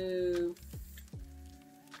this is...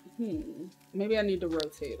 Maybe I need to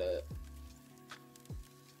rotate it.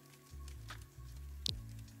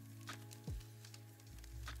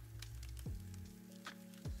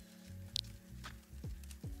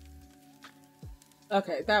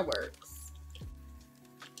 Okay, that works.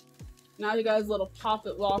 Now you got his little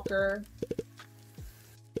pocket walker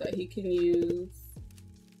that he can use.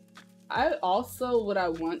 What I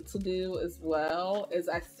want to do as well is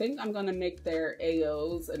I think I'm gonna make their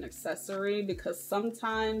AOs an accessory, because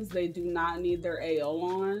sometimes they do not need their AO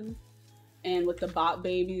on. And with the bot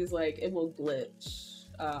babies, like, it will glitch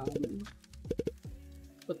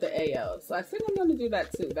with the AO. So I think I'm gonna do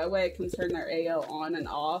that too. That way I can turn their AO on and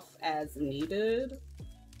off as needed.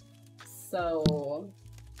 So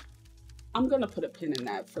I'm gonna put a pin in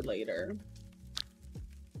that for later.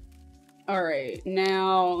 All right,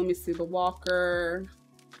 now let me see the walker.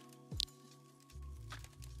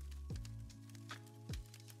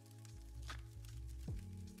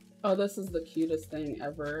 Oh, this is the cutest thing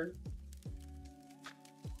ever.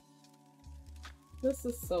 This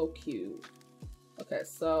is so cute. Okay,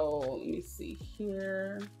 so let me see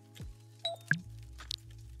here.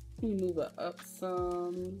 Let me move it up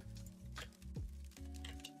some.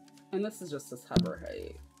 And this is just his hover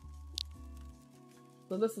height.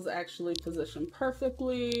 So this is actually positioned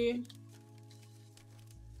perfectly.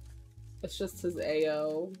 It's just his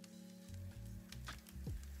AO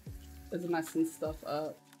is messing stuff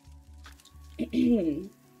up.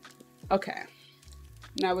 Okay.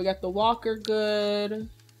 Now we got the walker good.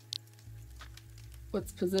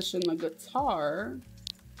 Let's position the guitar.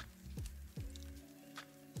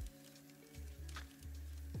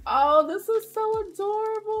 Oh, this is so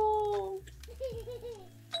adorable.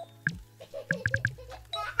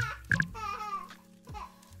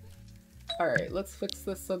 All right, let's fix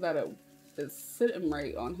this so that it is sitting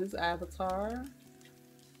right on his avatar.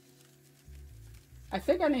 I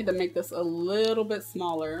think I need to make this a little bit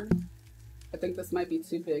smaller. I think this might be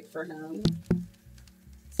too big for him.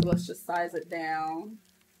 So let's just size it down.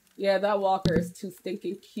 Yeah, that walker is too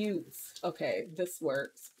stinking cute. Okay, this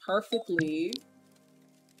works perfectly.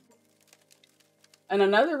 And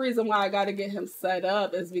another reason why I got to get him set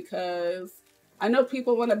up is because I know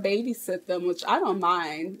people want to babysit them, which I don't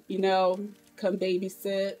mind, you know, come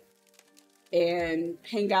babysit and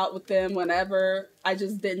hang out with them whenever. I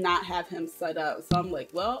just did not have him set up. So I'm like,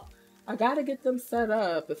 well, I got to get them set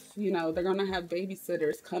up. If, you know, they're going to have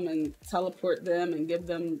babysitters come and teleport them and give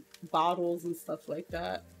them bottles and stuff like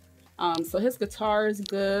that. So his guitar is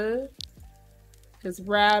good. His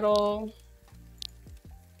rattle.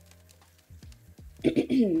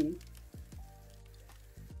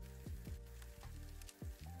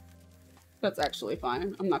 That's actually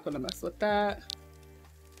fine. I'm not going to mess with that.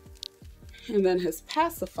 And then his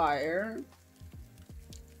pacifier.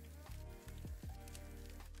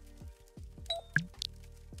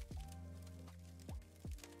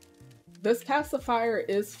 This pacifier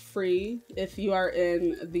is free if you are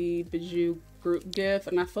in the Bijou group gift,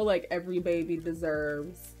 and I feel like every baby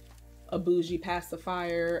deserves a bougie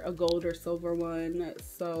pacifier, a gold or silver one,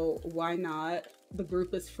 so why not? The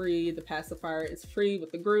group is free, the pacifier is free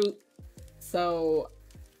with the group, so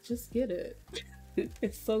just get it.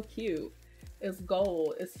 It's so cute. It's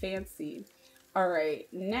gold, it's fancy. All right,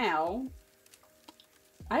 now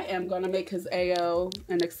I am gonna make his AO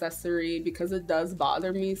an accessory because it does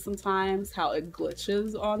bother me sometimes how it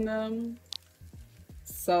glitches on them.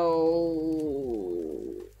 So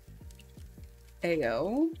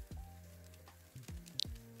AO,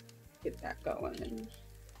 get that going.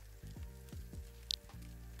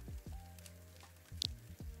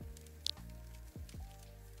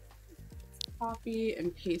 Copy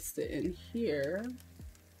and paste it in here.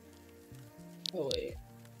 Oh wait,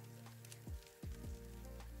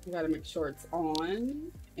 you gotta make sure it's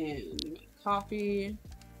on, and copy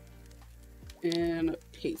and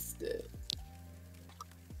paste it.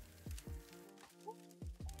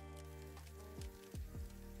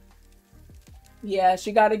 Yeah,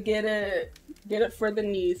 she gotta get it for the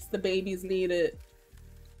niece. The babies need it.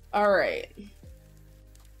 All right,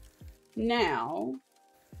 now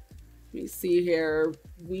Let me see here.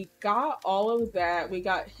 We got all of that. We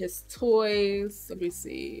got his toys. Let me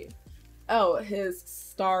see. Oh, his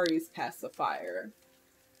Starry's pacifier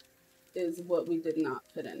is what we did not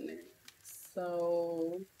put in there.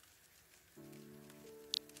 So,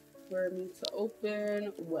 where me to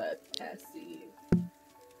open web passy.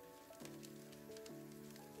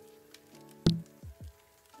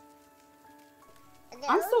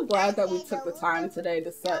 I'm so glad that we took the time today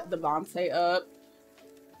to set Davonte up.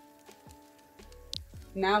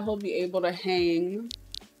 Now he'll be able to hang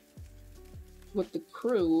with the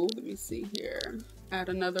crew. Let me see here. Add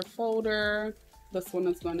another folder. This one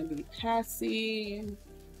is going to be Passy.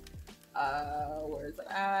 Where is it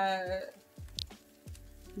at?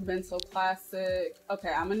 Bento Classic. Okay,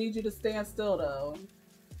 I'm gonna need you to stand still though.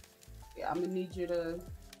 Yeah, I'm gonna need you to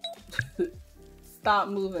stop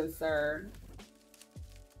moving, sir.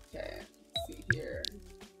 Okay, let's see here.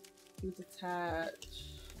 Detach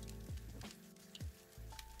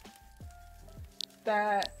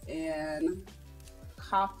that and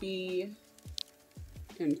copy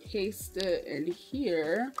and paste it in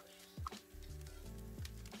here.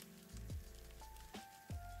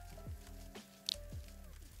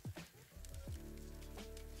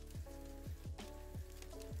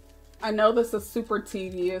 I know this is super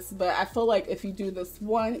tedious, but I feel like if you do this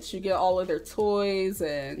once, you get all of their toys,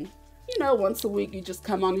 and you know, once a week you just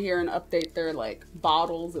come on here and update their like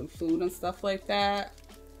bottles and food and stuff like that.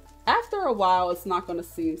 After a while, it's not going to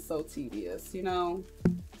seem so tedious, you know?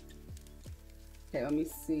 Okay, let me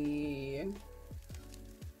see.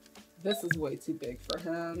 This is way too big for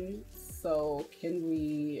him. So can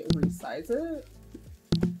we resize it?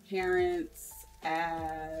 Parents,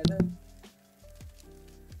 add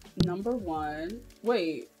number 1.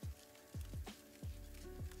 Wait.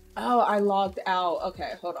 Oh, I logged out.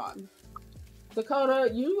 Okay, hold on. Dakota,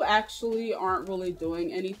 you actually aren't really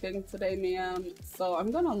doing anything today, ma'am. So I'm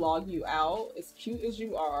gonna log you out. As cute as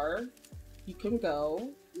you are, you can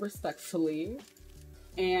go respectfully.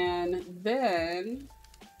 And then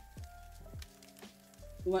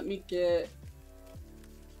let me get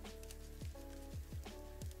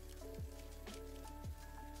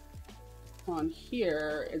on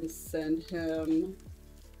here and send him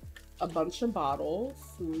a bunch of bottles.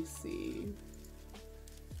 Let me see.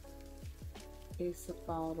 Basic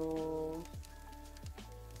bottle,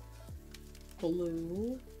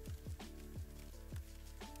 blue,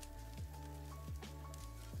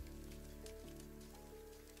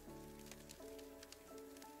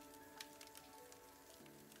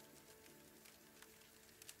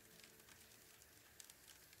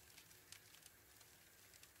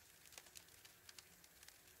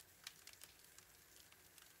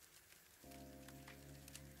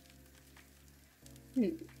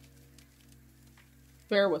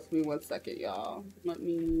 Bear with me 1 second, y'all. Let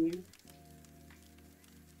me...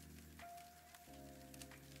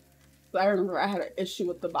 I remember I had an issue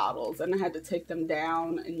with the bottles and I had to take them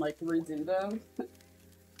down and like redo them.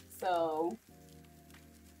 So...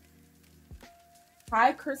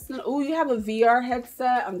 Hi, Kristen. Oh, you have a VR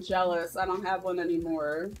headset? I'm jealous. I don't have one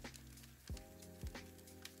anymore.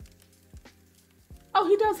 Oh,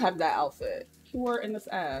 he does have that outfit. He wore it in this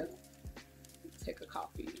ad. Take a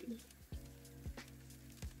copy.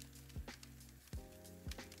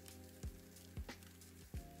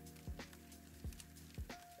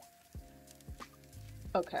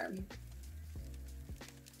 Okay.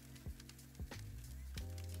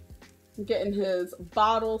 I'm getting his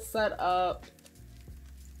bottle set up.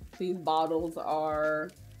 These bottles are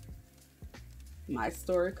My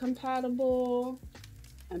Story compatible.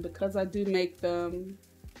 And because I do make them,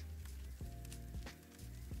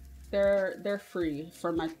 they're free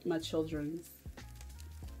for my children's.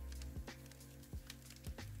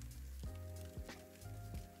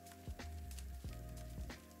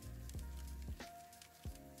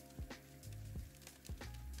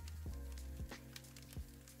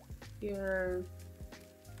 Here.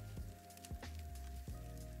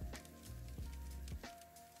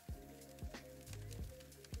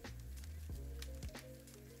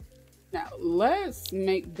 Now let's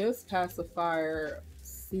make this pacifier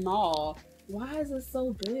small. Why is it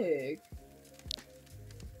so big?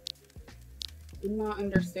 I'm not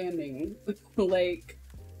understanding. Like,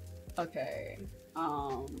 okay.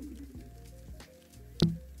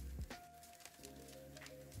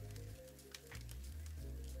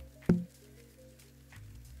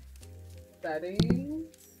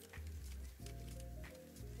 Settings.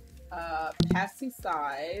 Passy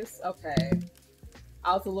size. Okay.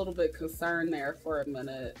 I was a little bit concerned there for a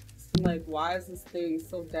minute. Like, why is this thing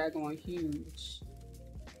so daggone huge?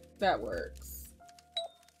 That works.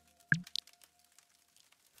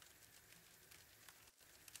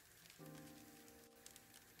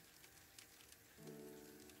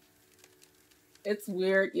 It's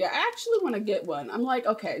weird. Yeah, I actually want to get one. I'm like,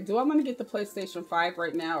 okay, do I want to get the PlayStation 5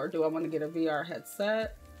 right now or do I want to get a VR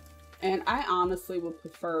headset? And I honestly would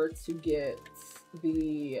prefer to get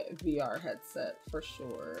the VR headset for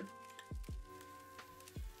sure.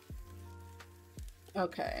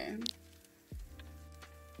 Okay.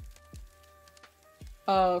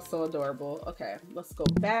 Oh, so adorable. Okay, let's go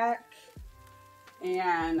back.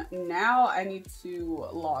 And now I need to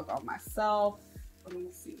log on myself. Let me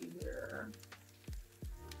see here.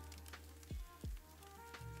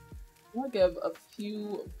 I'm gonna give a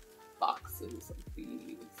few boxes of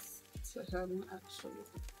these to him, actually.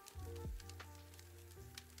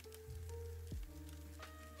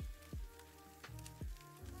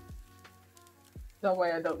 That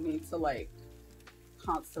way I don't need to like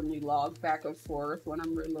constantly log back and forth when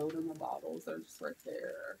I'm reloading the bottles. They're just right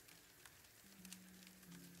there.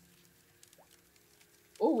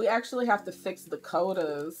 Oh, we actually have to fix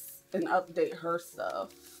Dakota's and update her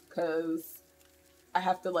stuff because I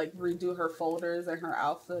have to like redo her folders and her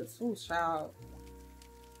outfits. Ooh, child.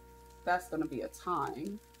 That's gonna be a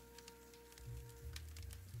time.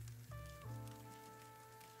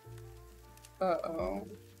 Uh-oh.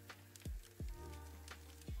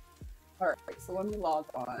 Alright, so let me log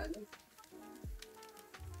on.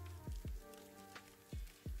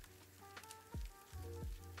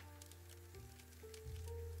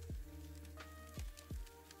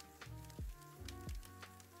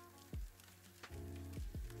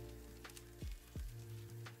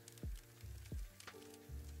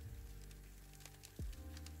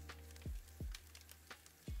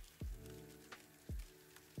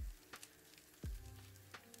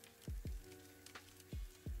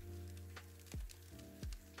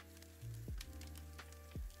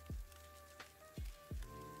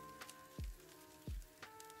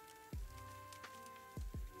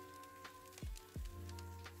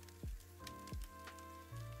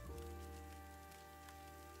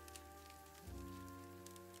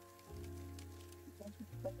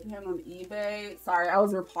 Him on eBay. Sorry, I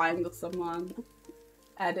was replying to someone.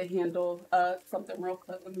 I had to handle something real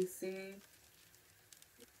quick. Let me see.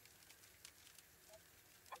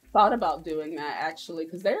 Thought about doing that actually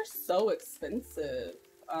because they're so expensive.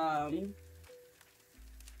 Don't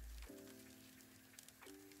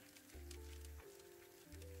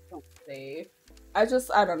save. I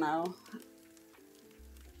don't know.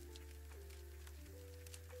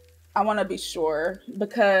 I want to be sure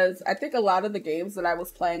because I think a lot of the games that I was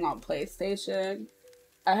playing on PlayStation,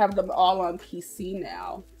 I have them all on PC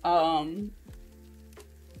now.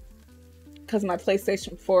 Because my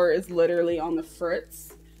PlayStation 4 is literally on the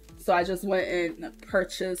fritz. So I just went and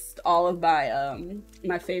purchased all of my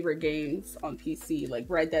my favorite games on PC, like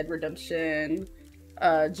Red Dead Redemption,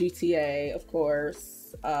 GTA, of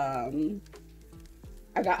course. I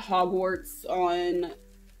got Hogwarts on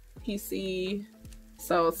PC.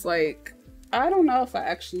 So it's like, I don't know if I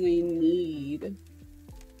actually need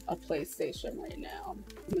a PlayStation right now,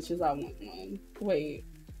 as much as I want one. Wait.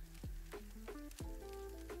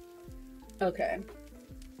 Okay.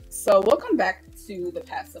 So we'll come back to the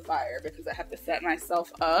pacifier because I have to set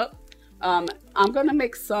myself up. I'm gonna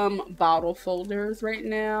make some bottle folders right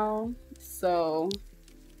now. So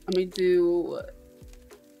let me do,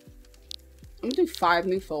 I'm gonna do 5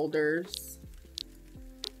 new folders.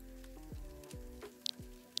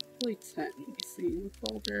 Really 10. Let me see. New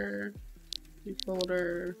folder, new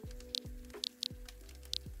folder.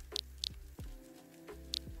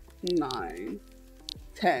 9,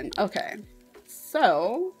 10. Okay.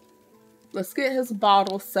 So let's get his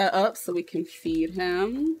bottle set up so we can feed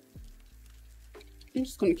him. I'm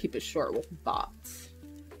just going to keep it short with bots.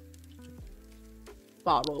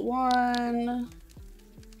 Bottle 1.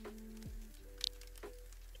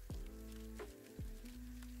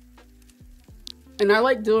 And I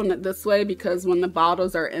like doing it this way because when the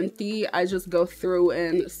bottles are empty, I just go through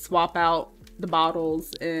and swap out the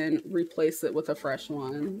bottles and replace it with a fresh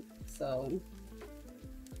one. So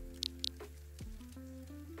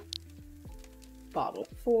bottle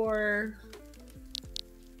 4,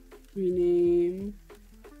 rename.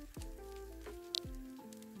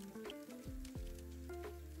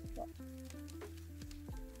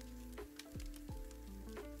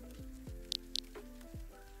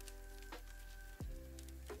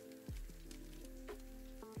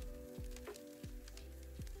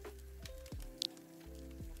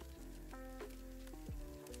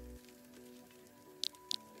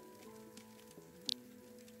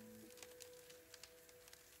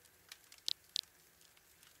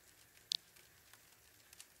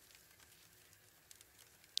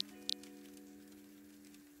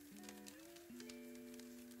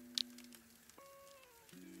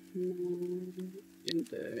 And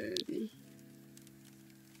then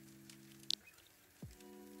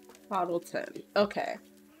bottle 10. Okay.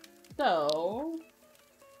 So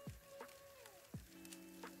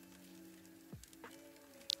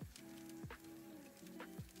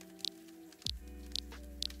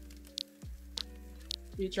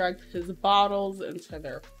we drag his bottles into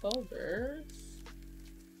their folders.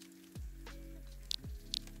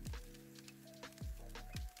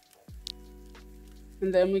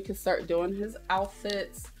 And then we can start doing his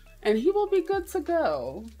outfits and he will be good to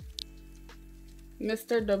go.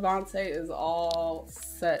 Mr. Davonte is all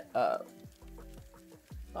set up.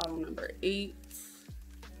 Bottle number 8.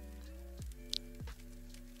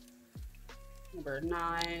 Number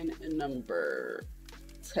 9 and number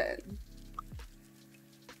 10.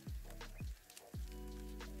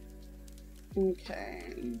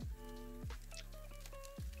 Okay.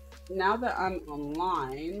 Now that I'm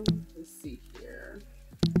online, let's see here.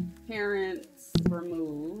 Parents,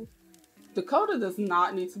 remove. Dakota does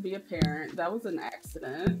not need to be a parent. That was an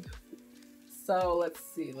accident. So let's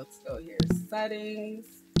see. Let's go here. Settings,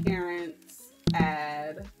 parents,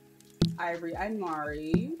 add Ivory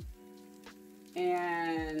Imari,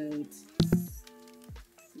 and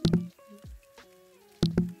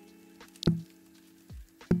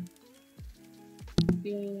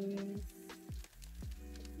themes.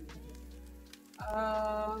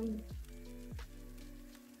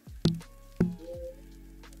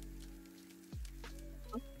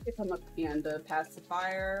 Give him a panda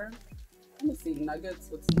pacifier. Let me see, nuggets.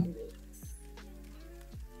 What's nuggets?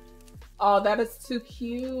 Oh, that is too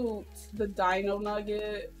cute. The dino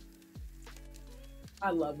nugget. I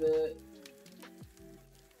love it.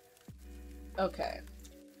 Okay.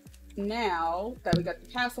 Now that we got the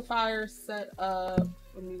pacifier set up,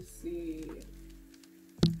 let me see.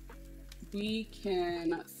 We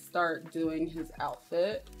can start doing his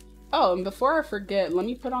outfit. Oh, and before I forget, let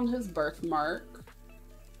me put on his birthmark.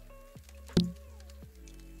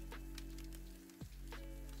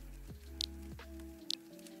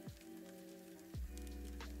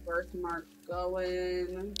 Birthmark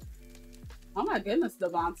going. Oh my goodness,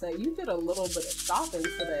 Davonte, you did a little bit of shopping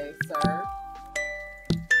today, sir.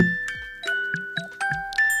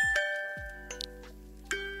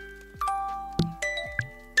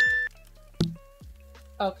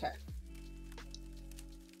 Okay.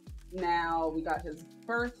 Now we got his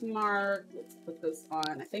birthmark. Let's put this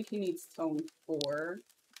on. I think he needs tone 4.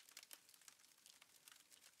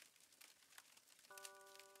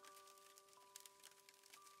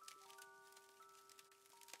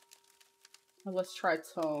 Well, let's try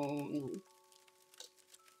tone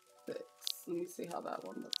 6. Let me see how that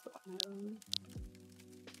one looks on him.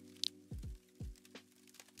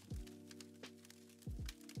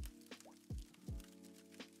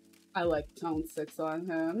 I like tone 6 on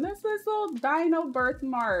him. This is little dino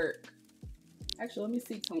birthmark. Actually, let me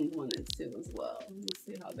see tone 1 and 2 as well. Let me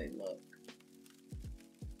see how they look.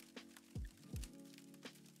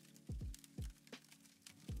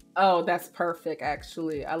 Oh, that's perfect,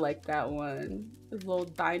 actually. I like that one. This little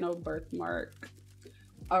dino birthmark.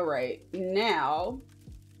 All right, now,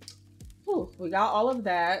 we got all of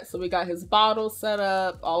that. So we got his bottle set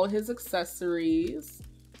up, all of his accessories.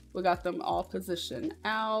 We got them all positioned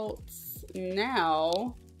out.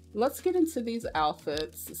 Now, let's get into these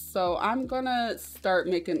outfits. So I'm gonna start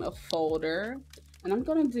making a folder and I'm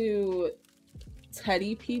gonna do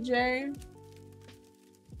Teddy PJ.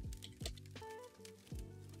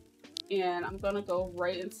 And I'm gonna go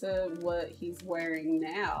right into what he's wearing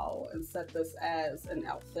now and set this as an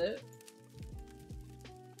outfit.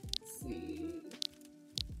 Let's see.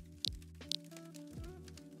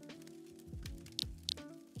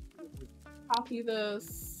 Copy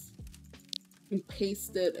this and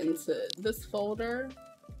paste it into this folder.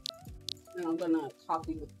 And I'm gonna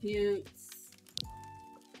copy the pants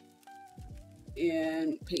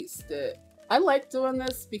and paste it. I like doing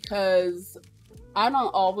this because I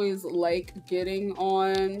don't always like getting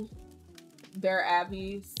on their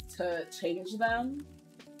Abbeys to change them.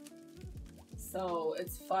 So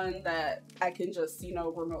it's fun that I can just, you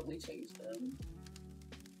know, remotely change them.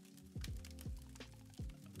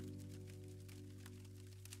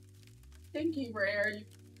 Thank you, Rare.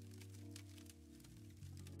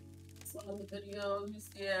 It's one of the videos,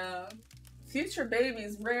 yeah. Future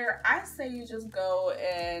babies, Rare, I say you just go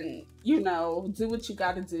and, you know, do what you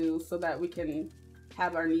gotta do so that we can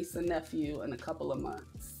have our niece and nephew in a couple of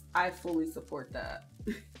months. I fully support that.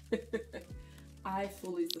 I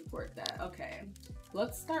fully support that. Okay,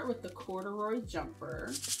 let's start with the corduroy jumper.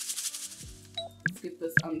 Let's get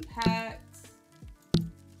this unpacked.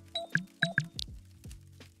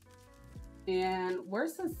 And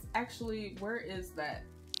where's this actually, where is that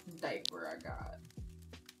diaper I got?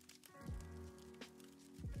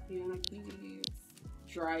 Panties,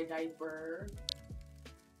 dry diaper.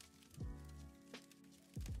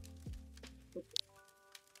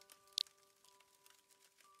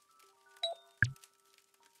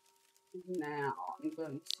 Now I'm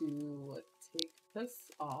going to take this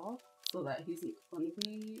off so that he's not going to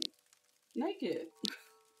be naked.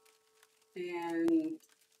 And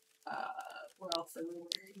what else are we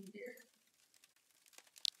wearing here?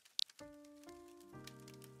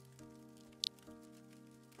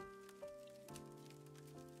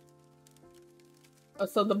 Oh,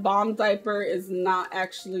 so the bomb diaper is not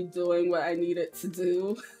actually doing what I need it to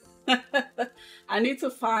do. I need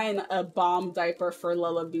to find a bomb diaper for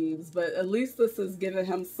LullaBeebs, but at least this is giving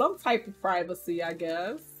him some type of privacy, I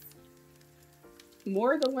guess.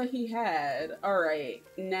 More than what he had. All right,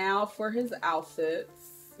 now for his outfits.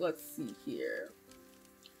 Let's see here.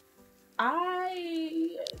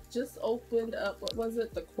 I just opened up, what was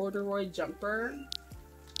it? The corduroy jumper.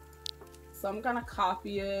 So I'm gonna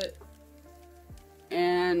copy it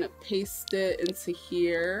and paste it into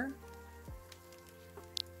here.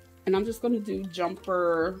 And I'm just gonna do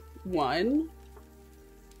jumper 1.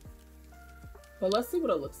 But let's see what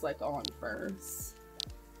it looks like on first.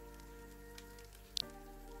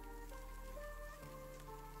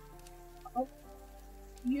 Oh,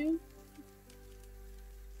 yeah.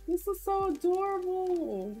 This is so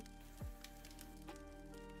adorable.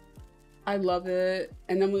 I love it.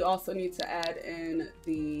 And then we also need to add in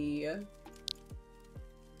the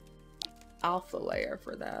alpha layer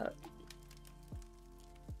for that.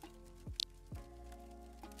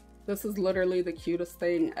 This is literally the cutest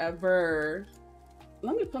thing ever.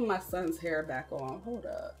 Let me put my son's hair back on. Hold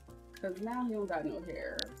up. Because now he don't got no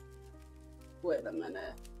hair. Wait a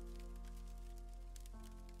minute.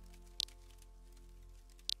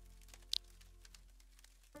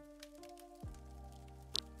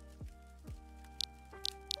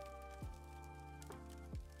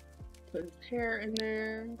 Put his hair in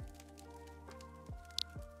there.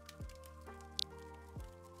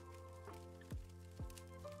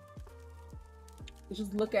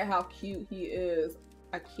 Just look at how cute he is.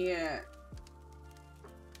 I can't.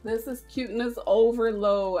 This is cuteness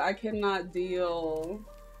overload. I cannot deal.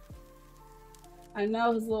 I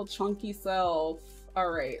know his little chunky self. All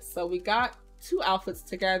right, so we got 2 outfits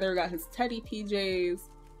together. We got his teddy PJs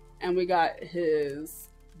and we got his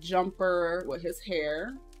jumper with his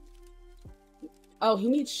hair. Oh, he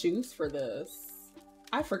needs shoes for this.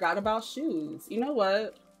 I forgot about shoes. You know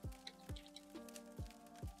what?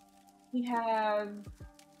 We have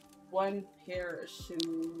 1 pair of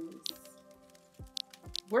shoes.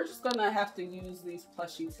 We're just gonna have to use these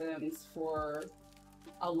plushy Tims for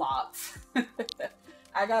a lot.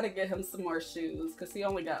 I gotta get him some more shoes because he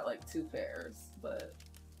only got like 2 pairs, but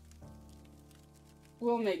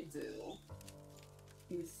we'll make do.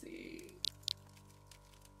 Let me see.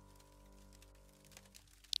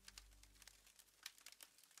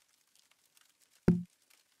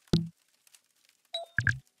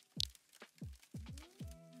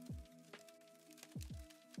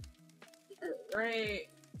 Right.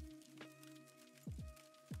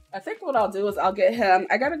 I think what I'll do is I'll get him,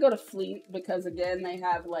 I gotta go to Fleet because again, they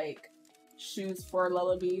have like shoes for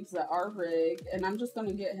LullaBeebs that are rigged, and I'm just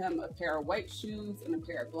gonna get him a pair of white shoes and a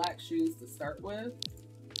pair of black shoes to start with.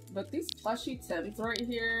 But these plushy Tims right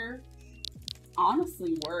here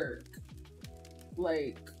honestly work.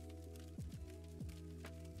 Like,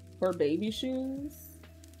 for baby shoes,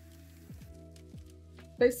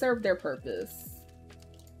 they serve their purpose.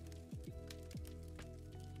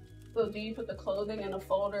 So do you put the clothing in a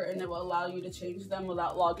folder and it will allow you to change them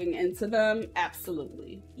without logging into them?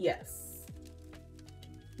 Absolutely, yes.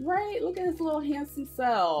 Right, look at his little handsome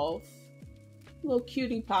self. Little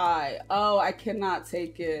cutie pie. Oh, I cannot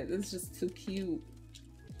take it. It's just too cute.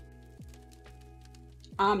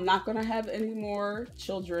 I'm not gonna have any more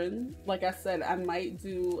children. Like I said, I might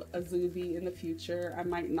do a Zuby in the future. I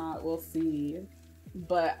might not, we'll see.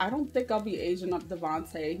 But I don't think I'll be aging up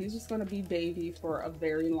Davonte. He's just gonna be baby for a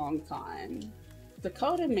very long time.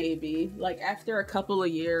 Dakota maybe, like after a couple of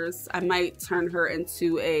years, I might turn her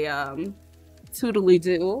into a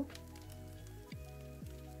toodly-doo.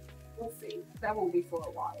 We'll see. That won't be for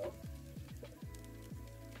a while.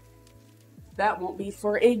 That won't be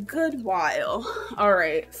for a good while. All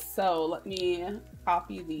right, so let me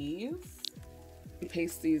copy these and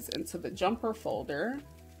paste these into the jumper folder.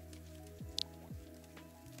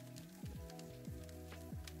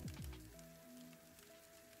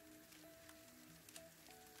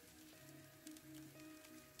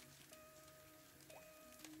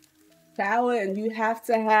 Fallon, you have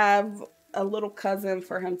to have a little cousin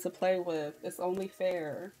for him to play with. It's only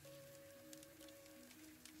fair.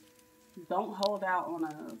 Don't hold out on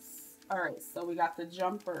us. All right, so we got the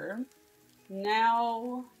jumper.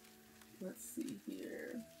 Now, let's see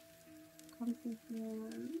here.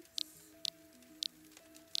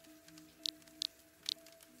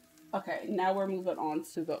 Okay, now we're moving on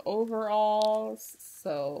to the overalls.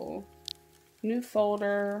 So, new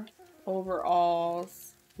folder,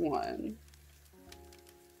 overalls, 1.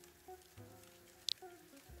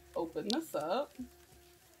 Open this up.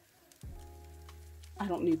 I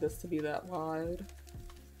don't need this to be that wide.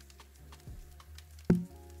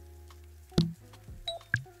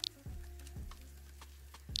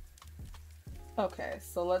 Okay,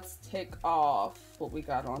 so let's take off what we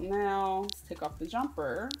got on now. Let's take off the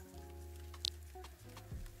jumper.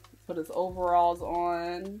 Put his overalls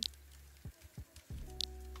on.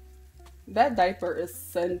 That diaper is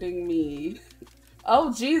sending me.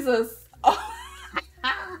 Oh, Jesus. Oh,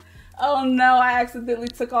 oh no, I accidentally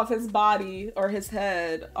took off his body or his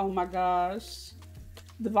head. Oh my gosh.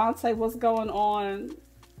 Davonte, what's going on?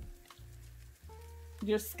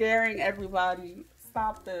 You're scaring everybody.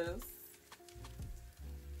 Stop this.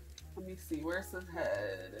 Let me see. Where's his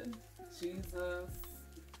head? Jesus.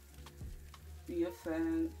 The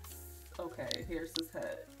offense. Okay, here's his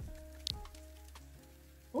head.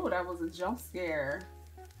 Oh, that was a jump scare.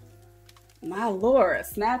 My lord, a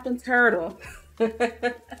snapping turtle.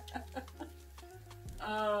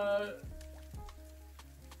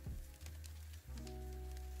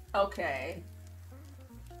 Okay.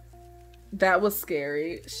 That was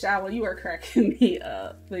scary. Shallow, you are cracking me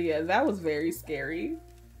up. But yeah, that was very scary.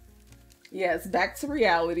 Yes, back to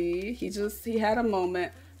reality. He had a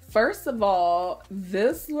moment. First of all,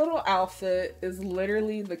 this little outfit is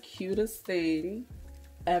literally the cutest thing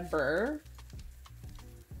ever.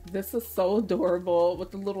 This is so adorable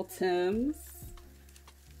with the little Tims.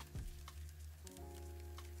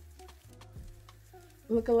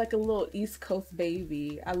 Looking like a little East Coast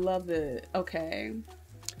baby. I love it. Okay.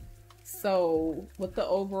 So with the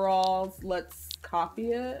overalls, let's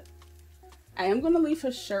copy it. I am gonna leave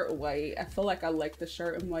his shirt white. I feel like I like the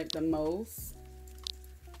shirt in white the most.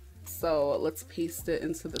 So let's paste it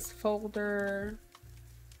into this folder.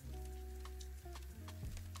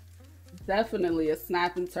 Definitely a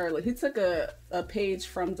snapping turtle. He took a page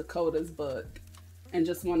from Dakota's book and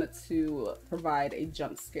just wanted to provide a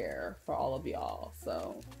jump scare for all of y'all.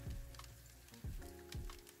 So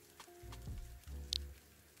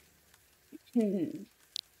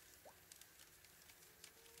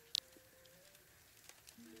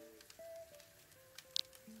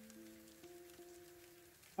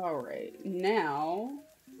all right, now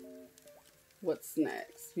what's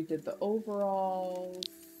next? We did the overalls.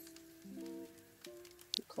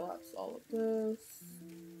 Collapse all of this.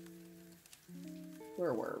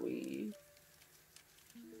 Where were we?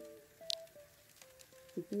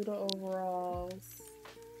 We do the overalls.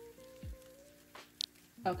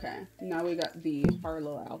 Okay, now we got the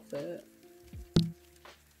Harlow outfit.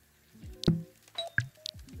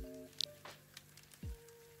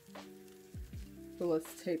 So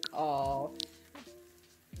let's take off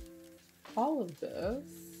all of this.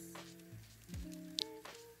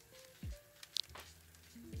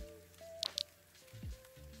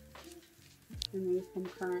 Remove from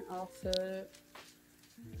current outfit.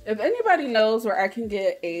 If anybody knows where I can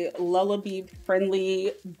get a LullaBeeb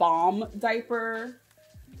friendly bomb diaper,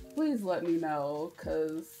 please let me know,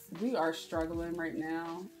 because we are struggling right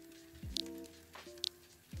now.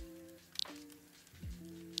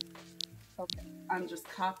 Okay, I'm just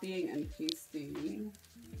copying and pasting.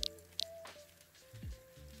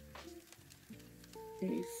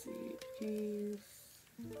 AC, paste.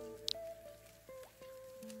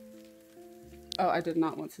 Oh, I did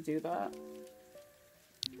not want to do that.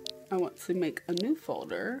 I want to make a new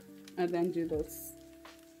folder and then do this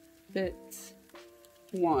bit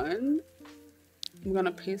 1. I'm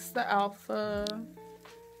gonna paste the alpha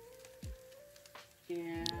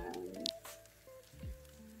and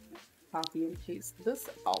copy and paste this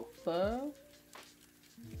alpha.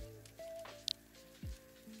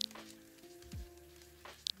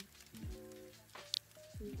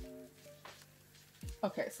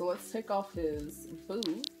 Okay, so let's take off his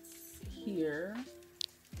boots here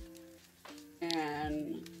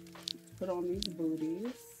and put on these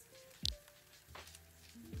booties.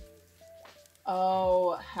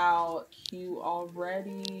 Oh, how cute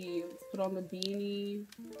already. Let's put on the beanie.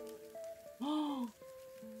 Oh,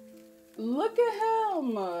 look at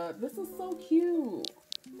him. This is so cute.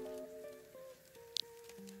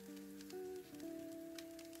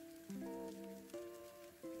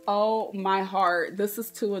 Oh my heart, this is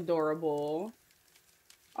too adorable.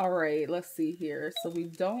 All right, let's see here. So we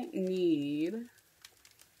don't need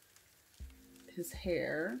his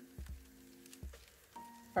hair.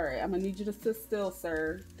 All right, I'm gonna need you to sit still,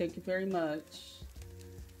 sir. Thank you very much.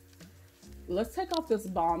 Let's take off this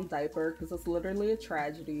bomb diaper because it's literally a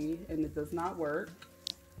tragedy and it does not work.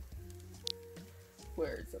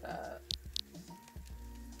 Where is it at?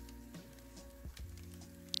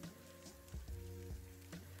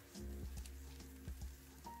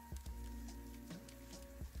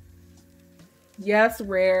 Yes,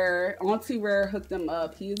 Rare. Auntie Rare hooked him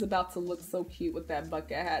up. He is about to look so cute with that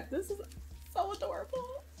bucket hat. This is so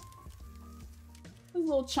adorable. His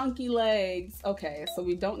little chunky legs. Okay, so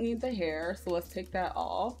we don't need the hair, so let's take that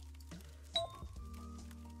off.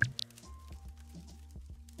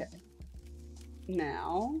 Okay.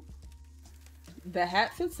 Now, the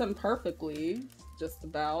hat fits him perfectly. Just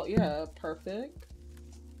about. Yeah, perfect.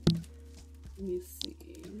 Let me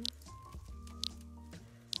see.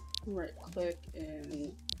 Right click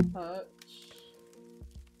and touch.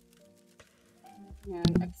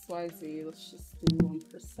 And XYZ, let's just do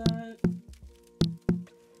 1%.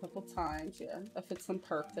 A couple times, yeah. That fits him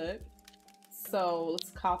perfect. So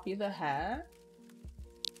let's copy the hat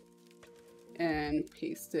and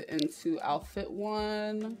paste it into outfit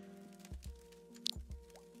 1.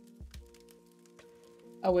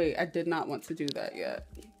 Oh wait, I did not want to do that yet.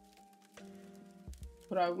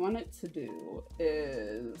 What I wanted to do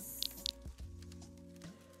is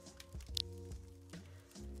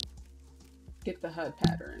get the HUD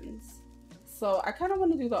patterns. So I kind of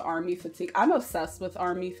want to do the army fatigue. I'm obsessed with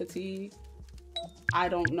army fatigue. I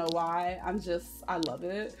don't know why. I love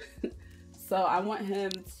it. So I want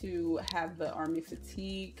him to have the army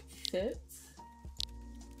fatigue fit.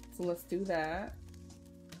 So let's do that.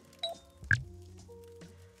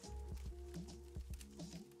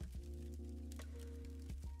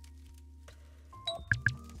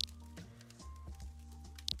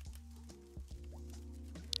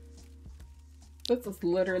 This is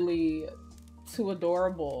literally too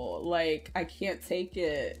adorable. Like, I can't take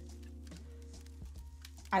it.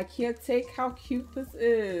 I can't take how cute this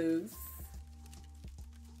is.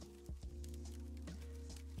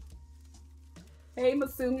 Hey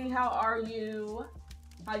Masumi, how are you?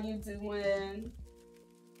 How you doing?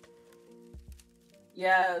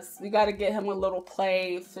 Yes, we gotta get him a little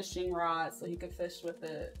play fishing rod so he can fish with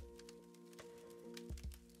it.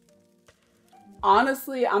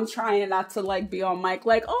 Honestly, I'm trying not to like be on mic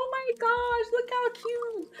like, oh my gosh, look how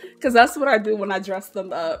cute. Because that's what I do when I dress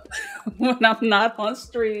them up. When I'm not on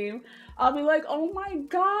stream, I'll be like, oh my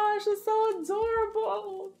gosh, it's so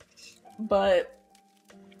adorable. But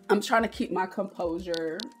I'm trying to keep my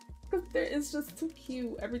composure because it's just too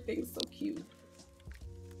cute. Everything's so cute.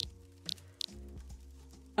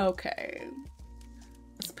 Okay.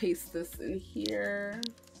 Let's paste this in here.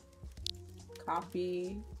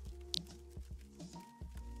 Copy.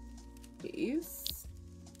 Paste.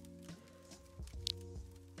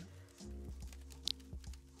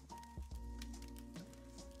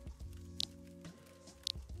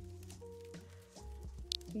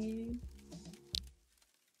 Paste.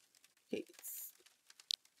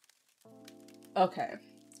 Okay.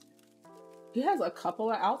 He has a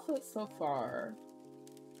couple of outfits so far.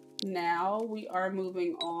 Now we are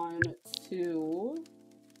moving on to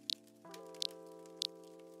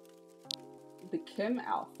the Kim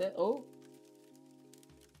outfit. Oh,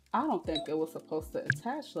 I don't think it was supposed to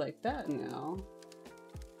attach like that now.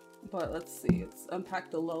 But let's see. Let's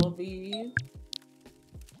unpack the LullaBeeb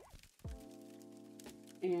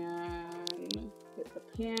and get the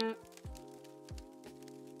pant.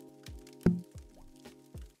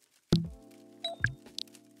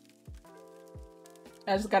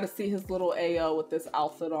 I just gotta see his little AO with this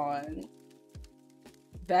outfit on.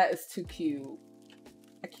 That is too cute.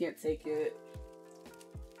 I can't take it.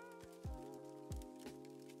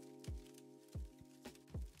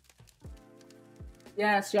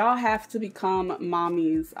 Yes, y'all have to become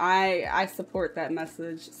mommies. I support that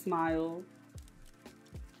message. Smile.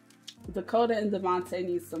 Dakota and Davonte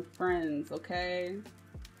need some friends, okay?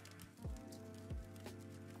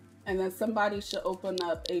 And then somebody should open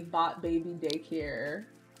up a bot baby daycare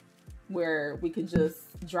where we could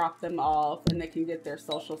just drop them off and they can get their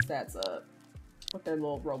social stats up with their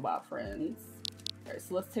little robot friends. All right,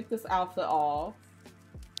 so let's take this outfit off.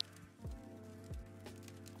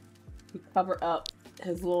 We cover up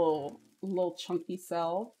his little chunky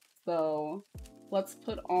self. So let's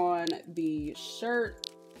put on the shirt,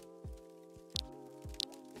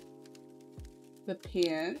 the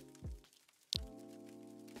pants,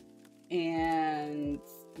 and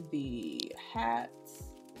the hat.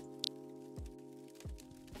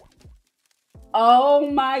 Oh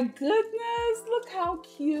my goodness, look how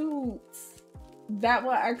cute. That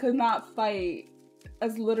one I could not fight.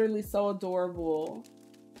 That's literally so adorable.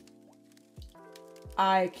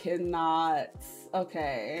 I cannot.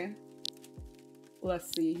 Okay. Let's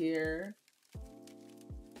see here.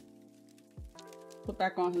 Put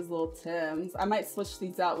back on his little Tims. I might switch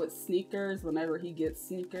these out with sneakers whenever he gets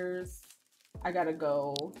sneakers. I gotta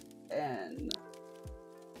go and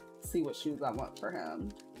see what shoes I want for him.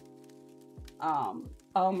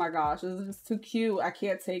 Oh my gosh, this is just too cute. I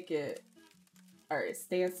can't take it. All right,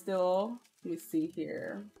 stand still. Let me see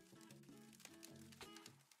here.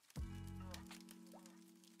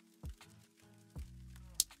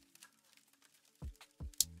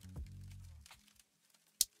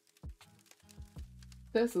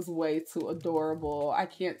 This is way too adorable. I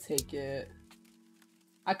can't take it.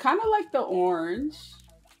 I kind of like the orange.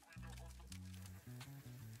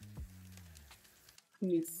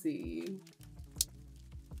 Let me see.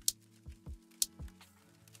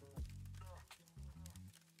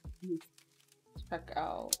 Check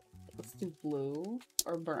out. Let's do blue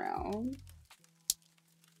or brown.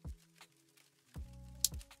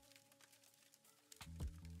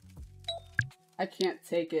 I can't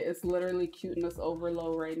take it. It's literally cuteness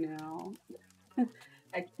overload right now.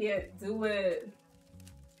 I can't do it.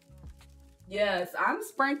 Yes, I'm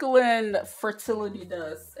sprinkling fertility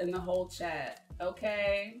dust in the whole chat,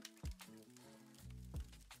 okay?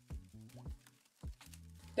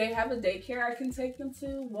 They have a daycare I can take them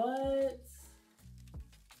to? What?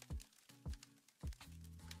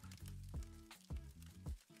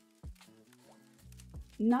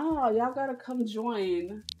 No, y'all gotta come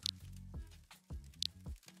join.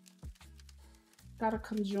 Gotta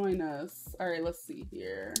come join us. All right, let's see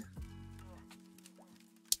here.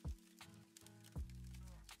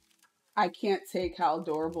 I can't take how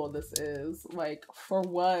adorable this is. Like, for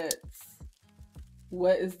what?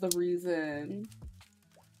 What is the reason?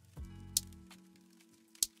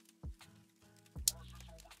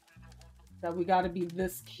 That we gotta be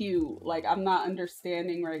this cute. Like, I'm not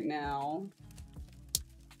understanding right now.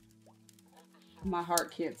 My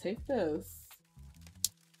heart can't take this.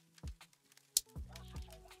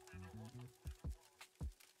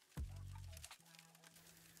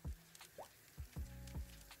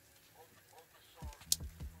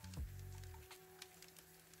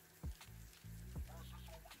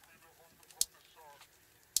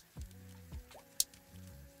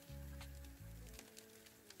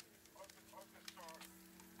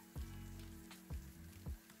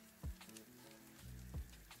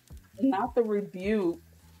 Not the rebuke.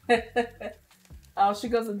 Oh, she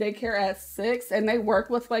goes to daycare at 6 and they work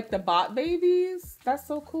with like the bot babies? That's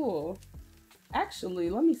so cool. Actually,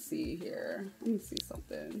 let me see here. Let me see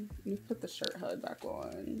something. Let me put the shirt HUD back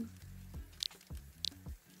on.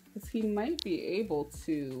 Because he might be able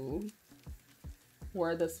to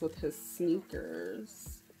wear this with his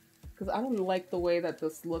sneakers. Because I don't like the way that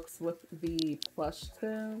this looks with the plush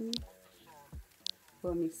Tim.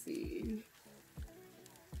 Let me see.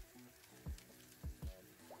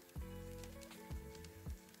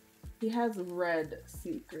 He has red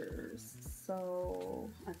sneakers, so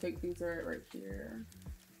I think these are it right here.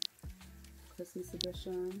 Christmas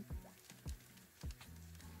edition.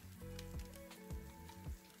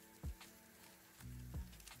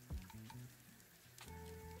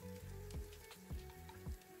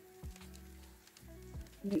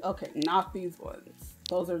 Okay, not these ones.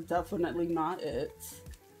 Those are definitely not it.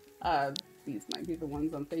 These might be the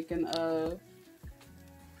ones I'm thinking of.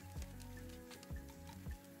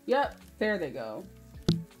 Yep, there they go.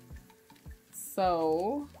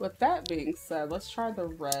 So, with that being said, let's try the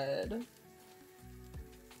red.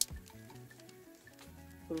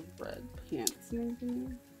 The red pants, maybe?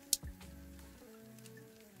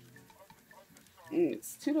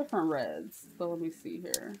 It's two different reds, so let me see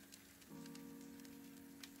here.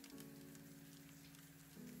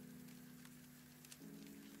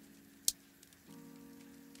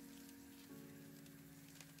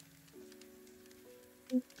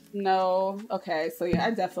 No. Okay, so yeah,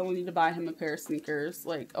 I definitely need to buy him a pair of sneakers,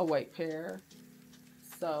 like a white pair.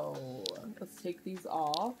 So let's take these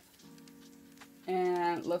off.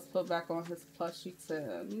 And let's put back on his plushy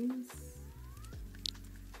Tims.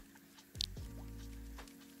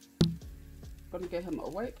 Gonna get him a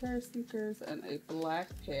white pair of sneakers and a black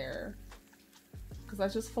pair. Because I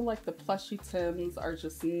just feel like the plushy Tims are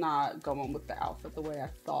just not going with the outfit the way I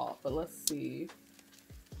thought. But let's see.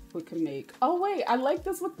 We can make, oh wait, I like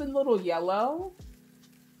this with the little yellow.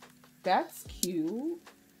 That's cute.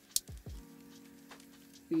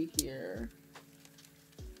 See here.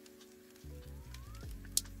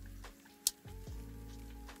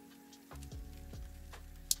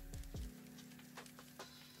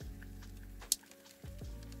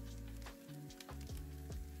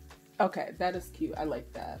 Okay, that is cute. I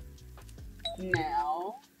like that.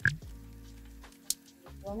 Now,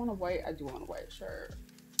 do I want a white? I do want a white shirt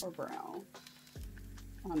or brown.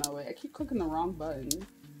 Oh no, wait, I keep clicking the wrong button.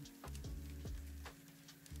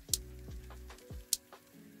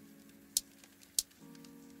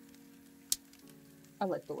 I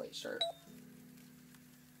like the white shirt.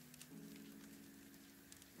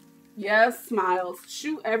 Yes, Smiles.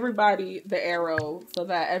 Shoot everybody the arrow so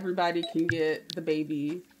that everybody can get the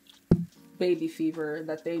baby fever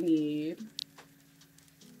that they need.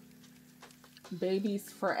 Babies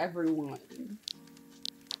for everyone.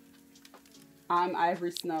 I'm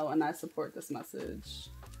Ivory Snow and I support this message.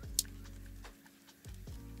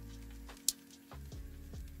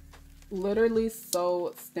 Literally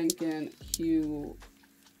so stinking cute.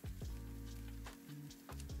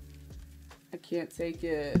 I can't take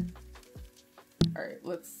it. All right,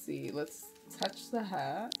 let's see. Let's touch the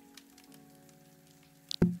hat.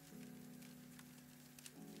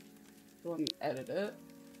 Let me edit it.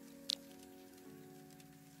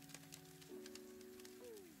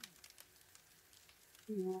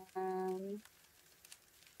 And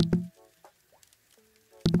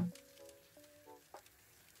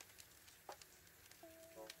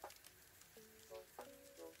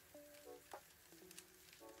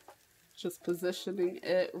just positioning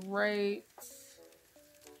it right.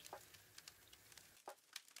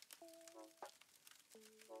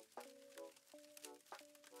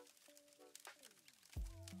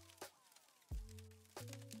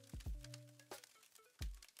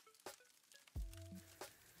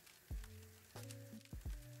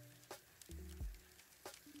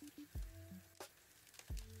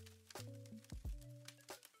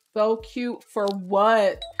 So cute for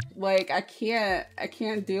what? Like, I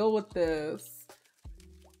can't deal with this.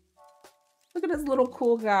 Look at this little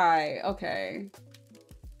cool guy. Okay.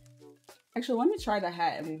 Actually, let me try the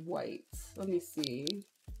hat in white. Let me see.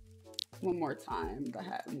 One more time, the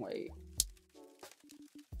hat in white.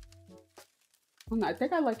 Oh, no, I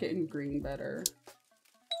think I like it in green better.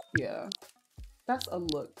 Yeah. That's a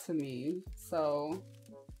look to me. So,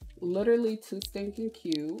 literally too stinking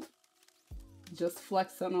cute. Just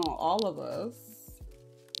flexing on all of us.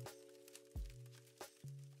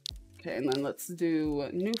 Okay, and then let's do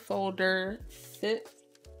new folder, fit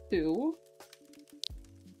to.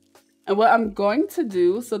 And what I'm going to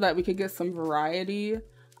do so that we could get some variety,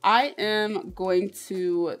 I am going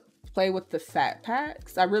to play with the fat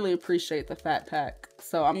packs. I really appreciate the fat pack.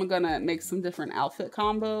 So I'm gonna make some different outfit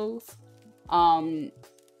combos. Let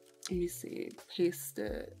me see, paste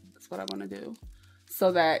it. That's what I wanna do.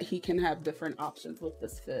 So that he can have different options with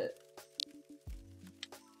this fit.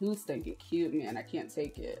 Who's thinking cute, man? I can't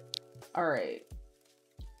take it. All right.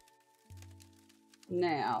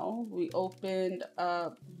 Now we opened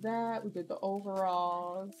up that. We did the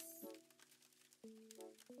overalls.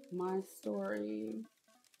 My story.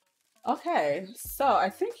 Okay, so I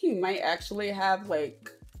think he might actually have like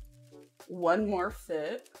one more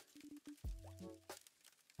fit.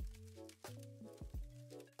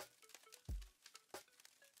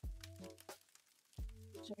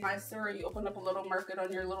 My story, you open up a little market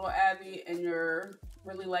on your little Abby and you're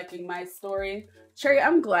really liking my story. Cherry,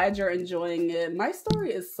 I'm glad you're enjoying it. My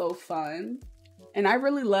story is so fun. And I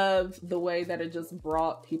really love the way that it just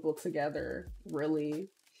brought people together, really.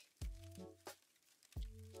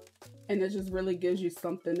 And it just really gives you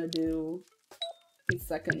something to do in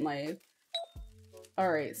Second Life.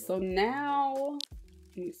 All right, so now,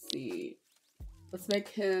 let me see. Let's make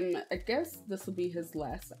him, I guess this will be his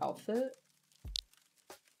last outfit.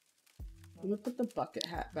 I'm gonna put the bucket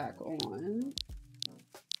hat back on.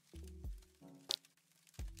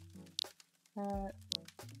 Hat.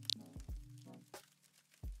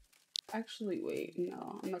 Actually, wait,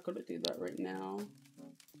 no, I'm not gonna do that right now.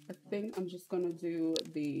 I think I'm just gonna do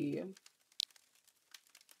the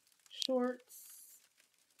shorts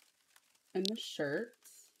and the shirt.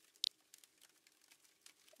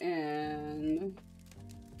 And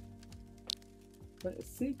put his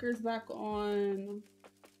sneakers back on.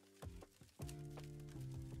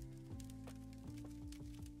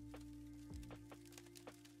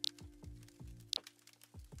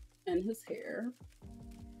 And his hair.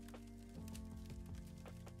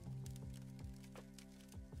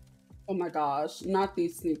 Oh my gosh, not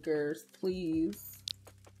these sneakers, please.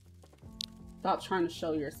 Stop trying to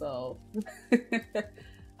show yourself. I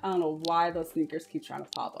don't know why those sneakers keep trying to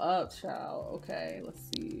pop up, child. Okay, let's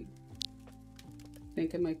see. I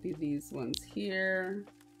think it might be these ones here.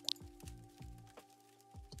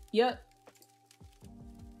 Yep.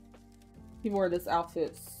 He wore this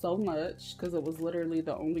outfit so much because it was literally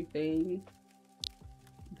the only thing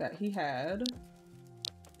that he had.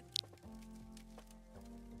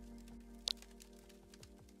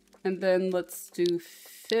 And then let's do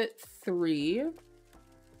fit 3.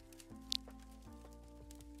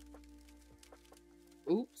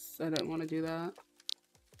 Oops, I didn't want to do that.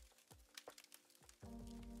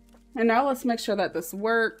 And now let's make sure that this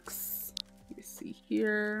works. Let me see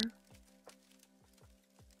here.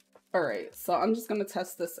 All right, so I'm just gonna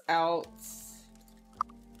test this out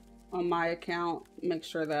on my account. Make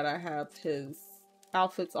sure that I have his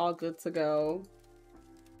outfits all good to go.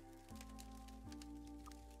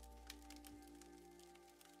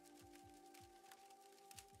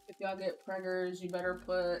 If y'all get preggers, you better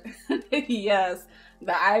put, yes,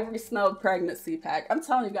 the Ivory Snow pregnancy pack. I'm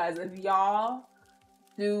telling you guys, if y'all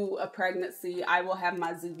do a pregnancy, I will have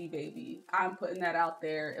my Zuby baby. I'm putting that out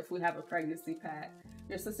there if we have a pregnancy pack.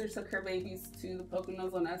 Your sister took her babies to the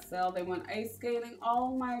Poconos on SL. They went ice skating.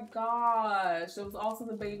 Oh my gosh. It was also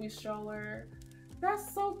the baby stroller.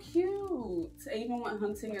 That's so cute. I even went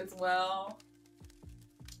hunting as well.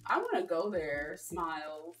 I want to go there,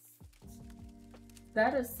 Smiles.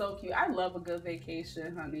 That is so cute. I love a good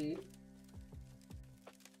vacation, honey.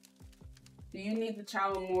 Do you need the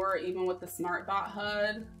travel more even with the SmartBot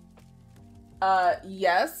HUD?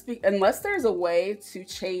 Yes, unless there's a way to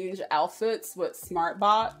change outfits with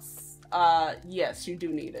SmartBots, yes, you do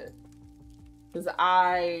need it. Because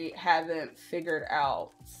I haven't figured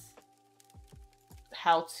out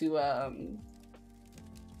how to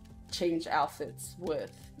change outfits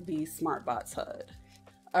with the SmartBots HUD.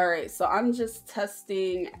 All right, so I'm just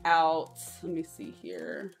testing out, let me see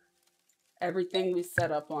here, everything we set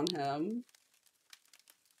up on him.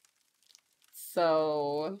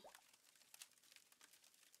 So,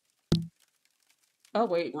 oh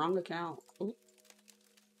wait, wrong account. Ooh.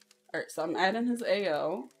 All right, so I'm adding his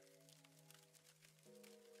AO.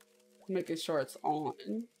 Making sure it's on.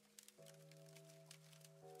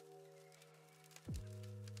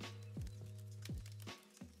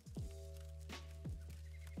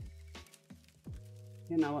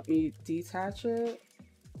 You know, let me detach it.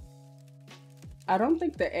 I don't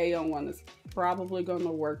think the AO one is probably going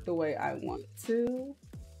to work the way I want to.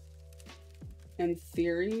 In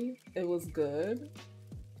theory, it was good,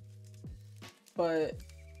 but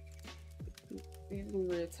let me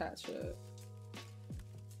reattach it.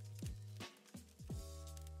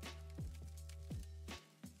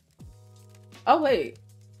 Oh wait,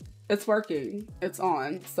 it's working. It's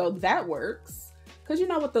on. So that works. Because you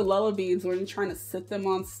know with the LullaBeebs, when you're trying to sit them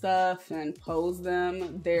on stuff and pose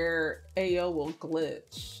them, their AO will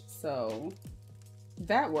glitch. So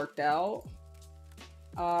that worked out.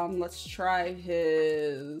 Let's try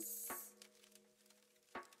his,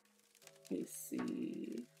 let me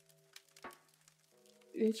see.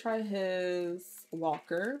 Let me try his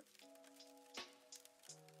walker.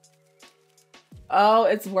 Oh,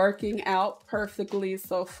 it's working out perfectly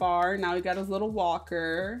so far. Now we got his little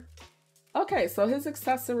walker. Okay, so his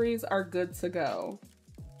accessories are good to go.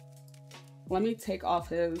 Let me take off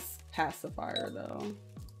his pacifier though.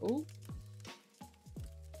 Ooh.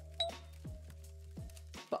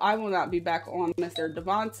 So I will not be back on Mr.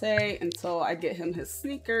 Davonte until I get him his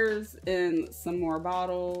sneakers in some more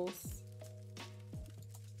bottles.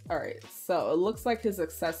 All right, so it looks like his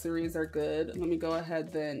accessories are good. Let me go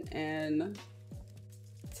ahead then and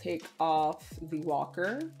take off the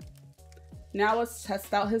walker. Now let's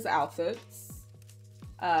test out his outfits.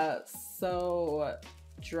 So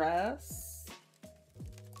dress,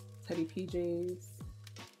 teddy PJs.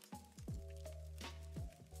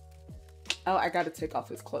 Oh, I gotta take off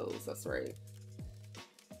his clothes, that's right.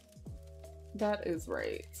 That is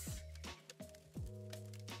right.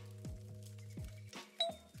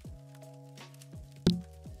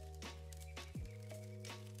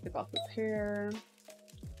 Take off his hair.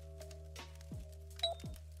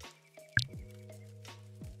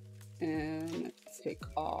 And take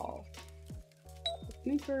off the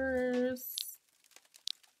sneakers.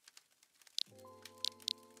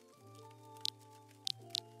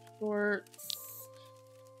 Shorts.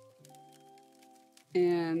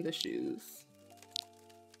 And the shoes.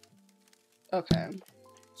 Okay,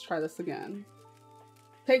 let's try this again.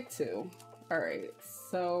 Take 2. All right,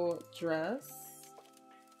 so dress,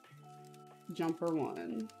 jumper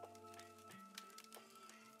 1.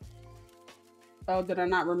 Oh, did I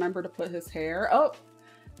not remember to put his hair? Oh,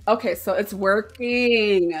 okay, so it's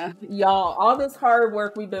working. Y'all, all this hard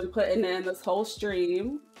work we've been putting in this whole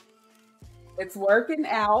stream, it's working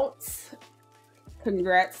out.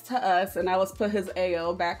 Congrats to us. And now let's put his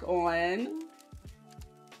AO back on.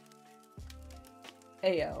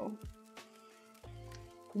 AO.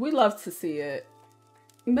 We love to see it.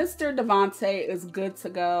 Mr. Davonte is good to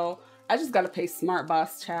go. I just gotta pay Smart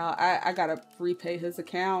Boss Child. I gotta repay his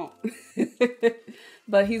account.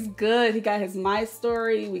 But he's good. He got his My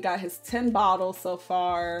Story. We got his 10 bottles so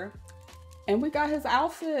far. And we got his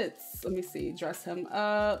outfits. Let me see. Dress him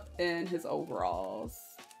up in his overalls.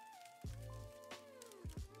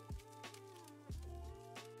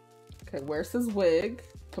 Okay, where's his wig?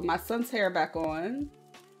 Put my son's hair back on.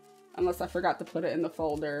 Unless I forgot to put it in the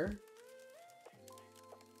folder.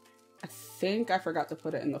 I think I forgot to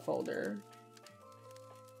put it in the folder.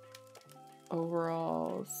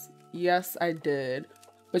 Overalls. Yes, I did.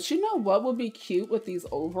 But you know what would be cute with these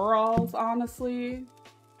overalls, honestly?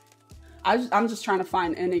 I'm just trying to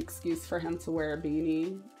find any excuse for him to wear a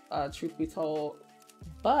beanie, truth be told.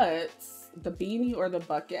 But the beanie or the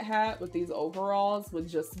bucket hat with these overalls would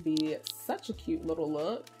just be such a cute little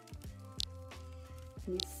look.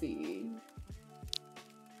 Let me see.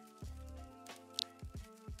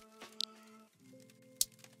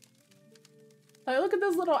 Like, look at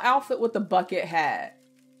this little outfit with the bucket hat.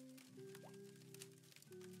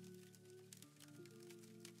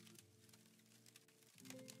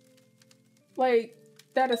 Like,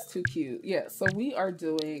 that is too cute. Yeah, so we are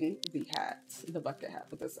doing the hat, the bucket hat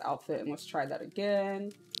with this outfit, and let's try that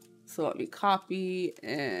again. So let me copy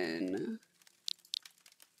and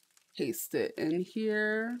paste it in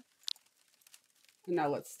here. And now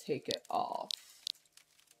let's take it off.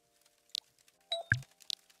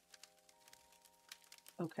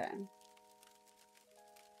 Okay.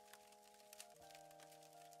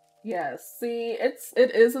 Yeah, see, it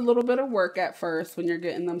is a little bit of work at first when you're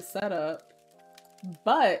getting them set up.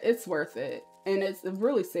 But it's worth it, and it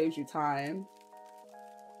really saves you time.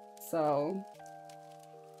 So,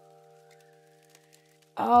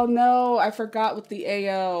 oh no, I forgot with the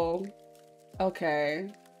AO.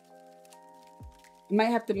 Okay,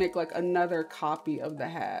 might have to make like another copy of the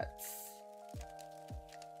hats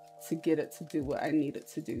to get it to do what I need it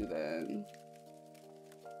to do then.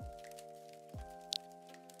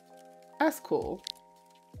 That's cool.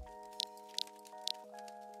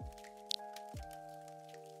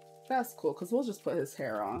 That's cool, because we'll just put his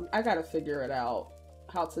hair on. I gotta figure it out,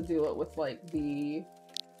 how to do it with like the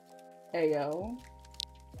AO.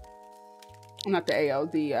 Not the AO,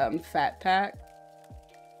 the fat pack.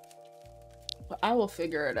 But I will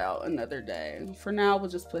figure it out another day. For now, we'll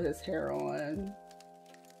just put his hair on.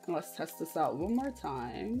 And let's test this out one more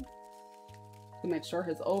time to make sure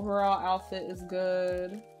his overall outfit is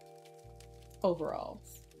good.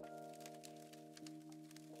 Overalls.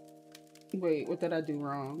 Wait, what did I do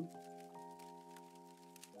wrong?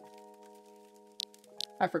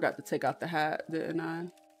 I forgot to take out the hat, didn't I?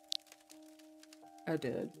 I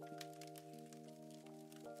did.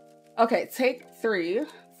 Okay, take 3.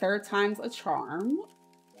 Third time's a charm.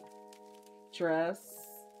 Dress,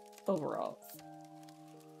 overalls.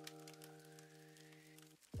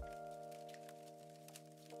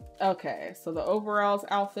 Okay, so the overalls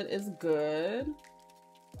outfit is good.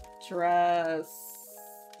 Dress,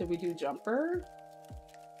 did we do jumper?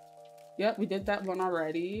 Yep, we did that one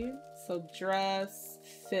already. So dress,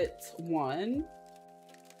 fit 1.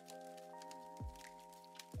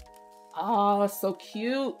 Oh, so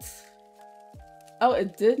cute. Oh,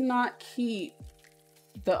 it did not keep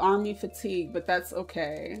the army fatigue, but that's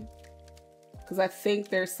okay. Because I think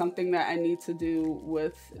there's something that I need to do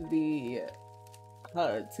with the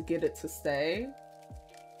HUD to get it to stay.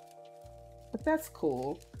 But that's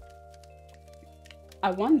cool.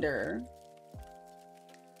 I wonder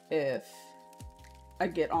if I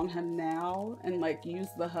get on him now and like use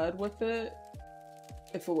the HUD with it,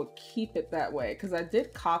 if it would keep it that way. Because I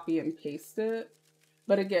did copy and paste it.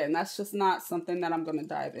 But again, that's just not something that I'm going to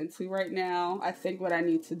dive into right now. I think what I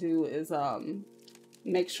need to do is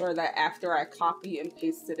make sure that after I copy and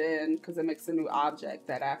paste it in, because it makes a new object,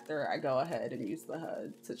 that after I go ahead and use the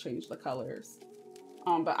HUD to change the colors.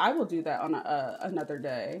 But I will do that on another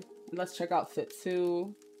day. Let's check out fit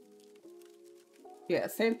 2. Yeah,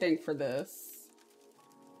 same thing for this.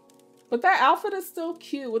 But that outfit is still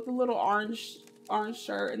cute with the little orange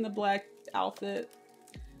shirt and the black outfit.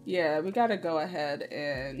 Yeah, we gotta go ahead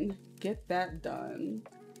and get that done.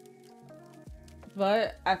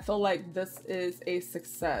 But I feel like this is a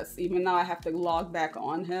success, even though I have to log back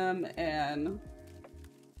on him and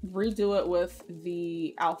redo it with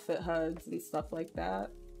the outfit HUDs and stuff like that.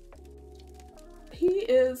 He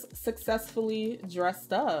is successfully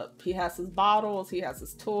dressed up. He has his bottles, he has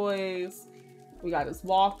his toys, we got his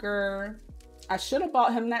walker. I should have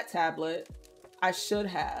bought him that tablet. I should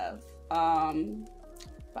have.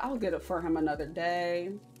 But I'll get it for him another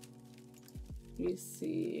day. Let me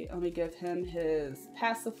see. Let me give him his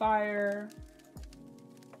pacifier.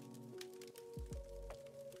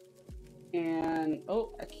 And,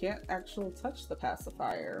 oh, I can't actually touch the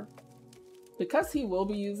pacifier. Because he will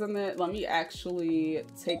be using it, let me actually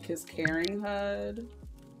take his caring HUD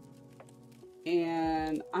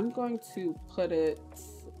and I'm going to put it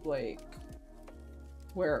like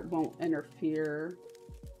where it won't interfere.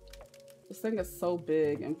 This thing is so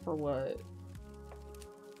big, and for what?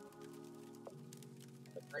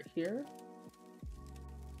 Right here.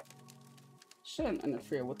 Shouldn't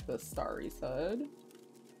interfere with the Starry's HUD.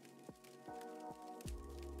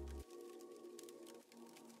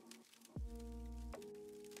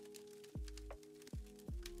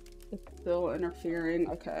 It's still interfering.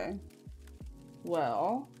 Okay.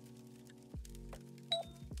 Well,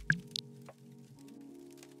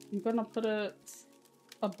 I'm gonna put it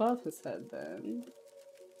above his head then,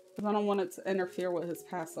 because I don't want it to interfere with his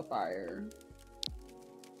pacifier.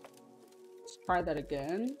 Let's try that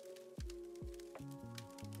again.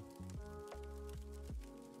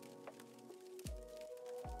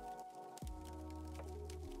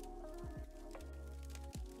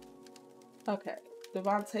 Okay,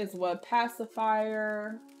 Davonte's web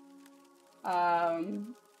pacifier.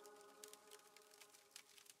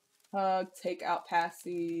 Hug, take out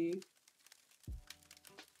passy.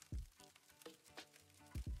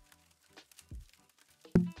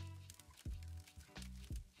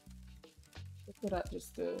 What did that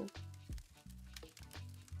just do?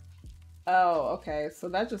 Oh, okay, so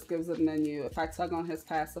that just gives a menu. If I tug on his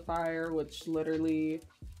pacifier, which literally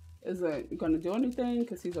isn't going to do anything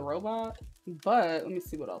because he's a robot, but let me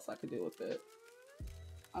see what else I could do with it.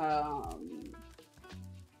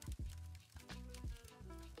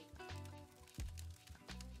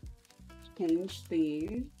 Change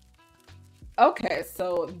theme. Okay,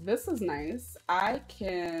 so this is nice. I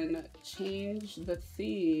can change the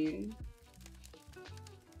theme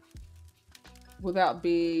without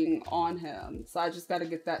being on him. So I just got to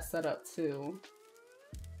get that set up too.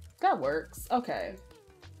 That works. Okay.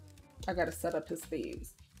 I got to set up his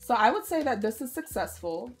themes. So I would say that this is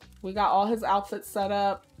successful. We got all his outfits set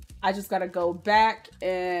up. I just got to go back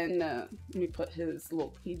and let me put his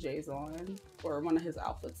little PJs on, or one of his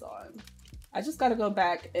outfits on. I just got to go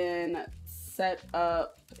back and set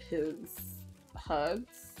up his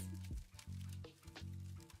HUDs.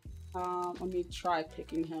 Let me try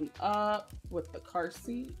picking him up with the car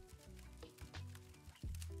seat.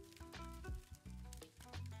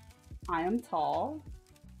 I am tall.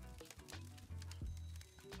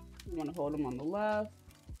 You want to hold him on the left.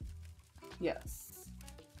 Yes.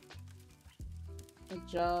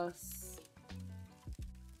 Adjust.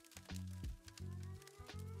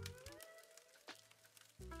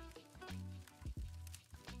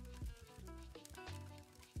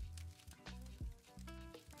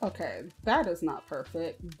 Okay, that is not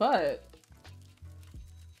perfect, but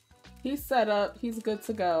he's set up, he's good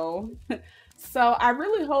to go. So I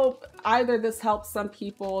really hope either this helps some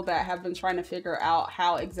people that have been trying to figure out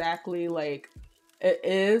how exactly like it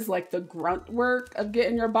is like the grunt work of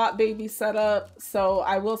getting your bot baby set up. So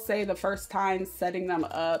I will say the first time setting them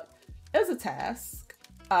up is a task.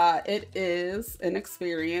 It is an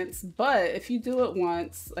experience, but if you do it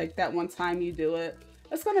once, like that one time you do it,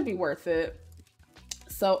 it's gonna be worth it.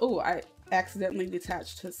 So, oh, I accidentally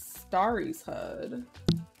detached his Starry's HUD.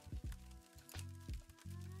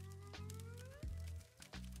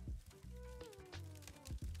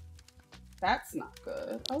 That's not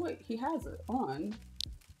good. Oh wait, he has it on.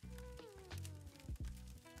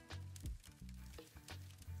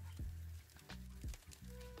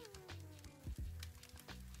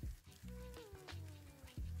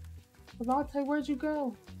 Davonte, where'd you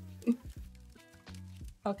go?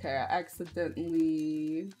 Okay, I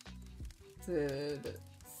accidentally did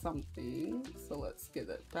something. So let's get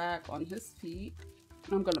it back on his feet.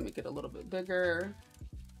 I'm gonna make it a little bit bigger.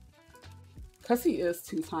 Cause he is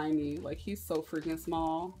too tiny. Like he's so freaking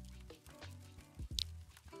small.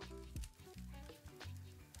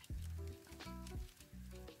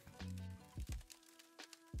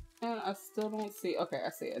 And I still don't see, okay,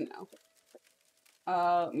 I see it now.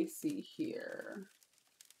 Let me see here.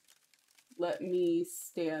 Let me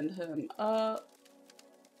stand him up.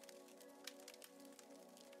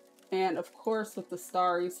 And of course with the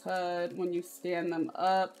Starry's HUD, when you stand them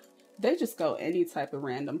up, they just go any type of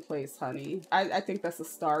random place, honey. I think that's a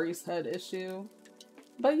Starry's HUD issue.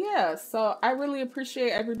 But yeah, so I really appreciate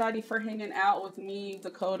everybody for hanging out with me,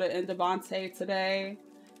 Dakota, and Davonte today,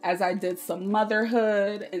 as I did some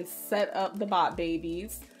motherhood and set up the bot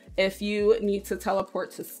babies. If you need to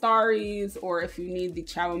teleport to Starry's, or if you need the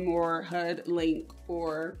Chowmore HUD link,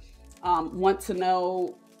 or want to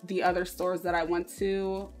know the other stores that I went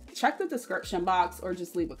to, check the description box or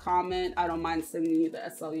just leave a comment. I don't mind sending you the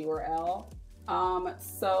SL URL.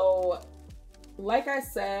 So like I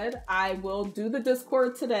said, I will do the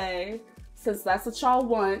Discord today since that's what y'all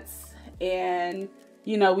want. And,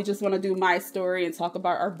 you know, we just want to do my story and talk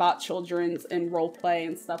about our bot children's and role play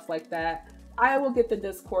and stuff like that. I will get the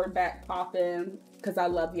Discord back popping because I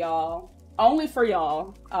love y'all. Only for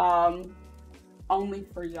y'all. Only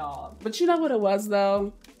for y'all. But you know what it was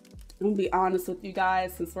though? I'm gonna be honest with you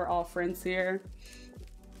guys since we're all friends here.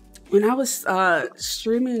 When I was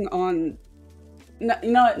streaming on, no,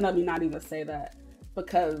 you know what? Let me not even say that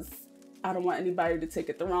because I don't want anybody to take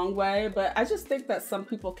it the wrong way. But I just think that some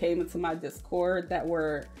people came into my Discord that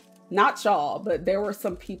were not y'all, but there were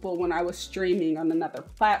some people when I was streaming on another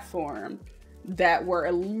platform that were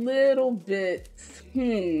a little bit,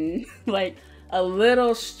 like a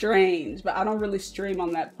little strange. But I don't really stream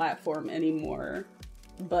on that platform anymore.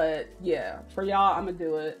 But yeah, for y'all, I'm gonna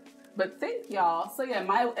do it. But thank y'all. So yeah,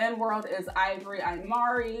 my end world is Ivory. I'm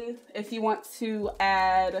Mari. If you want to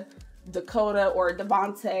add Dakota or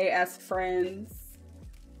Davonte as friends,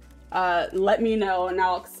 let me know and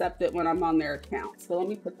I'll accept it when I'm on their account. So let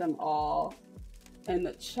me put them all in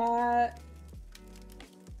the chat.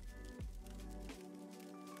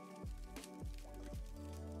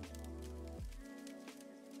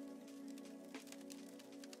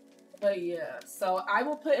 But yeah, so I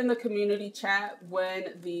will put in the community chat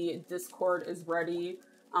when the Discord is ready.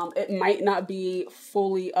 It might not be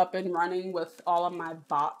fully up and running with all of my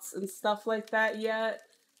bots and stuff like that yet,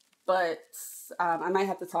 but I might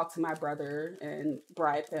have to talk to my brother and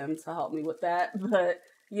bribe him to help me with that. But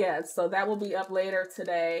yeah, so that will be up later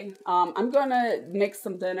today. I'm gonna make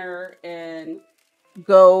some dinner and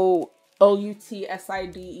go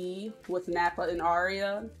OUTSIDE with Napa and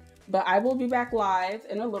Aria. But I will be back live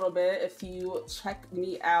in a little bit. If you check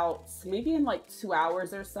me out, maybe in like 2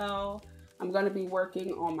 hours or so, I'm going to be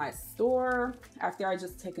working on my store after I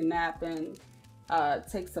just take a nap and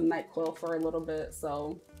take some NyQuil for a little bit.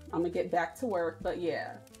 So I'm going to get back to work. But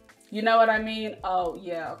yeah, you know what I mean? Oh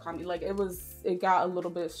yeah, like it got a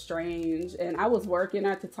little bit strange and I was working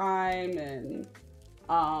at the time and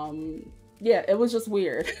yeah, it was just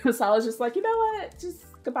weird. So I was just like, you know what? Just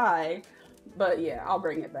goodbye. But yeah, I'll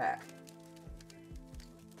bring it back.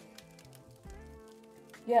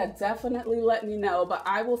 Yeah, definitely let me know. But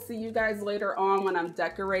I will see you guys later on when I'm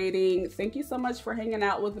decorating. Thank you so much for hanging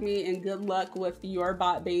out with me and good luck with your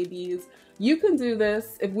bot babies. You can do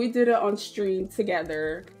this. If we did it on stream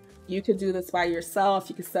together, you could do this by yourself.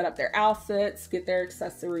 You can set up their outfits, get their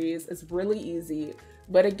accessories. It's really easy.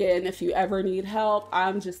 But again, if you ever need help,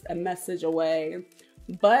 I'm just a message away.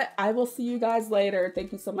 But I will see you guys later.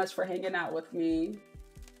 Thank you so much for hanging out with me.